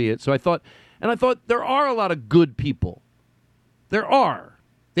this could be it. So I thought there are a lot of good people. There are.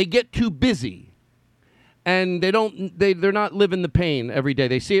 They get too busy, and they're not living the pain every day.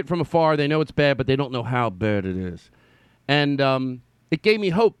 They see it from afar. They know it's bad, but they don't know how bad it is. And it gave me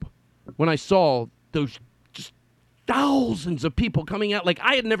hope when I saw those just thousands of people coming out like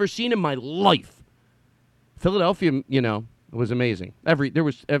I had never seen in my life. Philadelphia, you know, was amazing. Everybody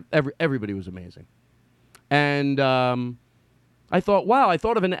was amazing. And I thought, wow, I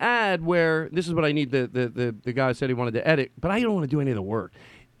thought of an ad where this is what I need. The guy said he wanted to edit, but I don't want to do any of the work.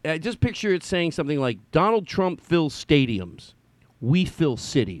 Just picture it saying something like, Donald Trump fills stadiums. We fill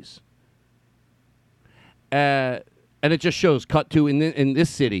cities. And it just shows, cut to, in this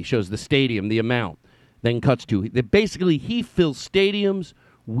city, shows the stadium, the amount. Then cuts to, basically he fills stadiums,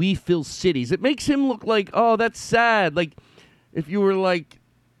 we fill cities. It makes him look like, oh, that's sad. Like if you were like,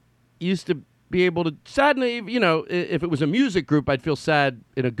 used to be able to, sadly, you know, if it was a music group, I'd feel sad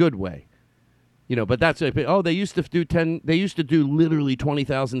in a good way. You know, but that's, oh, they used to do literally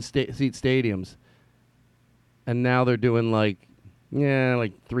 20,000 seat stadiums. And now they're doing like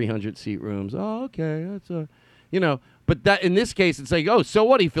 300 seat rooms. Oh, okay. That's you know, but that in this case, it's like, oh, so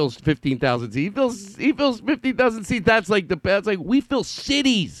what? He fills 15,000 seats. He fills 15,000 seats. That's like we fill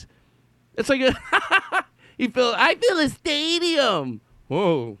cities. It's like I fill a stadium.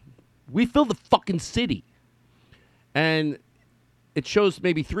 Whoa, we fill the fucking city. And it shows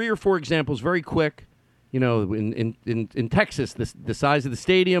maybe 3 or 4 examples, very quick. You know, in Texas, the size of the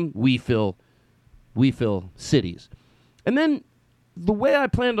stadium, we fill cities. And then the way I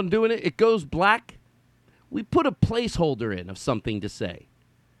planned on doing it, it goes black. We put a placeholder in of something to say.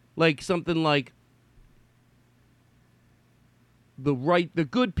 Like something like the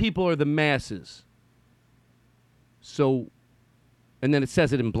good people are the masses. So, and then it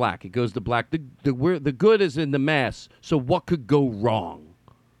says it in black. It goes to black. The good is in the mass. So what could go wrong?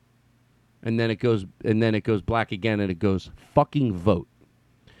 And then it goes black again, and it goes fucking vote.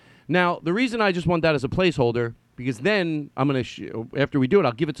 Now, the reason I just want that as a placeholder, because then I'm going to, after we do it,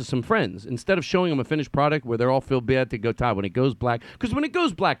 I'll give it to some friends. Instead of showing them a finished product where they're all feel bad to go, Todd, when it goes black. Because when it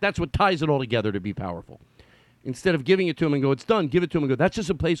goes black, that's what ties it all together to be powerful. Instead of giving it to them and go, it's done, give it to them and go, that's just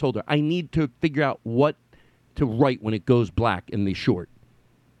a placeholder. I need to figure out what to write when it goes black in the short,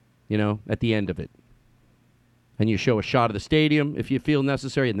 you know, at the end of it. And you show a shot of the stadium if you feel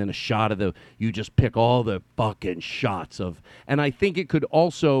necessary, and then a shot of you just pick all the fucking shots of. And I think it could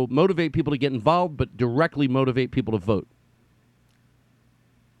also motivate people to get involved, but directly motivate people to vote.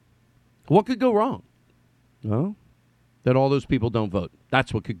 What could go wrong? Well, that all those people don't vote.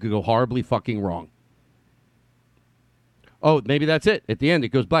 That's what could go horribly fucking wrong. Oh, maybe that's it. At the end, it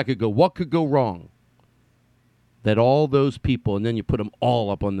goes black. It could go, what could go wrong? That all those people, and then you put them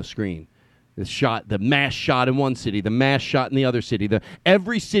all up on the screen. The mass shot in one city, the mass shot in the other city,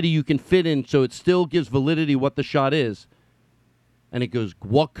 every city you can fit in, so it still gives validity what the shot is. And it goes,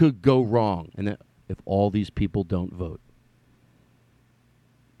 what could go wrong? And if all these people don't vote.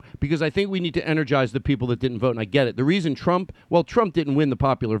 Because I think we need to energize the people that didn't vote, and I get it. The reason Trump didn't win the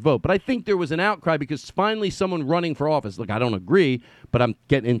popular vote, but I think there was an outcry because finally someone running for office, look, I don't agree, but I'm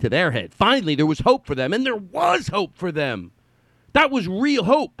getting into their head. Finally, there was hope for them, and there was hope for them. That was real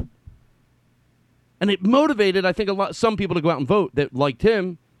hope. And it motivated, I think, some people to go out and vote that liked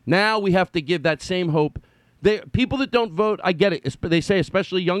him. Now we have to give that same hope. People that don't vote, I get it. They say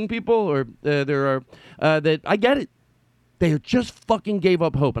especially young people, or that I get it. They just fucking gave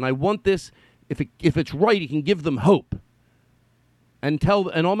up hope. And I want this, if it's right, you can give them hope. And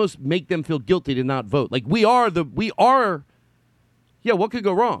almost make them feel guilty to not vote. Like what could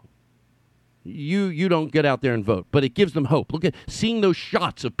go wrong? You don't get out there and vote, but it gives them hope. Look at seeing those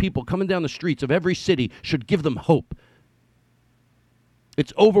shots of people coming down the streets of every city should give them hope.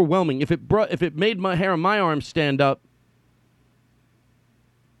 It's overwhelming. If it made my hair on my arms stand up,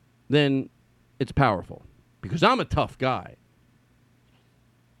 then it's powerful because I'm a tough guy.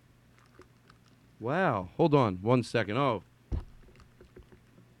 Wow. Hold on 1 second. Oh.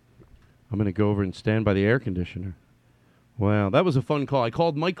 I'm going to go over and stand by the air conditioner. Wow, that was a fun call.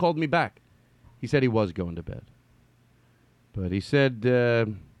 Mike called me back. He said he was going to bed. But he said that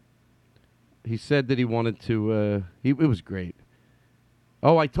he wanted to, it was great.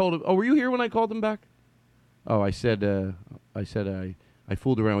 Oh, I told him, were you here when I called him back? Oh, I said I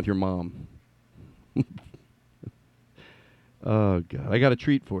fooled around with your mom. Oh, God, I got a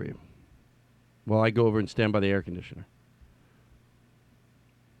treat for you. While I go over and stand by the air conditioner.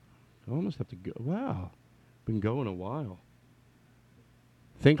 I almost have to go, wow, been going a while.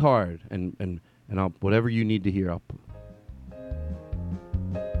 Think hard, and I'll whatever you need to hear. I'll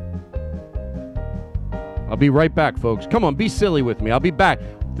be right back, folks. Come on, be silly with me. I'll be back.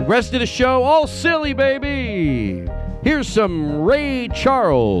 The rest of the show, all silly, baby. Here's some Ray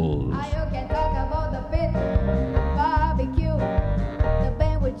Charles. You can talk about the pit, barbecue, the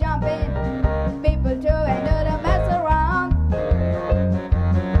band would jump in, people too, and do the mess around.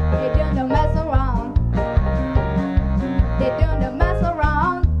 They do the mess around. They do the mess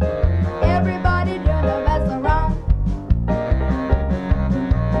around. Everybody do the mess around.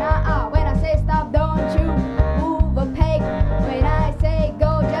 Now, when I say stop, don't you move a peg. When I say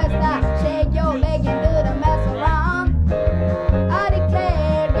go, just shake your leg and do the mess around. I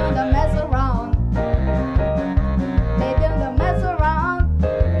declare, do the mess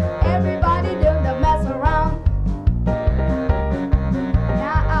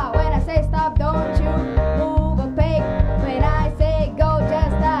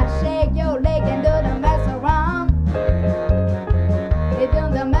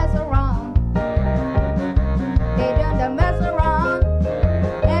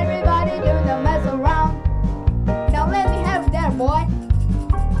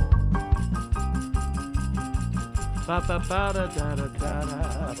Oh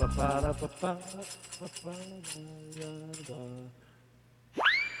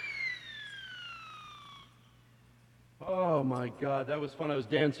my God, that was fun. I was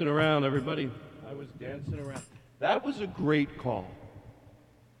dancing around, everybody. I was dancing around. That was a great call.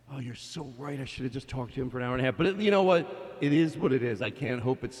 Oh, you're so right. I should have just talked to him for an hour and a half. But you know what? It is what it is. I can't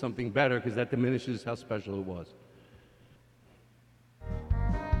hope it's something better because that diminishes how special it was.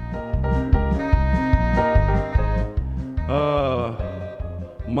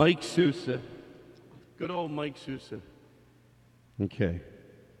 Mike Sousa. Good old Mike Sousa. Okay.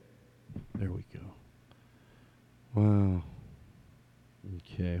 There we go. Wow.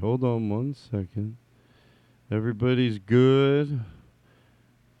 Okay, hold on 1 second. Everybody's good.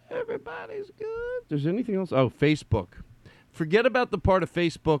 Everybody's good. There's anything else? Oh, Facebook. Forget about the part of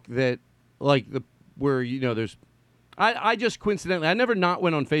Facebook that, like, where, you know, there's... I just coincidentally, I never not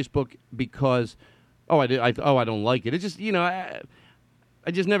went on Facebook because, I don't like it. It just, you know, I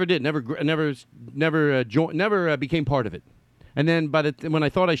just never did. Never became part of it. And then when I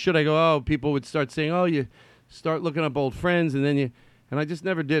thought I should, I go, people would start saying, you start looking up old friends, and then and I just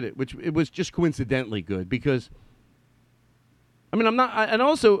never did it, which it was just coincidentally good because, I mean, I'm not, and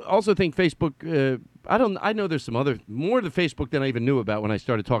also think Facebook, I know there's some more to Facebook than I even knew about when I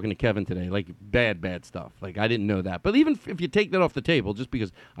started talking to Kevin today, like bad stuff. Like, I didn't know that. But even if you take that off the table, just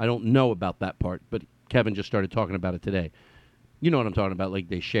because I don't know about that part, but Kevin just started talking about it today. You know what I'm talking about, like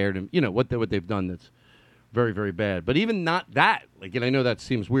they shared and, you know, what they've done that's very, very bad. But even not that, like, and I know that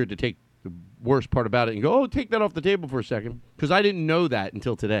seems weird to take the worst part about it and go, take that off the table for a second, because I didn't know that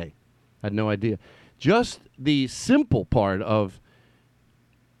until today. I had no idea. Just the simple part of,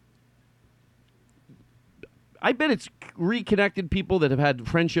 I bet it's reconnected people that have had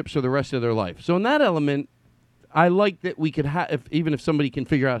friendships for the rest of their life. So in that element, I like that we could have, even if somebody can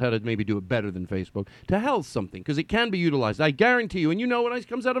figure out how to maybe do it better than Facebook, to hell something, because it can be utilized. I guarantee you, and you know when it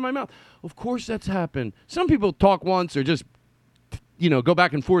comes out of my mouth, of course that's happened. Some people talk once or just, you know, go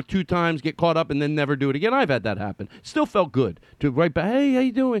back and forth 2 times, get caught up, and then never do it again. I've had that happen. Still felt good to write back, hey, how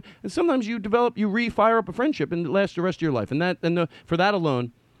you doing? And sometimes you refire up a friendship, and it lasts the rest of your life. And for that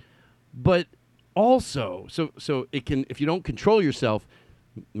alone, but also, so it can, if you don't control yourself,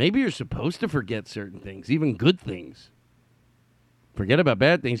 maybe you're supposed to forget certain things, even good things. Forget about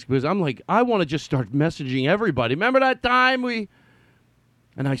bad things, because I'm like, I want to just start messaging everybody. Remember that time and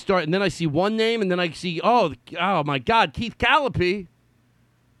then I see one name, and then I see, oh my God, Keith Callipy.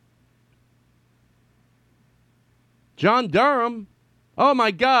 John Durham. Oh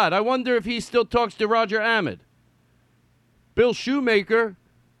my God, I wonder if he still talks to Roger Ahmed. Bill Shoemaker.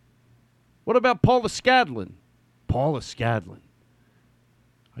 What about Paula Scadlin? Paula Scadlin.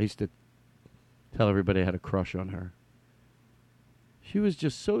 I used to tell everybody I had a crush on her. She was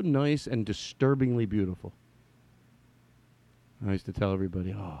just so nice and disturbingly beautiful. I used to tell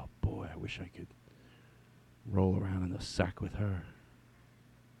everybody, oh, boy, I wish I could roll around in the sack with her.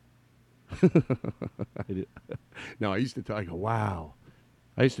 No, I used to I go, wow.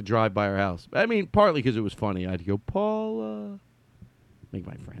 I used to drive by her house. I mean, partly because it was funny. I'd go, Paula. Make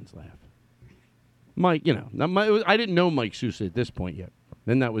my friends laugh. Mike, you know, I didn't know Mike Sousa at this point yet.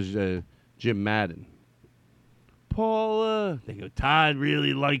 Then that was Jim Madden. Paula. They go, Todd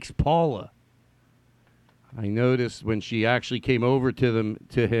really likes Paula. I noticed when she actually came over to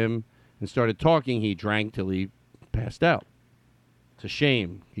him and started talking, he drank till he passed out. It's a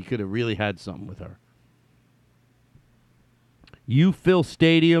shame. He could have really had something with her. You fill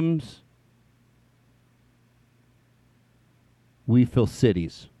stadiums. We fill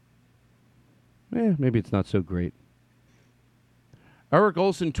cities. Maybe it's not so great. Eric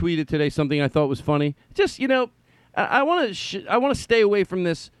Olson tweeted today something I thought was funny. Just, you know, I want to stay away from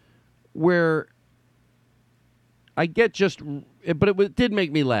this where I get but it did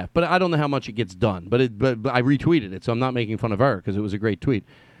make me laugh. But I don't know how much it gets done. But I retweeted it, so I'm not making fun of her because it was a great tweet.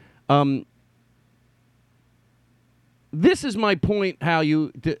 This is my point. How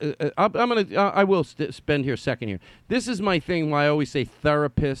you? I will spend here a second here. This is my thing. Why I always say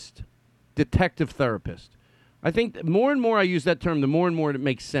therapist, detective therapist. I think that more and more I use that term, the more and more it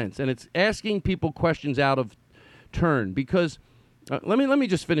makes sense, and it's asking people questions out of turn. Because let me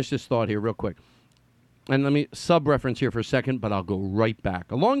just finish this thought here real quick. And let me sub-reference here for a second, but I'll go right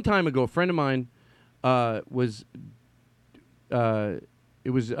back. A long time ago, a friend of mine was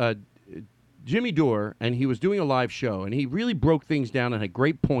Jimmy Dore, and he was doing a live show, and he really broke things down and had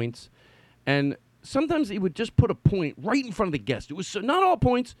great points. And sometimes he would just put a point right in front of the guest. It was not all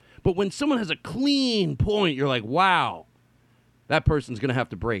points, but when someone has a clean point, you're like, wow, that person's going to have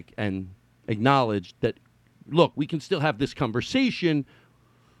to break and acknowledge that, look, we can still have this conversation.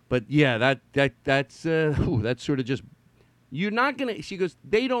 But yeah, that's sort of just You're not going to, she goes,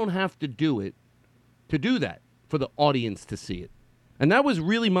 they don't have to do it to do that for the audience to see it. And that was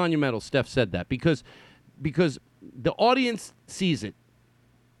really monumental. Steph said that because the audience sees it.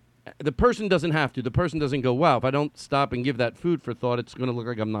 The person doesn't have to. The person doesn't go, wow, if I don't stop and give that food for thought, it's going to look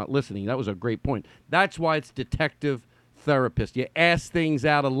like I'm not listening. That was a great point. That's why it's detective therapist. You ask things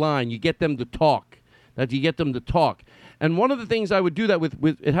out of line. You get them to talk. And one of the things I would do that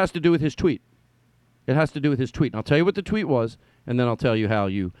with it has to do with his tweet. It has to do with his tweet. And I'll tell you what the tweet was, and then I'll tell you how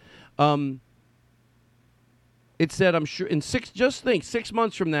you. It said, I'm sure, just think, 6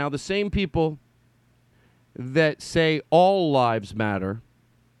 months from now, the same people that say all lives matter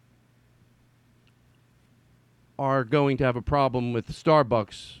are going to have a problem with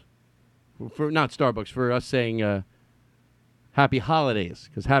Starbucks, for us saying Happy Holidays,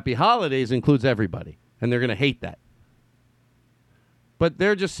 because Happy Holidays includes everybody, and they're going to hate that. But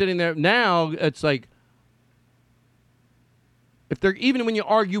they're just sitting there. Now it's like, even when you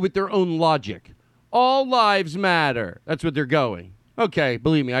argue with their own logic, all lives matter. That's what they're going. Okay,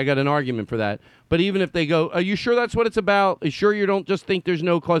 believe me, I got an argument for that. But even if they go, are you sure that's what it's about? Are you sure you don't just think there's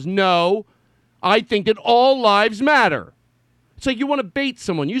no cause? No, I think that all lives matter. It's like you want to bait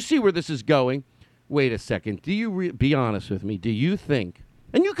someone. You see where this is going. Wait a second. Do you be honest with me? Do you think,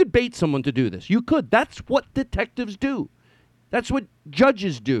 and you could bait someone to do this. You could. That's what detectives do. That's what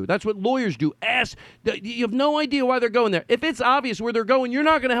judges do. That's what lawyers do. You have no idea why they're going there. If it's obvious where they're going, you're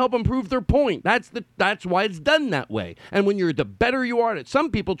not going to help them prove their point. That's why it's done that way. And when the better you are at it,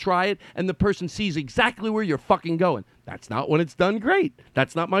 some people try it and the person sees exactly where you're fucking going. That's not when it's done great.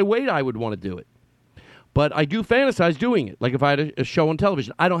 That's not my way I would want to do it. But I do fantasize doing it. Like if I had a show on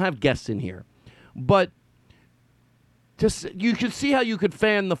television. I don't have guests in here. But you could see how you could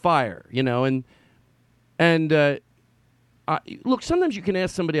fan the fire, and look, sometimes you can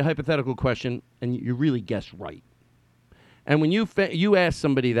ask somebody a hypothetical question and you really guess right. And when you ask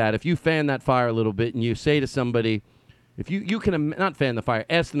somebody that, if you fan that fire a little bit and you say to somebody, if you can not fan the fire,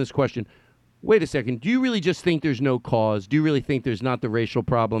 ask them this question, wait a second, do you really just think there's no cause? Do you really think there's not the racial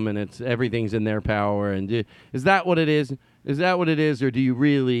problem and everything's in their power? And is that what it is? Is that what it is? Or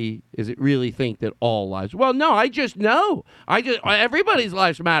is it really think that all lives? Well, no, I just know. Everybody's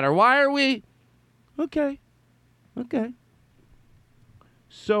lives matter. Why are we? Okay.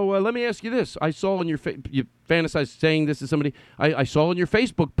 So let me ask you this. I saw on you fantasized saying this to somebody. I saw on your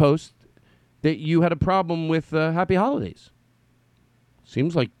Facebook post that you had a problem with Happy Holidays.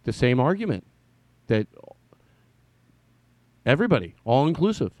 Seems like the same argument that everybody, all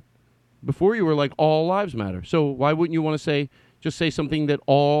inclusive. Before you were like all lives matter. So why wouldn't you want to just say something that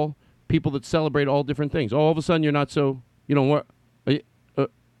all people that celebrate all different things? All of a sudden you're not so, what?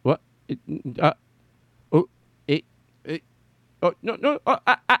 What? Oh, no.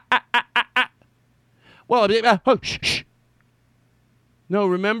 Well, shh. No,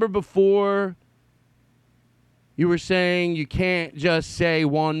 remember before you were saying you can't just say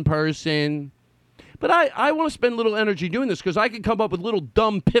one person. But I want to spend little energy doing this because I can come up with little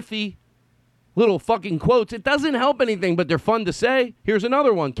dumb, piffy, little fucking quotes. It doesn't help anything, but they're fun to say. Here's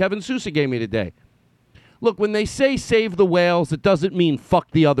another one Kevin Sousa gave me today. Look, when they say save the whales, it doesn't mean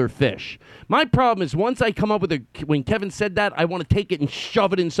fuck the other fish. My problem is once I come up with when Kevin said that, I want to take it and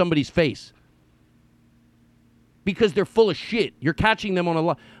shove it in somebody's face. Because they're full of shit. You're catching them on a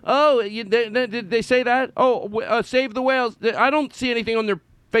lie. Oh, did they say that? Oh, save the whales. I don't see anything on their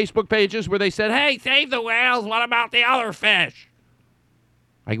Facebook pages where they said, hey, save the whales. What about the other fish?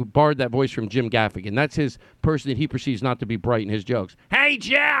 I borrowed that voice from Jim Gaffigan. That's his person that he perceives not to be bright in his jokes. Hey,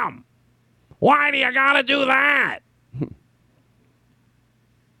 Jim. Why do you gotta do that?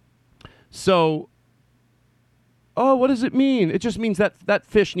 So, what does it mean? It just means that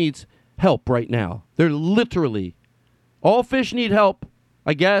fish needs help right now. They're literally, all fish need help,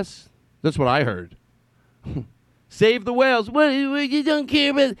 I guess. That's what I heard. Save the whales. What, you don't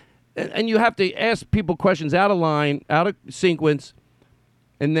care about? And you have to ask people questions out of line, out of sequence,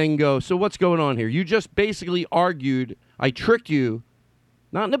 and then go, so what's going on here? You just basically argued, I tricked you,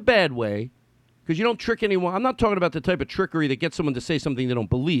 not in a bad way, because you don't trick anyone. I'm not talking about the type of trickery that gets someone to say something they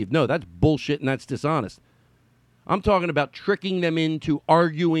don't believe. No, that's bullshit and that's dishonest. I'm talking about tricking them into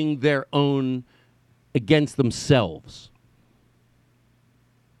arguing their own against themselves.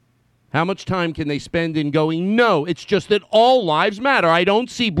 How much time can they spend in going, no, it's just that all lives matter. I don't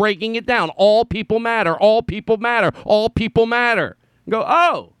see breaking it down. All people matter. All people matter. All people matter. And go,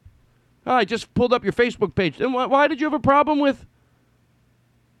 oh, I just pulled up your Facebook page. And why did you have a problem with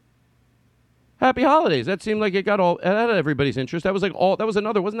Happy Holidays? That seemed like it had everybody's interest. That was like that was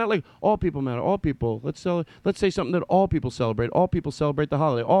another, wasn't that like all people matter, all people. Let's say something that all people celebrate. All people celebrate the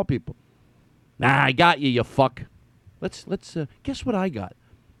holiday. All people. Nah, I got you, you fuck. Let's guess what I got.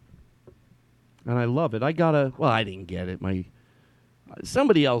 And I love it. I got I didn't get it.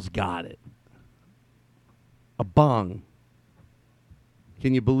 Somebody else got it. A bong.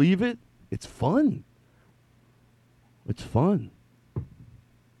 Can you believe it? It's fun. It's fun.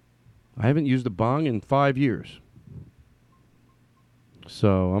 I haven't used a bong in 5 years.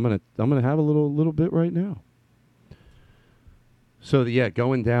 So I'm gonna have a little bit right now. So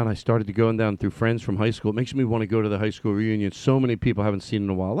going down. I started to going down through friends from high school. It makes me want to go to the high school reunion. So many people I haven't seen in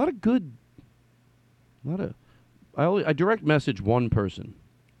a while. I direct message one person.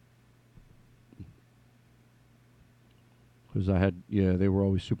 Because they were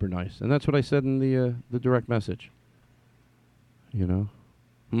always super nice. And that's what I said in the direct message. You know?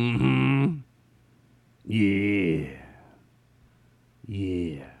 Mm-hmm. Yeah.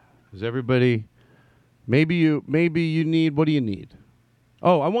 Yeah. Because everybody, maybe you need, what do you need?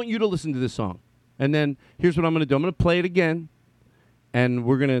 Oh, I want you to listen to this song. And then here's what I'm going to do. I'm going to play it again. And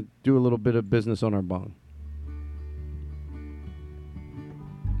we're going to do a little bit of business on our bong.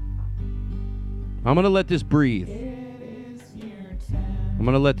 I'm going to let this breathe. I'm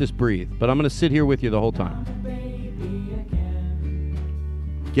going to let this breathe. But I'm going to sit here with you the whole time.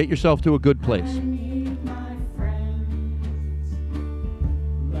 Get yourself to a good place. You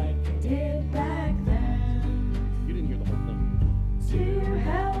didn't hear the whole thing. To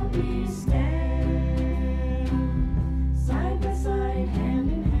help me stand side by side,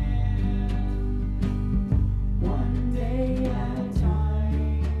 hand in hand, one day at a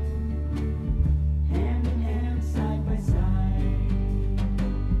time, hand in hand, side by side.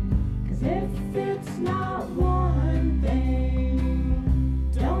 'Cause if it's not one thing,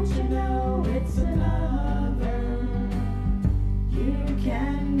 don't you know it's another? You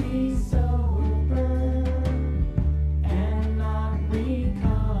can be sober and not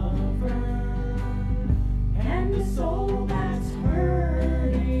recover, and the soul that's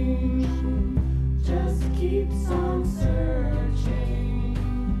hurting just keeps on searching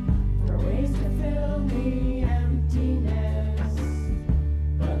for ways to fill the emptiness,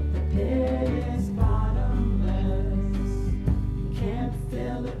 but the pit is bottomless. You can't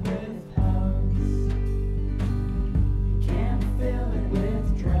fill it with hugs, you can't fill it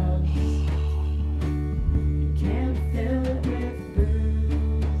with drugs, you can't fill it with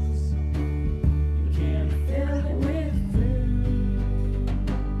booze, you can't fill it with food,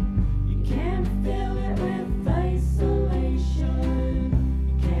 you can't fill it with isolation,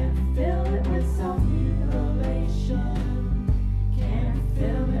 you can't fill it with self-mutilation, can't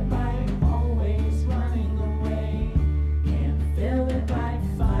fill it by always running away, can't fill it by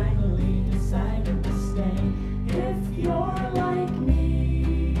finally deciding to stay. If you're like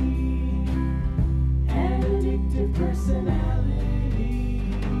me, an addictive personality,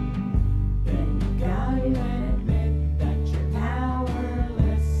 then you gotta admit that you're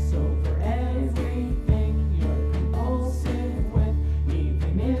powerless over everything you're compulsive with,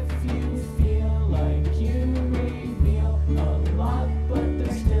 even if you feel like you reveal a lot, but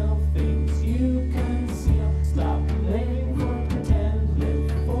there's still things you conceal. Stop living for pretend,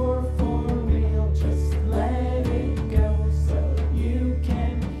 live for real. Just let it go so you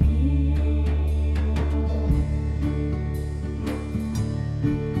can heal.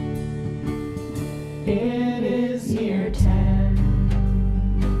 It is year 10,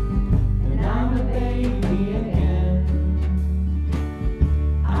 and I'm a baby again.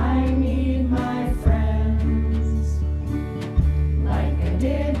 I need my friends like I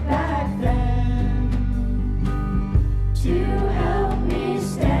did back then to help me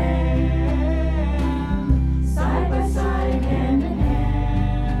stand side by side, hand in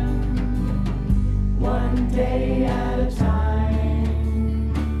hand, one day at a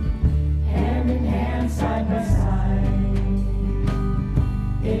time, hand in hand, side by side.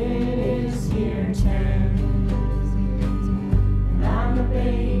 It is year 10, and I'm a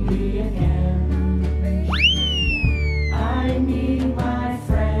baby again. I need my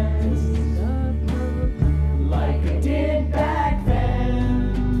friends like I did back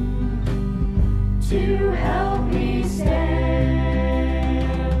then to help me stand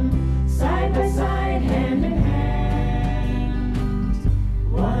side by side, hand in hand,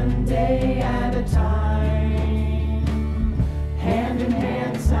 one day at a time, hand in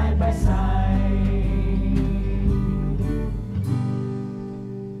hand, side by side.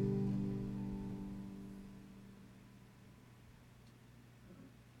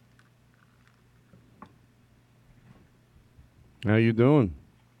 How you doing?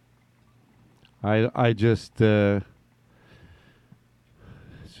 I just it's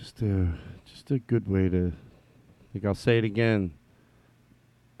just a good way to. I think I'll say it again,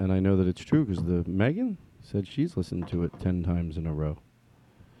 and I know that it's true because the Megan said she's listened to it 10 times in a row.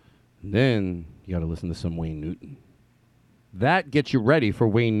 And then you got to listen to some Wayne Newton. That gets you ready for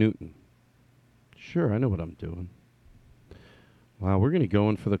Wayne Newton. Sure, I know what I'm doing. Wow, we're going to go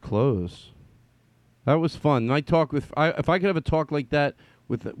in for the close. That was fun. And I talk with, if I could have a talk like that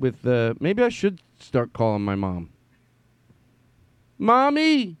with maybe I should start calling my mom.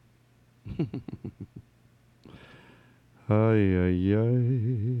 Mommy! Ay, ay,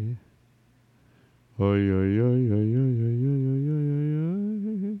 ay. Ay, ay, ay, ay, ay, ay, ay, ay, ay,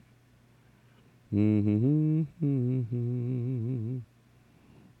 ay. Mm-hmm, mm-hmm.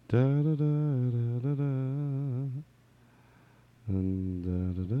 Da da da da da da. And da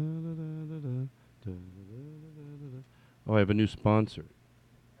da da da da da da da. Oh, I have a new sponsor.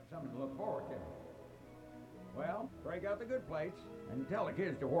 Have something to look forward to. Well, break out the good plates and tell the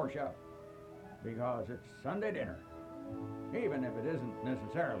kids to wash up. Because it's Sunday dinner. Even if it isn't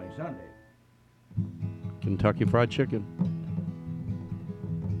necessarily Sunday. Kentucky Fried Chicken.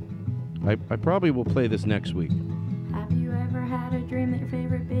 I probably will play this next week. Have you ever had a dream that your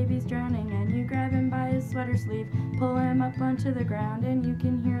favorite baby's drowning and you grab him by his sweater sleeve, pull him up onto the ground, and you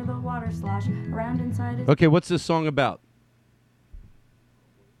can hear the water slosh around inside his... Okay, what's this song about?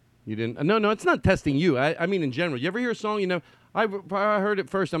 You didn't... No, it's not testing you. I mean in general. You ever hear a song, I heard it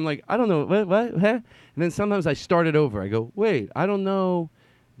first, I'm like, I don't know, what, huh? And then sometimes I start it over. I go, wait, I don't know.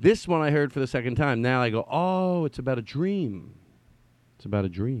 This one I heard for the second time. Now I go, oh, it's about a dream. It's about a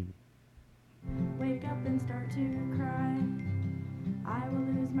dream. Wake up and start to cry. I will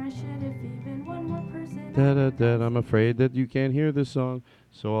lose my shit if even one more person... I'm afraid that you can't hear this song,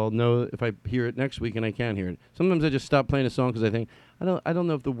 so I'll know if I hear it next week and I can't hear it. Sometimes I just stop playing a song because I think, I don't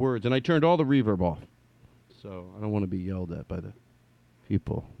know if the words... And I turned all the reverb off. So I don't want to be yelled at by the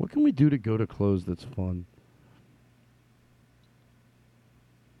people. What can we do to go to close that's fun?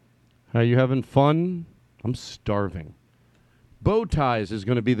 Are you having fun? I'm starving. Bow ties is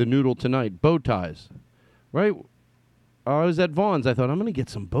going to be the noodle tonight. Bow ties. Right? I was at Vaughn's. I thought, I'm going to get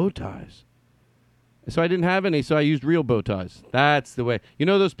some bow ties. So I didn't have any, so I used real bow ties. That's the way. You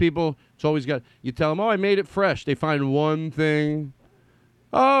know those people, it's always got, you tell them, oh, I made it fresh. They find one thing.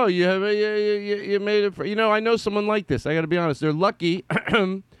 Oh, you made it. I know someone like this. I got to be honest. They're lucky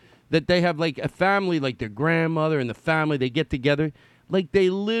that they have like a family, like their grandmother and the family. They get together, like they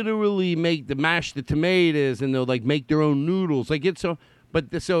literally mash the tomatoes, and they'll like make their own noodles. Like it's so,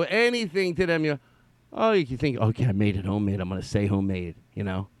 so anything to them, you think, okay, I made it homemade. I'm gonna say homemade.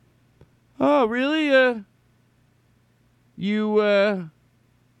 Oh, really? You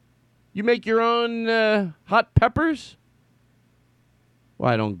make your own hot peppers?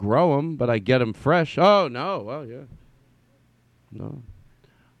 Well, I don't grow them, but I get them fresh. Oh, no. Well, yeah. No.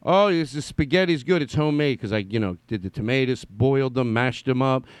 Oh, the spaghetti's good. It's homemade because I, did the tomatoes, boiled them, mashed them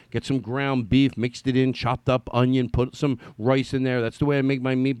up, get some ground beef, mixed it in, chopped up onion, put some rice in there. That's the way I make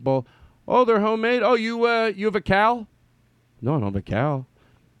my meatball. Oh, they're homemade? Oh, you have a cow? No, I don't have a cow.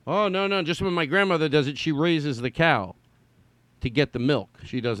 Oh, no. Just when my grandmother does it, she raises the cow to get the milk.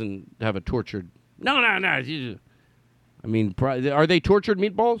 She doesn't have a tortured... No. I mean, are they tortured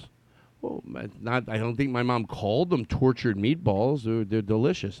meatballs? Well, not. I don't think my mom called them tortured meatballs. They're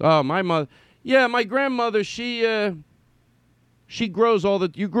delicious. Oh, my mother. Yeah, my grandmother. She grows all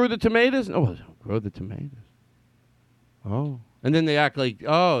the. You grew the tomatoes? Oh, I don't grow the tomatoes. Oh, and then they act like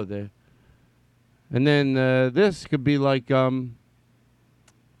they. And then this could be like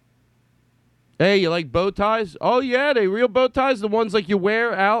Hey, you like bow ties? Oh yeah, they real bow ties, the ones like you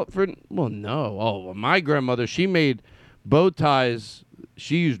wear out for. Well, no. Oh, well, my grandmother, she made bow ties.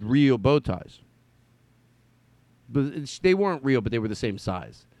 She used real bow ties. But they weren't real, but they were the same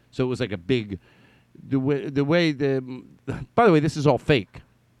size. So it was like a big, by the way, this is all fake.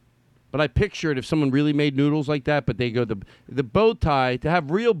 But I pictured if someone really made noodles like that, but they go, the bow tie, to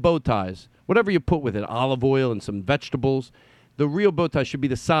have real bow ties, whatever you put with it, olive oil and some vegetables, the real bow tie should be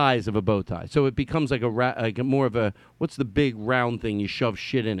the size of a bow tie. So it becomes like a more of a, what's the big round thing you shove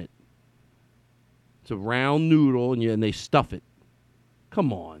shit in it? It's a round noodle, and they stuff it.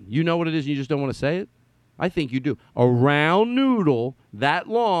 Come on. You know what it is and you just don't want to say it? I think you do. A round noodle, that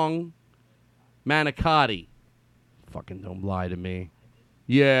long, manicotti. Fucking don't lie to me.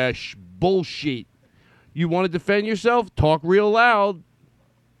 Yeah, bullshit. You want to defend yourself? Talk real loud.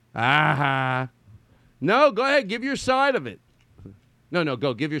 Aha. No, go ahead. Give your side of it. No,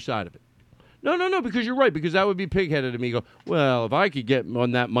 go. Give your side of it. No, because you're right. Because that would be pig-headed of me. Go, well, if I could get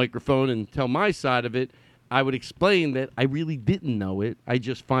on that microphone and tell my side of it, I would explain that I really didn't know it. I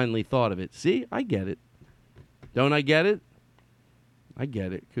just finally thought of it. See? I get it. Don't I get it? I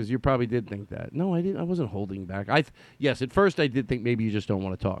get it, because you probably did think that. No, I didn't. I wasn't holding back. Yes, at first I did think maybe you just don't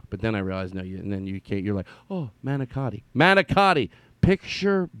want to talk, but then I realized no. And then you can't. You're like, oh, manicotti, manicotti.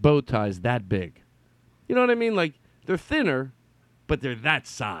 Picture bow ties that big. You know what I mean? Like they're thinner, but they're that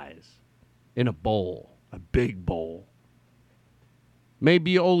size in a bowl, a big bowl.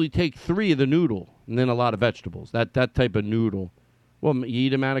 Maybe you only take 3 of the noodle and then a lot of vegetables. That type of noodle. Well, you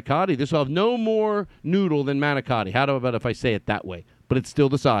eat a manicotti. This will have no more noodle than manicotti. How about if I say it that way? But it's still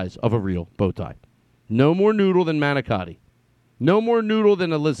the size of a real bow tie. No more noodle than manicotti. No more noodle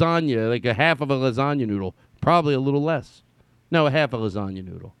than a lasagna, like a half of a lasagna noodle. Probably a little less. No, a half a lasagna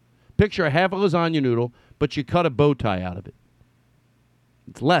noodle. Picture a half a lasagna noodle, but you cut a bow tie out of it.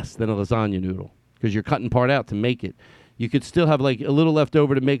 It's less than a lasagna noodle because you're cutting part out to make it. You could still have like a little left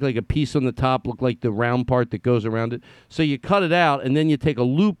over to make like a piece on the top look like the round part that goes around it. So you cut it out, and then you take a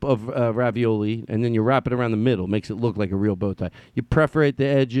loop of ravioli, and then you wrap it around the middle. Makes it look like a real bow tie. You perforate the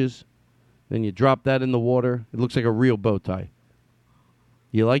edges, then you drop that in the water. It looks like a real bow tie.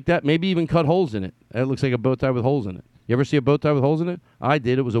 You like that? Maybe even cut holes in it. It looks like a bow tie with holes in it. You ever see a bow tie with holes in it? I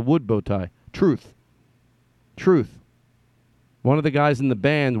did. It was a wood bow tie. Truth. One of the guys in the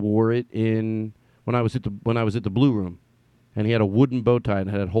band wore it when I was at the Blue Room. And he had a wooden bow tie and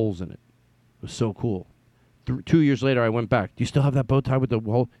it had holes in it. It was so cool. 2 years later, I went back. Do you still have that bow tie with the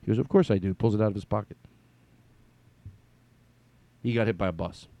hole? He goes, of course I do. Pulls it out of his pocket. He got hit by a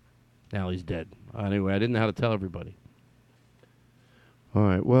bus. Now he's dead. Anyway, I didn't know how to tell everybody. All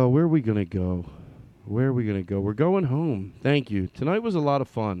right, well, where are we going to go? We're going home. Thank you. Tonight was a lot of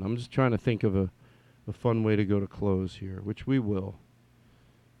fun. I'm just trying to think of a fun way to go to close here, which we will.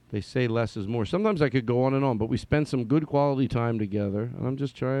 They say less is more. Sometimes I could go on and on, but we spent some good quality time together, and I'm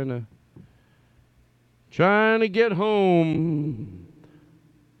just trying to get home.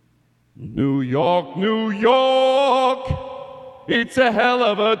 New York, New York, it's a hell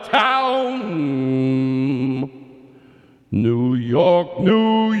of a town. New York,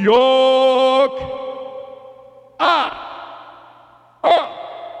 New York.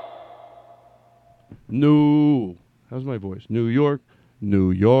 How's my voice? New York.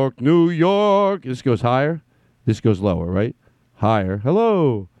 New York, New York. This goes higher. This goes lower, right? Higher.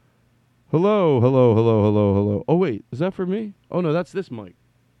 Hello. Hello, hello, hello, hello, hello. Oh, wait. Is that for me? Oh, no, that's this mic.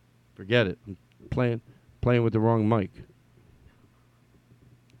 Forget it. I'm playing with the wrong mic.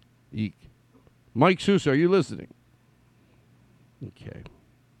 Eek. Mike Sousa, are you listening? Okay.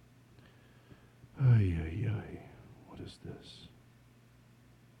 Ay, ay, ay. What is this?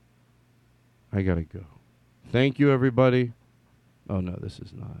 I got to go. Thank you, everybody. Oh, no, this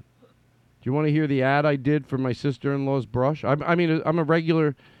is not. Do you want to hear the ad I did for my sister-in-law's brush? I'm a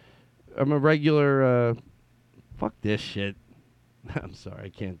regular, fuck this shit. I'm sorry, I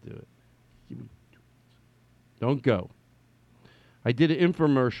can't do it. Don't go. I did an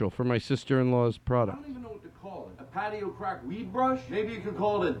infomercial for my sister-in-law's product. I don't even know what to call it. A patio crack weed brush? Maybe you could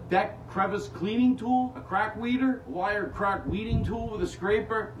call it a deck crevice cleaning tool? A crack weeder? A wired crack weeding tool with a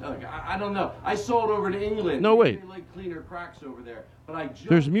scraper? I don't know. I saw it over to England. No, wait. They like cleaner cracks over there. But I just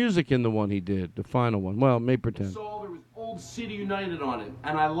There's music in the one he did, the final one. Well, may pretend. saw there was Old City United on it,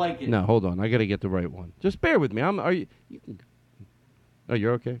 and I like it. No, hold on. I got to get the right one. Just bear with me. You can, oh,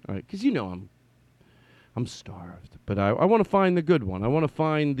 you're okay? All right. Because you know I'm starved. But I want to find the good one. I want to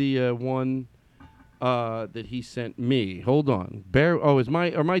find the one that he sent me. Hold on.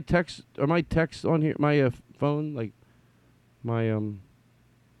 Are my texts on here? My phone, like my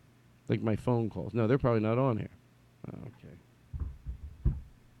phone calls. No, they're probably not on here. Okay.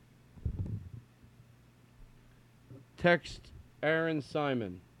 Text Aaron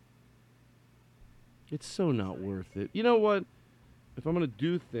Simon. It's so not worth it. You know what? If I'm going to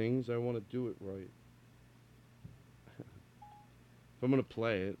do things, I want to do it right. If I'm going to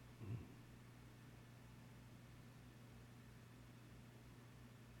play it.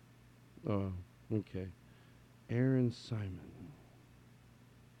 Oh, okay. Aaron Simon.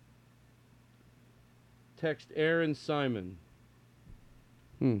 Text Aaron Simon.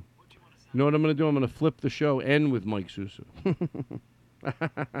 You know what I'm going to do? I'm going to flip the show, end with Mike Sousa.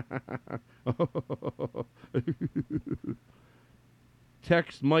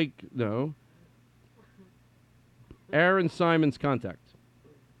 Text Mike, no. Aaron Simon's contact.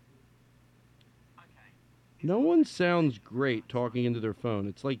 No one sounds great talking into their phone.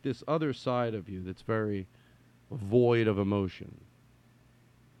 It's like this other side of you that's very void of emotion.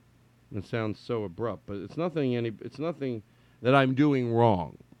 It sounds so abrupt, but it's nothing that I'm doing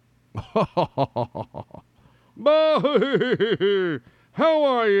wrong. Boy, how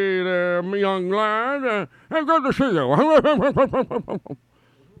are you there, young lad? Good to see you.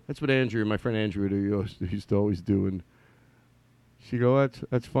 That's what Andrew, my friend Andrew, used to always do. And She go,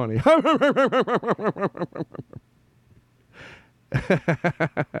 that's funny.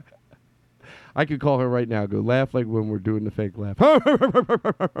 I could call her right now. Go laugh like when we're doing the fake laugh.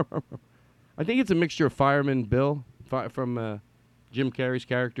 I think it's a mixture of Fireman Bill from Jim Carrey's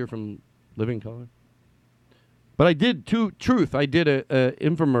character from Living Color. But I did truth. I did a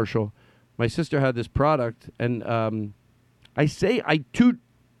infomercial. My sister had this product, and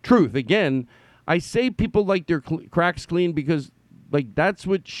truth again. I say people like their cracks clean because like that's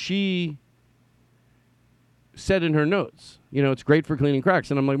what she said in her notes. You know, it's great for cleaning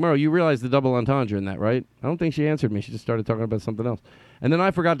cracks. And I'm like, Merle, you realize the double entendre in that, right? I don't think she answered me. She just started talking about something else. And then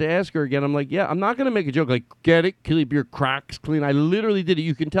I forgot to ask her again. I'm like, yeah, I'm not going to make a joke like, get it, keep your cracks clean. I literally did it.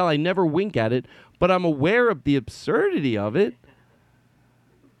 You can tell I never wink at it, but I'm aware of the absurdity of it.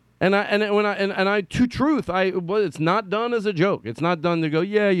 It's not done as a joke. It's not done to go,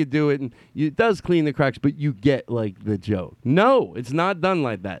 yeah, you do it, and it does clean the cracks, but you get like the joke. No, it's not done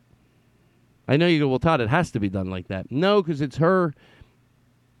like that. I know you go, well, Todd, it has to be done like that. No, because it's her.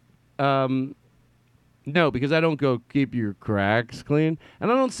 No, because I don't go, keep your cracks clean.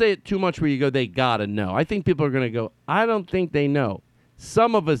 And I don't say it too much where you go, they gotta know. I think people are going to go, I don't think they know.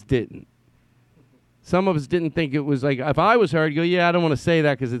 Some of us didn't. Some of us didn't think it was like, if I was her, I'd go, yeah, I don't want to say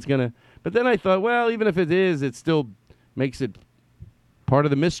that because it's going to. But then I thought, well, even if it is, it still makes it part of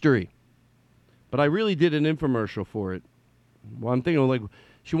the mystery. But I really did an infomercial for it. Well, I'm thinking, like,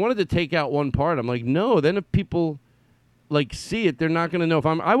 she wanted to take out one part. I'm like, no, then if people, like, see it, they're not going to know.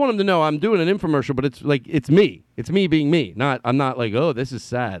 I want them to know I'm doing an infomercial, but it's like, it's me. It's me being me. I'm not like, oh, this is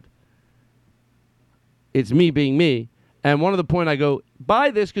sad. It's me being me. And one of the point I go,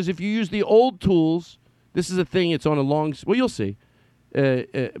 buy this because if you use the old tools, this is a thing, it's on a long, well, you'll see.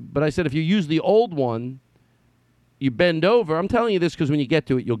 But I said if you use the old one, you bend over. I'm telling you this because when you get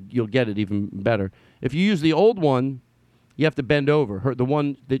to it, you'll get it even better. If you use the old one, you have to bend over. The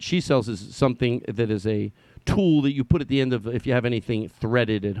one that she sells is something that is a tool that you put at the end of if you have anything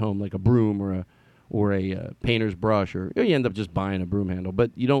threaded at home, like a broom or a painter's brush, or you end up just buying a broom handle. But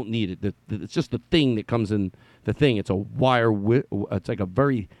you don't need it. It's just the thing that comes in the thing. It's a wire. It's like a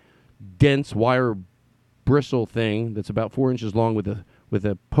very dense wire bristle thing that's about 4 inches long with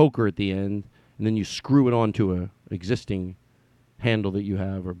a poker at the end, and then you screw it onto a existing handle that you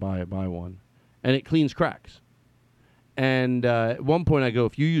have or buy one, and it cleans cracks. And at one point I go,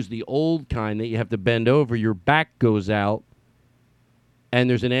 if you use the old kind that you have to bend over, your back goes out, and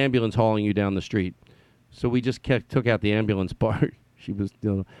there's an ambulance hauling you down the street. So we just took out the ambulance part. She was,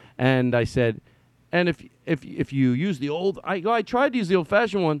 and I said, and if you use the old, I tried to use the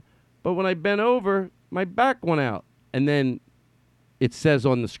old-fashioned one, but when I bent over, my back went out. And then it says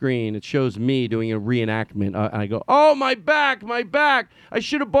on the screen, it shows me doing a reenactment. And I go, oh, my back. I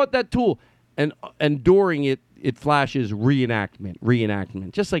should have bought that tool. And during it flashes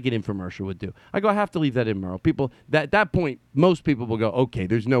reenactment, just like an infomercial would do. I go, I have to leave that in, Merle. People, at that point, most people will go, okay,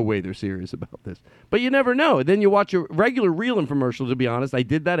 there's no way they're serious about this. But you never know. Then you watch a regular real infomercial, to be honest. I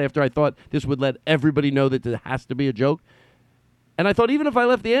did that after I thought this would let everybody know that there has to be a joke. And I thought even if I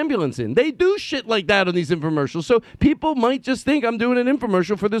left the ambulance in, they do shit like that on these infomercials. So people might just think I'm doing an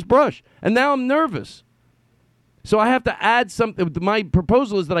infomercial for this brush. And now I'm nervous. So I have to add something. My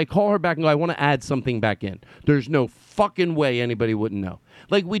proposal is that I call her back and go, I want to add something back in. There's no fucking way anybody wouldn't know.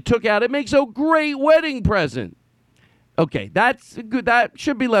 Like we took out, it makes a great wedding present. Okay, that's good. That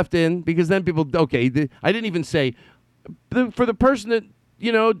should be left in because then people, okay, I didn't even say, for the person that,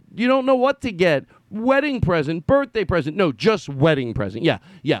 you don't know what to get, wedding present, birthday present. No, just wedding present. Yeah,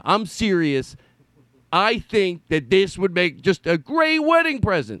 I'm serious. I think that this would make just a great wedding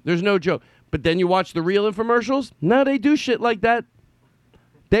present. There's no joke. But then you watch the real infomercials. No, they do shit like that.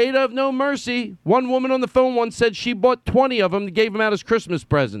 They'd have no mercy. One woman on the phone once said she bought 20 of them and gave them out as Christmas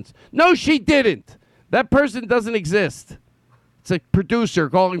presents. No, she didn't. That person doesn't exist. It's a producer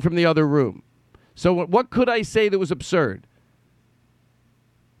calling from the other room. So what could I say that was absurd?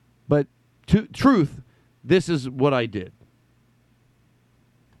 But truth, this is what I did.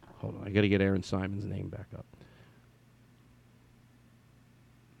 Hold on, I got to get Aaron Simon's name back up.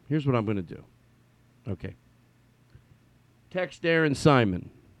 Here's what I'm going to do. Okay. Text Aaron Simon.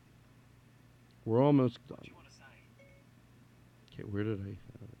 We're almost done. Okay, where did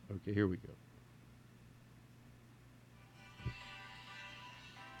I? Okay, here we go.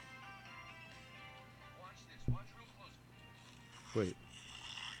 Watch this. Watch real close. Wait.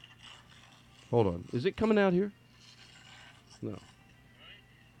 Hold on. Is it coming out here? No.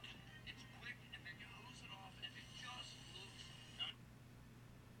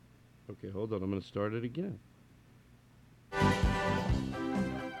 Okay, hold on. I'm going to start it again.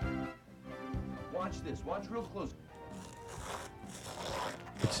 Watch this. Watch real close.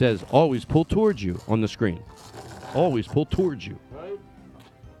 says always pull towards you on the screen. Always pull towards you. Right?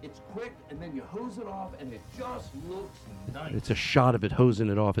 It's quick, and then you hose it off, and it just looks nice. It's a shot of it hosing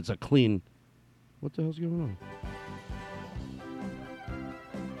it off. It's a clean. What the hell's going on?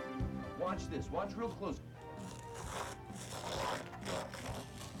 Watch this. Watch real close.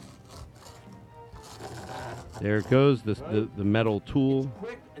 There it goes. The metal tool.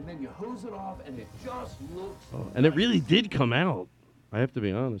 Quick, and then you hose it off, and it just looks. And it really did come out. I have to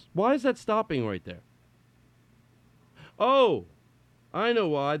be honest. Why is that stopping right there? Oh, I know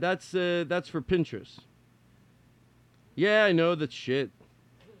why. That's for Pinterest. Yeah, I know that shit.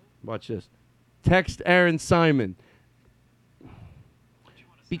 Watch this. Text Aaron Simon.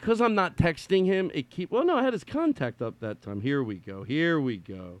 Because I'm not texting him, well, no, I had his contact up that time. Here we go. Here we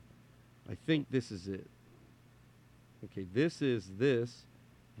go. I think this is it. Okay, this is this.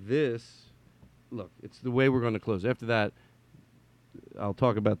 This. Look, it's the way we're going to close. After that, I'll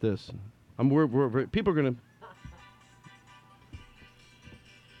talk about this. People are going to.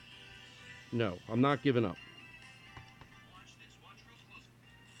 No, I'm not giving up.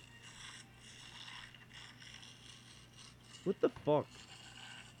 What the fuck?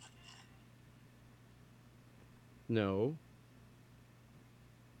 No.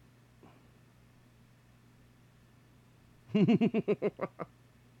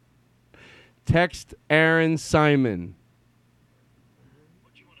 Text Aaron Simon.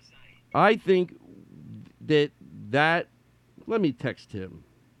 What you want to say? I think that let me text him.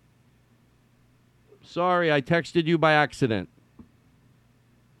 Sorry, I texted you by accident.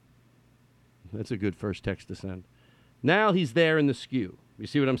 That's a good first text to send. Now he's there in the skew. You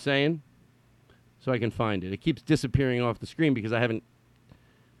see what I'm saying? So I can find it. It keeps disappearing off the screen because I haven't.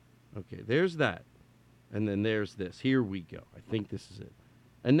 Okay, there's that. And then there's this. Here we go. I think this is it.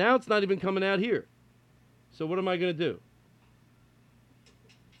 And now it's not even coming out here. So what am I going to do?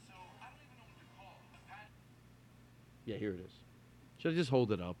 So I don't even know what to call it. Yeah, here it is. Should I just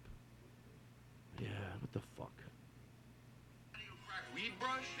hold it up? Yeah, what the fuck?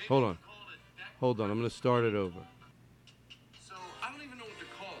 Hold on. Hold on, I'm going to start it over. So I don't even know what to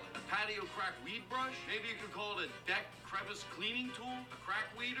call it. A patio crack weed brush? Maybe you could call it a deck crevice cleaning tool? A crack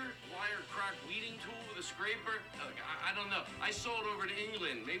weeder? Wire crack weeding tool with a scraper? Look, I don't know. I saw it over to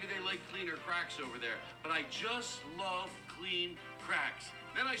England. Maybe they like cleaner cracks over there. But I just love clean cracks.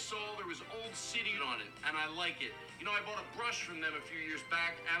 Then I saw there was Old City on it, and I like it. You know, I bought a brush from them a few years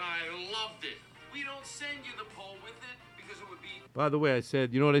back, and I loved it. We don't send you the pole with it because it would be... By the way, I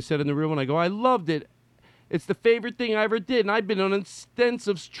said, you know what I said in the room when I go, I loved it. It's the favorite thing I ever did, and I've been on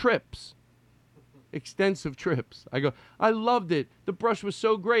extensive trips. Extensive trips. I go, I loved it. The brush was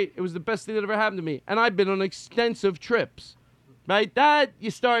so great. It was the best thing that ever happened to me. And I've been on extensive trips. Right? That,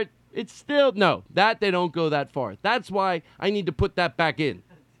 you start, it's still, no, that they don't go that far. That's why I need to put that back in.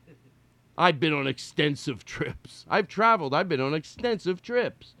 I've been on extensive trips. I've traveled. I've been on extensive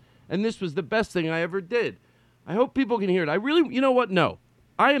trips. And this was the best thing I ever did. I hope people can hear it. I really, you know what? No,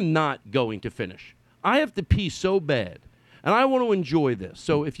 I am not going to finish. I have to pee so bad. And I want to enjoy this.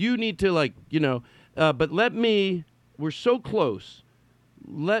 So if you need to, like, you know, but we're so close.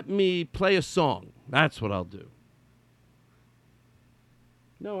 Let me play a song. That's what I'll do.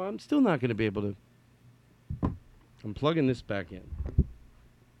 No, I'm still not going to be able to. I'm plugging this back in.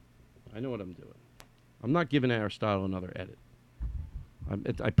 I know what I'm doing. I'm not giving Aristotle another edit.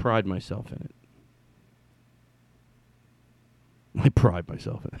 I pride myself in it. I pride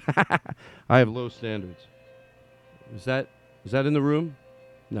myself in it. I have low standards. Is that in the room?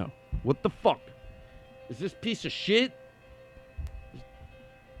 No. What the fuck? Is this piece of shit?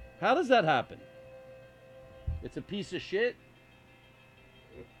 How does that happen? It's a piece of shit?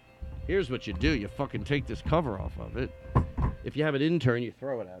 Here's what you do. You fucking take this cover off of it. If you have an intern, you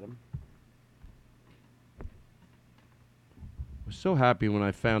throw it at him. I was so happy when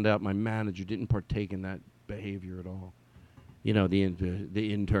I found out my manager didn't partake in that behavior at all. You know, the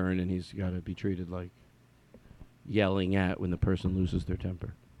intern, and he's got to be treated like yelling at when the person loses their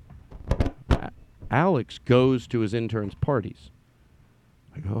temper. Alex goes to his intern's parties.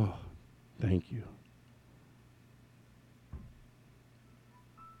 I go, oh, thank you.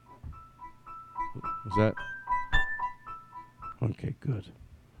 Was that? Okay, good.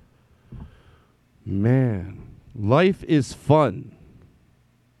 Man, life is fun.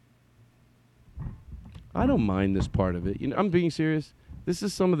 I don't mind this part of it. You know, I'm being serious. This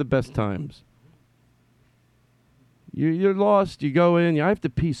is some of the best times. You're lost. You go in. I have to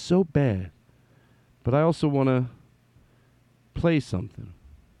pee so bad. But I also want to play something.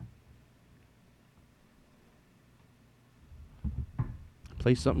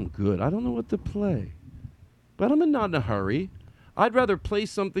 Play something good. I don't know what to play. But I'm not in a hurry. I'd rather play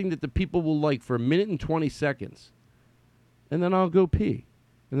something that the people will like for a minute and 20 seconds, and then I'll go pee.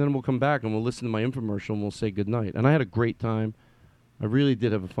 And then we'll come back and we'll listen to my infomercial and we'll say goodnight. And I had a great time. I really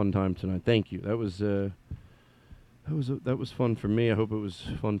did have a fun time tonight. Thank you. That was fun for me. I hope it was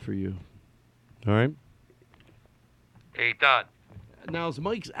fun for you. All right? Hey, Todd. Now, is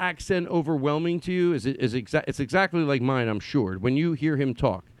Mike's accent overwhelming to you? It's exactly like mine, I'm sure. When you hear him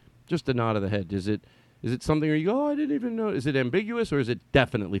talk, just a nod of the head. Is it something where you go, oh, I didn't even know? Is it ambiguous or is it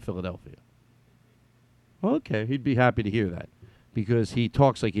definitely Philadelphia? Okay, he'd be happy to hear that because he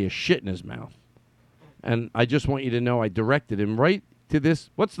talks like he has shit in his mouth. And I just want you to know I directed him right to this.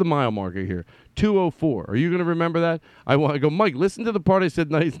 What's the mile marker here? 2:04. Are you going to remember that? I go, Mike, listen to the part I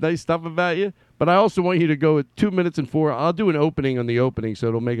said nice stuff about you, but I also want you to go at 2 minutes and 4. I'll do an opening on the opening so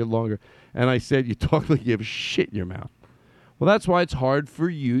it'll make it longer. And I said, you talk like you have shit in your mouth. Well, that's why it's hard for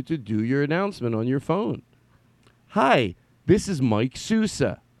you to do your announcement on your phone. Hi, this is Mike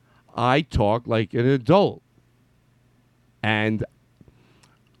Sousa. I talk like an adult. And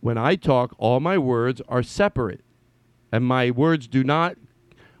when I talk, all my words are separate. And my words do not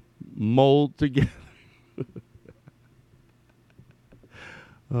mold together.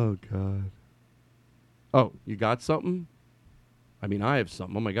 Oh, God. Oh, you got something? I mean, I have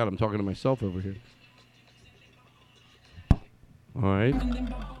something. Oh, my God, I'm talking to myself over here. All right.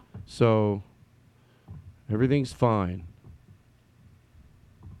 So, everything's fine.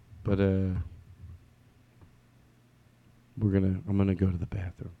 But, I'm gonna go to the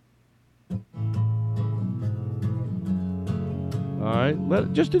bathroom. All right,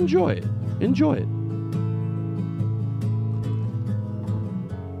 just enjoy it. Enjoy it.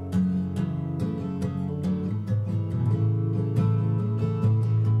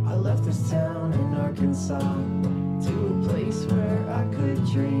 I left this town in Arkansas to a place where I could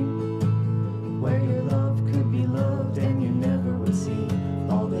dream, where your love could be loved and you never would see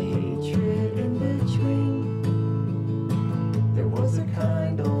all the hatred in between. There was a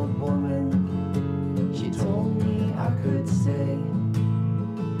kind old woman, she told me I could stay.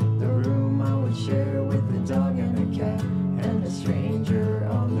 The room I would share with a dog and a cat and a stranger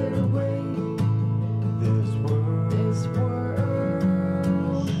on their way. This world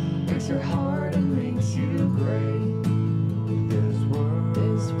breaks your heart and makes you gray. This world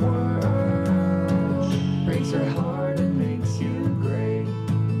breaks your heart and makes you gray.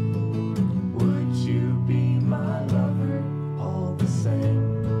 Would you be my lover all the same?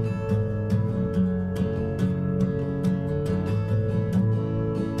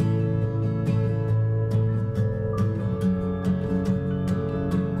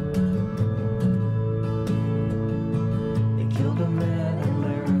 They killed a man in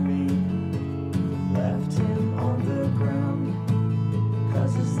Laramie, left him on the ground,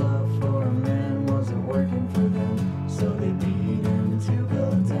 'cause his love for a man wasn't working for them, so they beat him to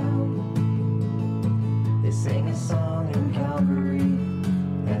go down. They sang a song in Calgary,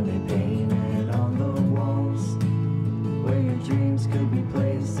 and they painted on the walls where your dreams could be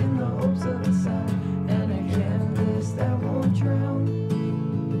placed in the hopes of a sound and a canvas that won't drown.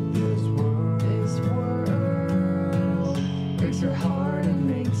 This world breaks your heart and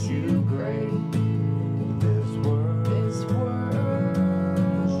makes you gray. This world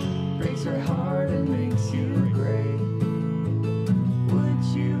breaks your heart and makes you gray. Would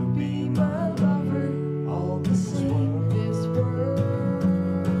you be my lover all the same? This world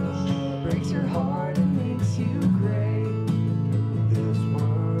breaks your heart and makes you gray. This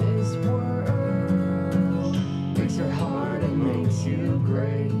world breaks your heart and makes you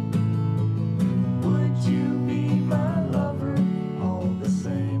gray. Would you be my lover all the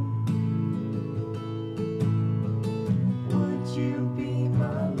same? Would you be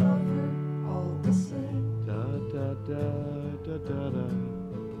my lover all the same? Da da da da da da.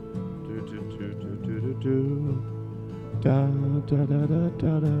 Do do do do do do do. Da da da da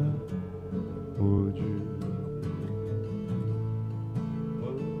da da. Would you?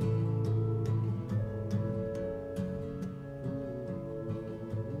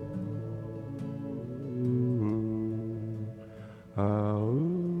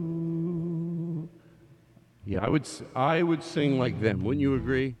 Yeah, I would sing like them. Wouldn't you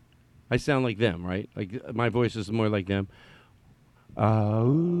agree? I sound like them, right? Like my voice is more like them.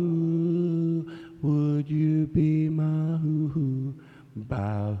 Would you be my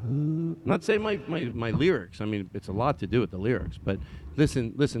I'm not saying my lyrics. I mean, it's a lot to do with the lyrics, but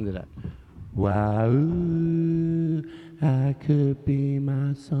listen to that. Wow, I could be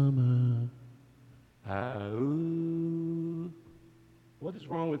my summer. What is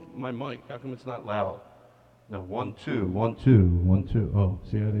wrong with my mic? How come it's not loud? No, 1 2 1 2 1 2. Oh,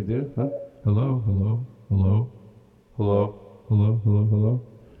 see how they do? Huh? Hello, hello, hello, hello, Hello, hello, hello.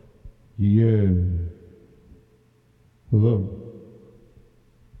 Yeah. Hello.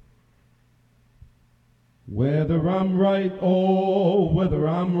 Whether I'm right or whether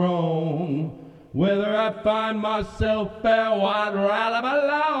I'm wrong, whether I find myself fair, I'd rather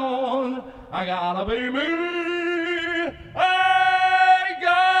belong. I gotta be me. I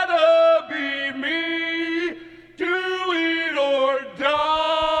gotta be me. Do it or die.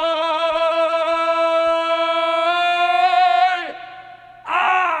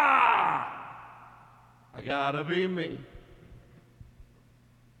 I gotta be me.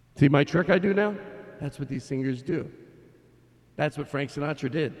 See my trick I do now? That's what these singers do. That's what Frank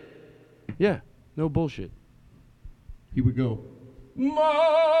Sinatra did. Yeah, no bullshit. Here we go.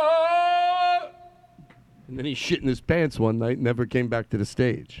 And then he shit in his pants one night and never came back to the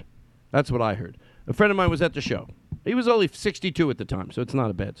stage. That's what I heard. A friend of mine was at the show. He was only 62 at the time, so it's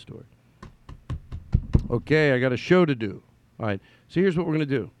not a bad story. Okay, I got a show to do. All right, so here's what we're going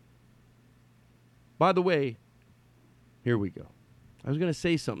to do. By the way, here we go. I was going to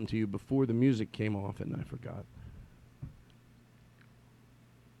say something to you before the music came off, and I forgot.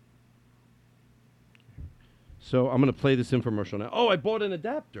 So I'm going to play this infomercial now. Oh, I bought an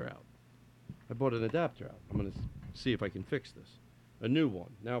adapter out. I'm going to see if I can fix this. A new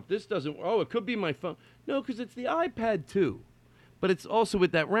one. Now, if this doesn't... Oh, it could be my phone. No, because it's the iPad, too. But it's also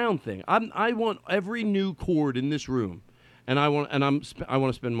with that round thing. I want every new cord in this room, and I want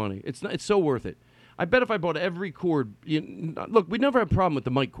to spend money. It's so worth it. I bet if I bought every cord, look, we never had a problem with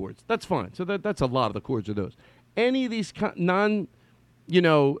the mic cords. That's fine. So that's a lot of the cords are those. Any of these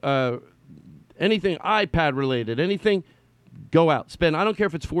anything iPad related, anything, go out, spend. I don't care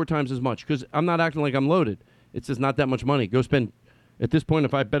if it's 4 times as much because I'm not acting like I'm loaded. It's just not that much money. Go spend. At this point,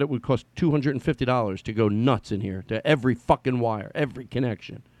 if I bet it would cost $250 to go nuts in here to every fucking wire, every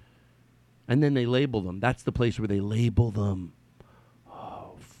connection. And then they label them. That's the place where they label them.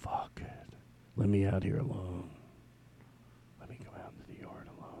 Oh, fuck it. Let me out here alone. Let me come out into the yard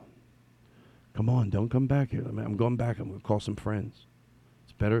alone. Come on, don't come back here. I'm going back. I'm going to call some friends.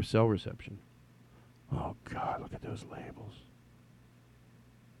 It's better cell reception. Oh, God, look at those labels.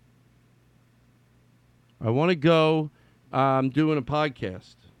 I want to go. I'm doing a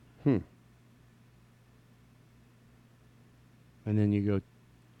podcast. And then you go,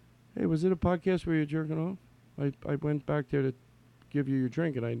 hey, was it a podcast where you're jerking off? I went back there to give you your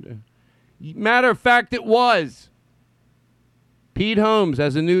drink, and matter of fact, it was. Pete Holmes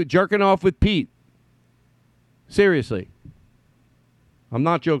has a new Jerking Off with Pete. Seriously. I'm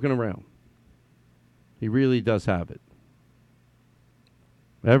not joking around. He really does have it.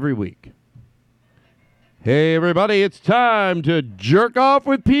 Every week. Hey, everybody, it's time to jerk off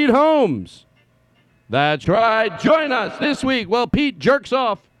with Pete Holmes. That's right. Join us this week while Pete jerks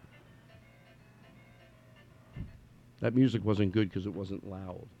off. That music wasn't good because it wasn't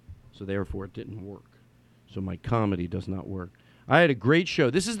loud. So therefore, it didn't work. So my comedy does not work. I had a great show.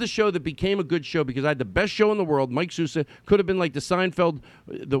 This is the show that became a good show because I had the best show in the world. Mike Sousa could have been like the Seinfeld,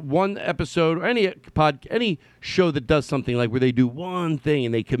 the one episode, or any show that does something like where they do one thing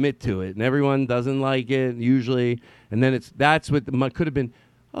and they commit to it, and everyone doesn't like it usually, and then that's what could have been.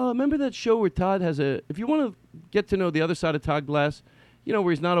 Oh, remember that show where Todd has if you want to get to know the other side of Todd Glass, where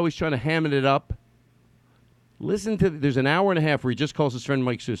he's not always trying to ham it up. Listen to, there's an hour and a half where he just calls his friend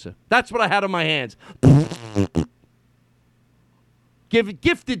Mike Sousa. That's what I had on my hands.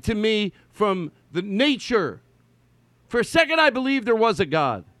 Gifted to me from the nature. For a second, I believed there was a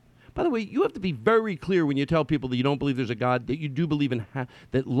God. By the way, you have to be very clear when you tell people that you don't believe there's a God, that you do believe in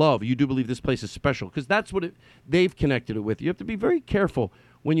that love. You do believe this place is special, because that's what they've connected it with. You have to be very careful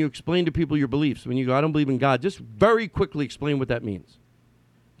when you explain to people your beliefs. When you go, I don't believe in God, just very quickly explain what that means.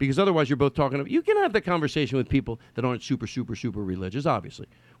 Because otherwise you're both talking about, you can have the conversation with people that aren't super, super, super religious, obviously.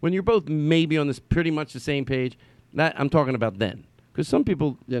 When you're both maybe on this pretty much the same page, that I'm talking about then. Because some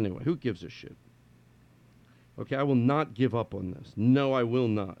people, anyway, who gives a shit? Okay, I will not give up on this. No, I will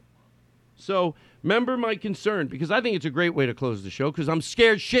not. So, remember my concern, because I think it's a great way to close the show, because I'm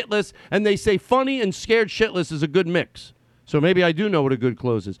scared shitless, and they say funny and scared shitless is a good mix. So maybe I do know what a good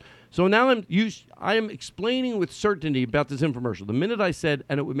close is. So now I am explaining with certainty about this infomercial. The minute I said,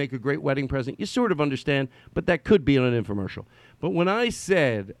 and it would make a great wedding present, you sort of understand, but that could be on an infomercial. But when I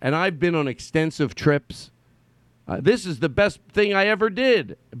said, and I've been on extensive trips, this is the best thing I ever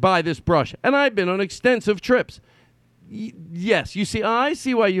did, buy this brush. And I've been on extensive trips. Yes, you see, I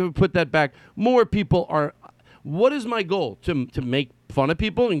see why you put that back. More people are, what is my goal? To make fun of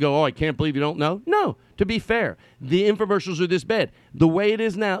people and go, oh, I can't believe you don't know? No, to be fair, the infomercials are this bad. The way it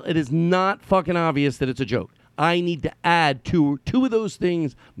is now, it is not fucking obvious that it's a joke. I need to add two of those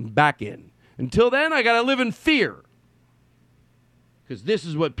things back in. Until then, I got to live in fear. because this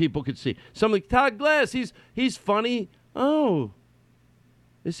is what people could see. Something like Todd Glass, he's funny. Oh,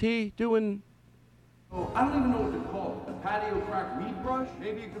 is he doing? Oh, I don't even know what to call it. A patio crack weed brush?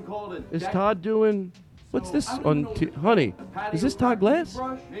 Maybe you could call it a Is deck. Todd doing? What's So, this I don't on? even know what to call Honey, it. A patio is this Todd crack Glass? weed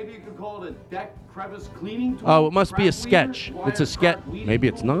brush? Maybe you could call it a deck crevice cleaning tool. Oh, it must be a crack sketch. weeder, It's a wire sketch. crack weeding Maybe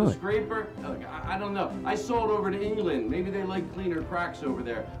it's tool with a not. Scraper. Look, I don't know. I saw it over to England. Maybe they like cleaner cracks over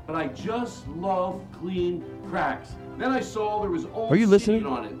there. But I just love clean cracks. Then I saw there was old Are you listening? seed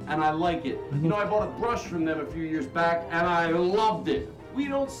on it, and I like it. You know, I bought a brush from them a few years back, and I loved it. We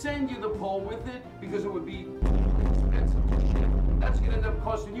don't send you the pole with it because it would be expensive. Shit. That's gonna end up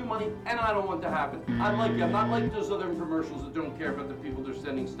costing you money, and I don't want that to happen. I like you. I'm not like those other commercials that don't care about the people they're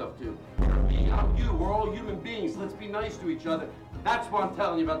sending stuff to. Me, I'm you. We're all human beings. Let's be nice to each other. That's what I'm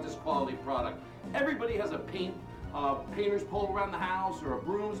telling you about this quality product. Everybody has a painter's pole around the house or a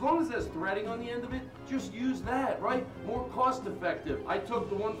broom. As long as there's threading on the end of it, just use that, right? More cost effective. I took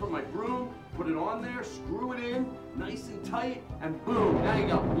the one from my broom, put it on there, screw it in, nice and tight, and boom, now you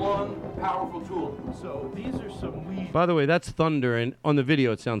got one powerful tool. So these are some weed. By the way, that's thunder, and on the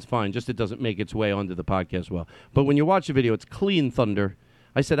video it sounds fine. Just it doesn't make its way onto the podcast well. But when you watch the video, it's clean thunder.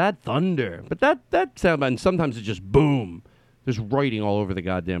 I said add thunder, but that sound, and sometimes it's just boom. There's writing all over the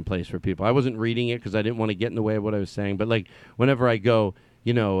goddamn place for people. I wasn't reading it because I didn't want to get in the way of what I was saying. But like whenever I go,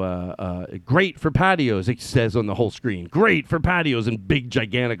 you know, great for patios, it says on the whole screen, great for patios in big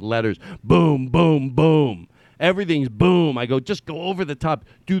gigantic letters. Boom, boom, boom. Everything's boom. I go, just go over the top.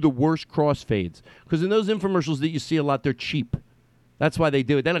 Do the worst crossfades. Because in those infomercials that you see a lot, they're cheap. That's why they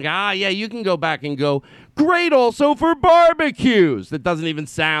do it. They're like, yeah, you can go back and go, great also for barbecues. That doesn't even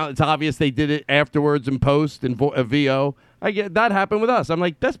sound, it's obvious they did it afterwards in post and VO. I get that happened with us. I'm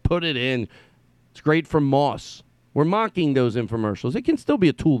like, let's put it in. It's great for moss. We're mocking those infomercials. It can still be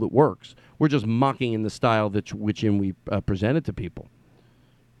a tool that works. We're just mocking in the style that which we present it to people.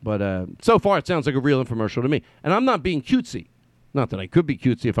 But so far, it sounds like a real infomercial to me. And I'm not being cutesy. Not that I could be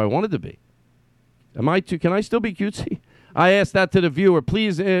cutesy if I wanted to be. Can I still be cutesy? I asked that to the viewer.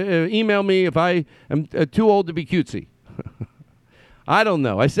 Please email me if I am too old to be cutesy. I don't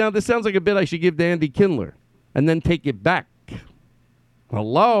know. This sounds like a bit I should give to Andy Kindler and then take it back.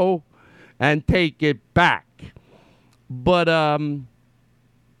 Hello? And take it back. But I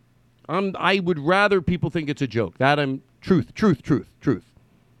would rather people think it's a joke. Truth.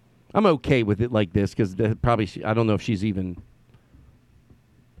 I'm okay with it like this because probably I don't know if she's even.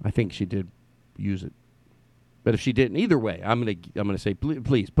 I think she did use it, but if she didn't, either way, I'm gonna say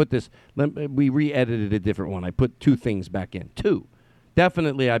please put this. We re-edited a different one. I put 2 things back in. 2,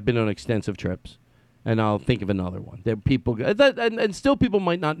 definitely. I've been on extensive trips, and I'll think of another one. There people and still people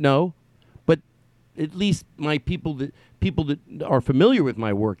might not know, but at least my people that are familiar with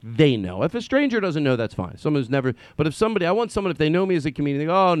my work, they know. If a stranger doesn't know, that's fine. Someone who's never. But if somebody, I want someone, if they know me as a comedian, they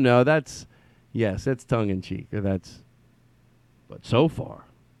go, oh no, that's tongue in cheek, or that's. But so far,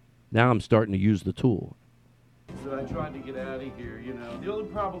 now I'm starting to use the tool. So I tried to get out of here, you know. The only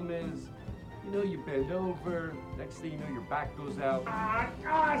problem is, you know, you bend over, next thing you know, your back goes out.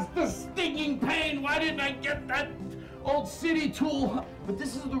 It's the stinging pain. Why didn't I get that old city tool? But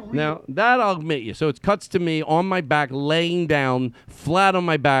this is the real. Now, that I'll admit you. So it cuts to me on my back, laying down, flat on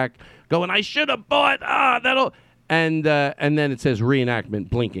my back, going, I should have bought, that'll. And then it says reenactment,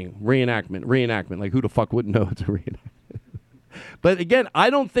 blinking, reenactment. Like, who the fuck wouldn't know it's a reenactment? But again, I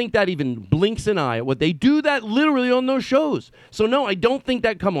don't think that even blinks an eye at what they do that literally on those shows. So no, I don't think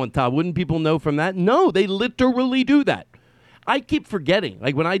that, come on, Todd, wouldn't people know from that? No, they literally do that. I keep forgetting.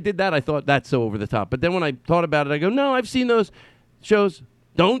 Like when I did that, I thought that's so over the top. But then when I thought about it, I go, no, I've seen those shows.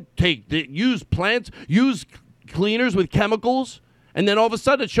 Don't use plants, use cleaners with chemicals. And then all of a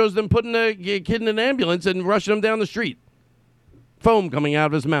sudden it shows them putting a kid in an ambulance and rushing him down the street. Foam coming out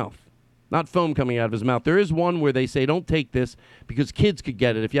of his mouth. Not foam coming out of his mouth. There is one where they say, don't take this because kids could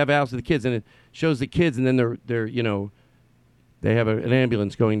get it. If you have a house with the kids, and it shows the kids, and then they're they have an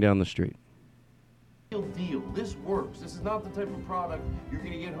ambulance going down the street. Real deal. This works. This is not the type of product you're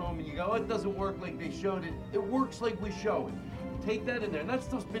going to get home and you go, oh, it doesn't work like they showed it. It works like we show it. Take that in there. And that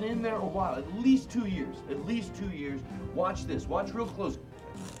stuff's been in there a while. At least 2 years. At least 2 years. Watch this. Watch real close.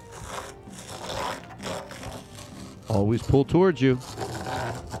 Always pull towards you.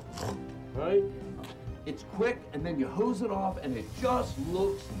 Right? It's quick, and then you hose it off, and it just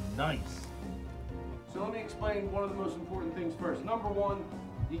looks nice. So let me explain one of the most important things first. Number 1,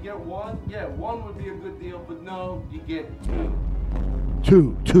 you get 1. Yeah, 1 would be a good deal, but no, you get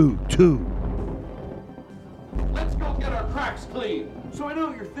 2. Two. Let's go get our crack cracks cleaned. So I know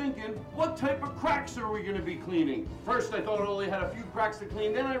what you're thinking. What type of cracks are we going to be cleaning? First, I thought it only had a few cracks to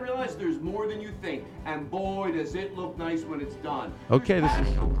clean. Then I realized there's more than you think. And boy, does it look nice when it's done. Okay, There's this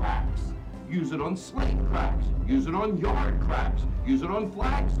is- patio cracks. Use it on slate cracks. Use it on yard cracks. Use it on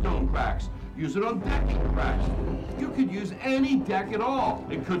flagstone cracks. Use it on decking cracks. You could use any deck at all.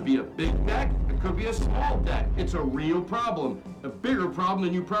 It could be a big deck. It could be a small deck. It's a real problem. A bigger problem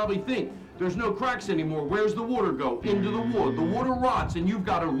than you probably think. There's no cracks anymore. Where's the water go? Into the wood. The water rots, and you've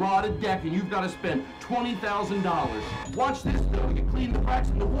got a rotted deck, and you've got to spend $20,000. Watch this, though. You clean the cracks,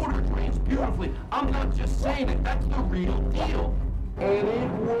 and the water drains beautifully. I'm not just saying it. That's the real deal. And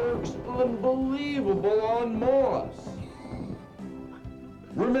it works unbelievable on moss.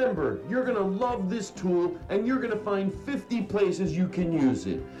 Remember, you're going to love this tool, and you're going to find 50 places you can use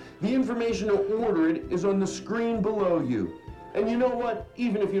it. The information to order it is on the screen below you. And you know what?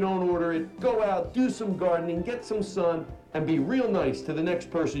 Even if you don't order it, go out, do some gardening, get some sun, and be real nice to the next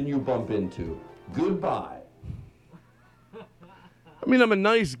person you bump into. Goodbye. I mean, I'm a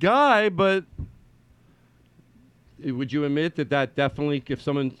nice guy, but would you admit that definitely, if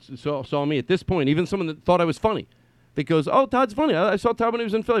someone saw me at this point, even someone that thought I was funny, that goes, oh, Todd's funny. I saw Todd when he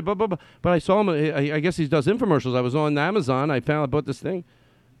was in Philly, blah, blah, blah. But I saw him, I guess he does infomercials. I was on Amazon. I bought this thing.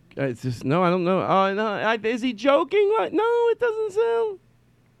 It's just, no, I don't know. Oh, no, is he joking? Like, no, it doesn't sound.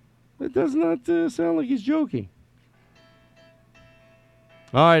 It does not sound like he's joking.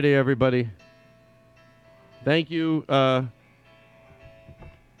 All righty, everybody. Thank you. Hold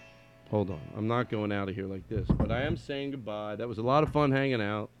on. I'm not going out of here like this, but I am saying goodbye. That was a lot of fun hanging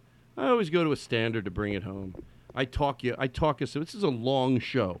out. I always go to a standard to bring it home. I talk you. So this is a long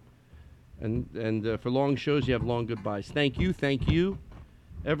show, and for long shows you have long goodbyes. Thank you,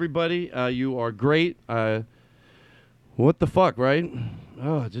 everybody. You are great. What the fuck, right?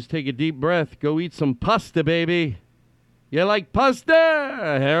 Oh, just take a deep breath. Go eat some pasta, baby. You like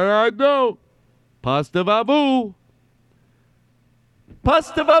pasta? Here I go. Pasta baboo.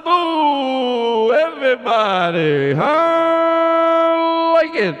 Pasta baboo. Everybody, I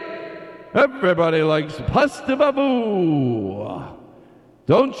like it. Everybody likes pasta baboo.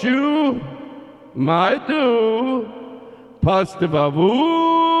 Don't you? I do. Pasta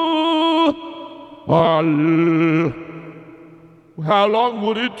baboo. How long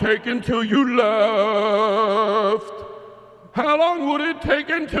would it take until you left? How long would it take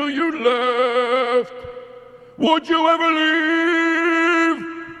until you left? Would you ever leave?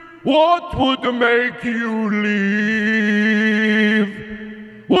 What would make you leave?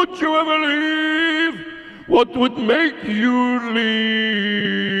 Would you ever leave? What would make you leave?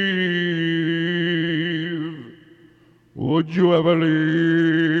 Would you ever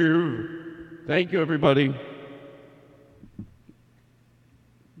leave? Thank you, everybody.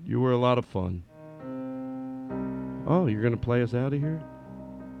 You were a lot of fun. Oh, you're going to play us out of here?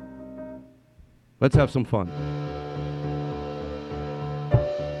 Let's have some fun.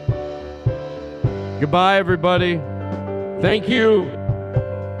 Goodbye, everybody. Thank you.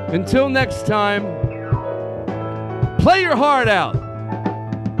 Until next time, play your heart out.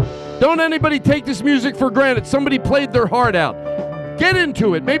 Don't anybody take this music for granted. Somebody played their heart out. Get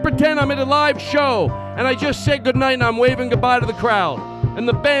into it. May pretend I'm at a live show and I just said goodnight and I'm waving goodbye to the crowd. And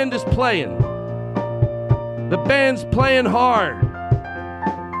the band is playing. The band's playing hard.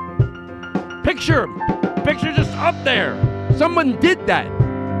 Picture just up there. Someone did that.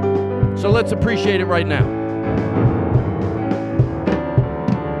 So let's appreciate it right now.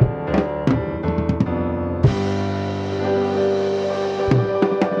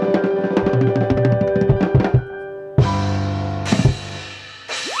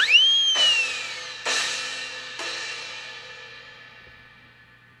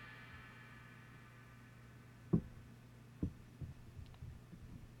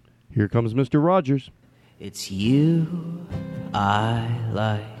 Here comes Mr. Rogers. It's you I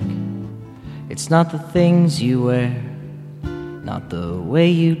like. It's not the things you wear, not the way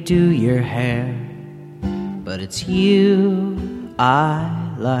you do your hair, but it's you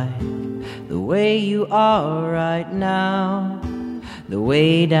I like. The way you are right now, the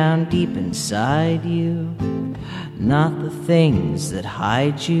way down deep inside you. Not the things that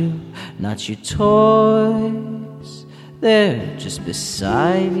hide you, not your toys, they're just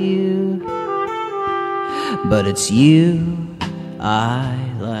beside you. But it's you I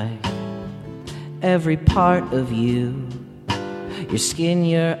like. Every part of you, your skin,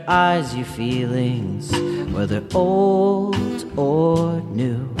 your eyes, your feelings, whether old or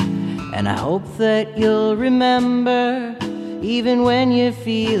new. And I hope that you'll remember, even when you're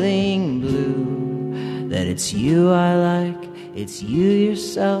feeling blue, that it's you I like, it's you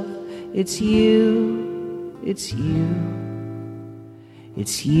yourself, it's you, it's you.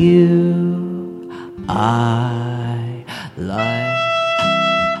 It's you I like.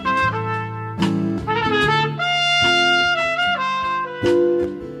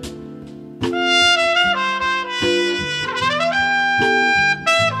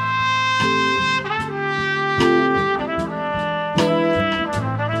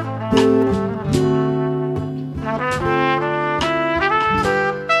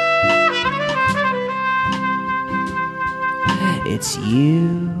 It's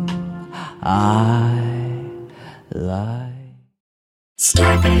you I like.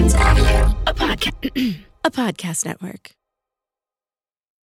 Starbane's Audio, a podcast network.